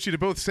 3, I want you to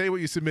both say what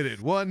you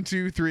submitted. 1,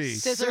 2, 3.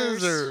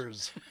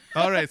 Scissors.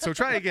 All right, so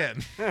try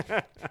again.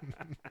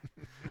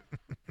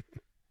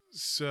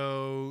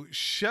 So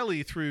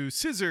Shelley threw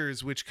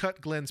scissors, which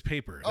cut Glenn's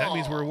paper. That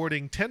means we're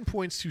awarding 10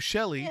 points to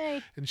Shelley,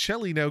 and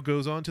Shelley now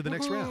goes on to the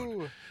next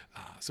round.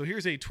 So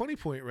here's a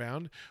 20-point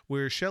round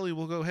where Shelley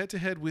will go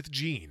head-to-head with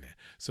Jean.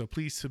 So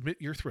please submit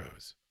your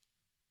throws.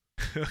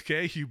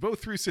 Okay, you both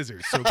threw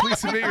scissors, so please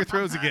submit your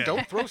throws again.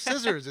 Don't throw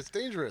scissors. It's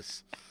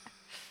dangerous.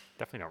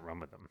 Definitely don't run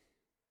with them.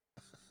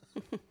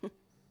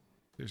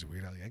 There's a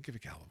Weird Al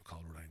Yankovic album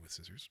called Running with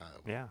Scissors.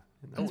 Yeah.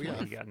 That's yeah. why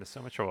we got into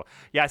so much trouble.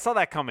 Yeah, I saw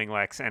that coming,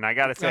 Lex, and I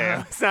got to say,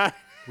 it's not.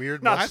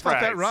 Weird. Not I thought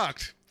that surprised.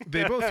 rocked.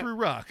 They both threw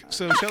rock.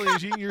 So Shelley and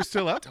Jean, you're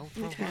still up. Don't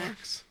throw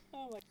rocks.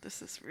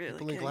 This is really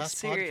People in getting glass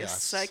serious. podcasts.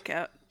 Psych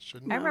out.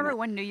 Shouldn't I remember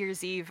one New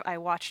Year's Eve, I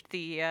watched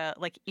the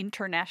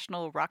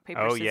International Rock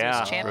Paper Oh, Scissors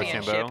yeah,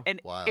 Championship, Rochambeau.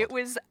 and Wild. it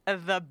was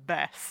the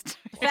best.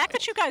 The fact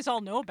that you guys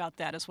all know about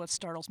that is what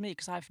startles me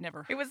because I've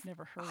never It was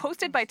never heard.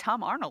 hosted by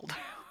Tom Arnold.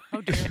 Oh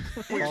dear.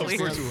 Of Weirdly.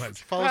 course it was.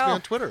 Follows me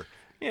on Twitter.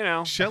 You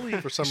know. Shelley,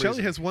 For some Shelley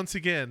reason. has once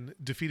again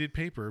defeated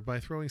paper by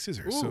throwing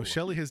scissors. So Ooh.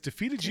 Shelley has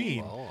defeated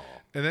Jean, Oh.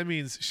 and that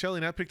means Shelley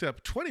now picked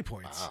up 20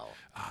 points. Wow.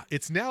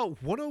 It's now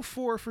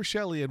 104 for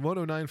Shelley and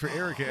 109 for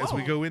Erica as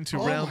we go into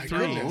Oh round my 3,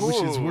 goodness.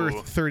 which is Ooh.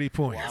 worth 30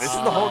 points. This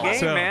is the whole game,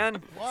 So- man.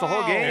 It's the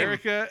whole game.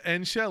 Erica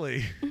and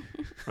Shelley,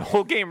 The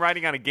whole game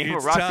riding on a game of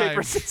It's rock, time.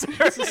 paper, scissors.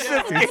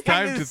 it's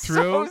time to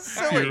throw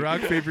so silly. your rock,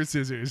 paper,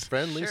 scissors.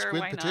 Friendly Sure,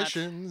 squid why not?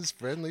 petitions.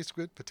 Friendly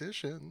squid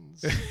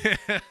petitions.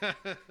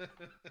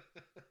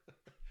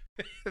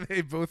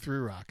 They both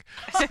threw rock.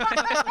 I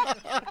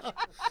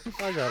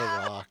got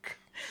a rock.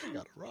 I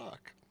got a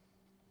rock.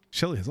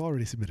 Shelley has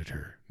already submitted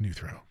her new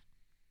throw.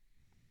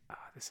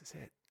 This is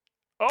it.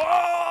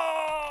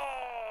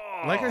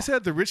 Oh! Like I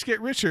said, the rich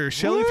get richer.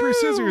 Shelley threw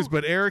scissors,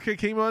 but Erica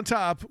came on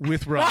top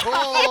with rock.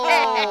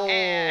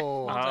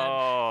 Oh!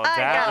 Oh, I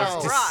that got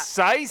was a rock.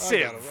 I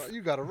decisive. got a rock.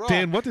 You got a rock.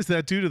 Dan, what does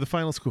that do to the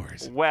final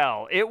scores?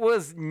 Well, it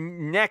was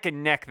neck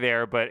and neck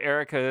there, but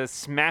Erica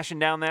smashing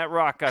down that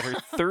rock got her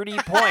 30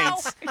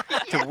 points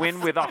to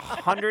win with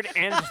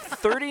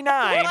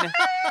 139,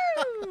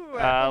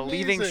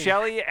 leaving Amazing.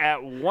 Shelley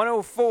at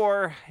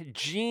 104,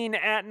 Jean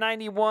at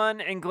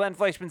 91, and Glenn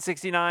Fleischman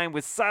 69,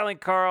 with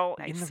Silent Carl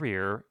in the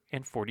rear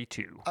and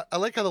 42. I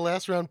like how the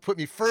last round put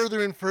me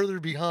further and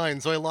further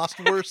behind, so I lost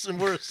worse and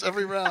worse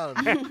every round.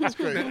 That's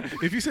great.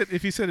 If you said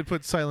it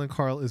put Silent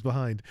Carl is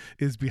behind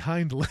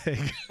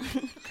leg.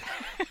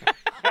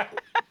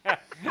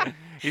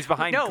 He's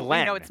behind No, Glenn.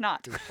 we know it's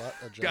not.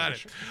 Got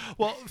it.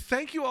 Well,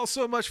 thank you all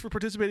so much for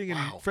participating in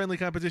friendly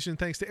competition.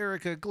 Thanks to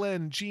Erica,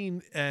 Glenn,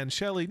 Jean, and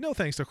Shelley. No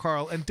thanks to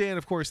Carl. And Dan,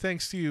 of course,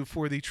 thanks to you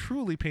for the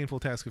truly painful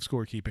task of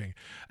scorekeeping.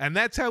 And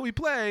that's how we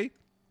play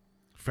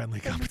friendly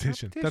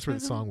competition. That's where the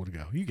song would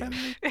go. You get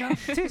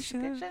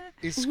it.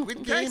 Is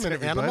Squid Thanks, Game an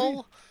everybody.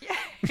 animal?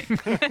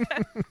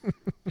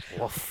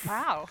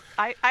 Wow.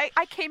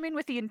 I came in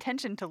with the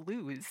intention to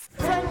lose.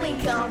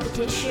 Friendly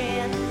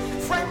competition,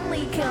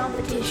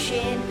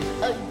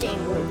 a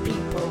game where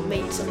people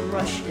made some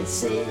rush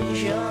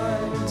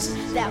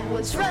decisions. That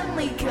was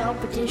friendly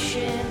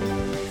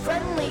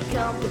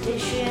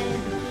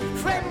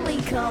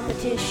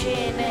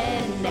competition,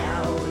 and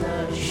now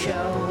the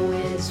show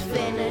is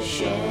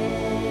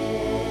finishing.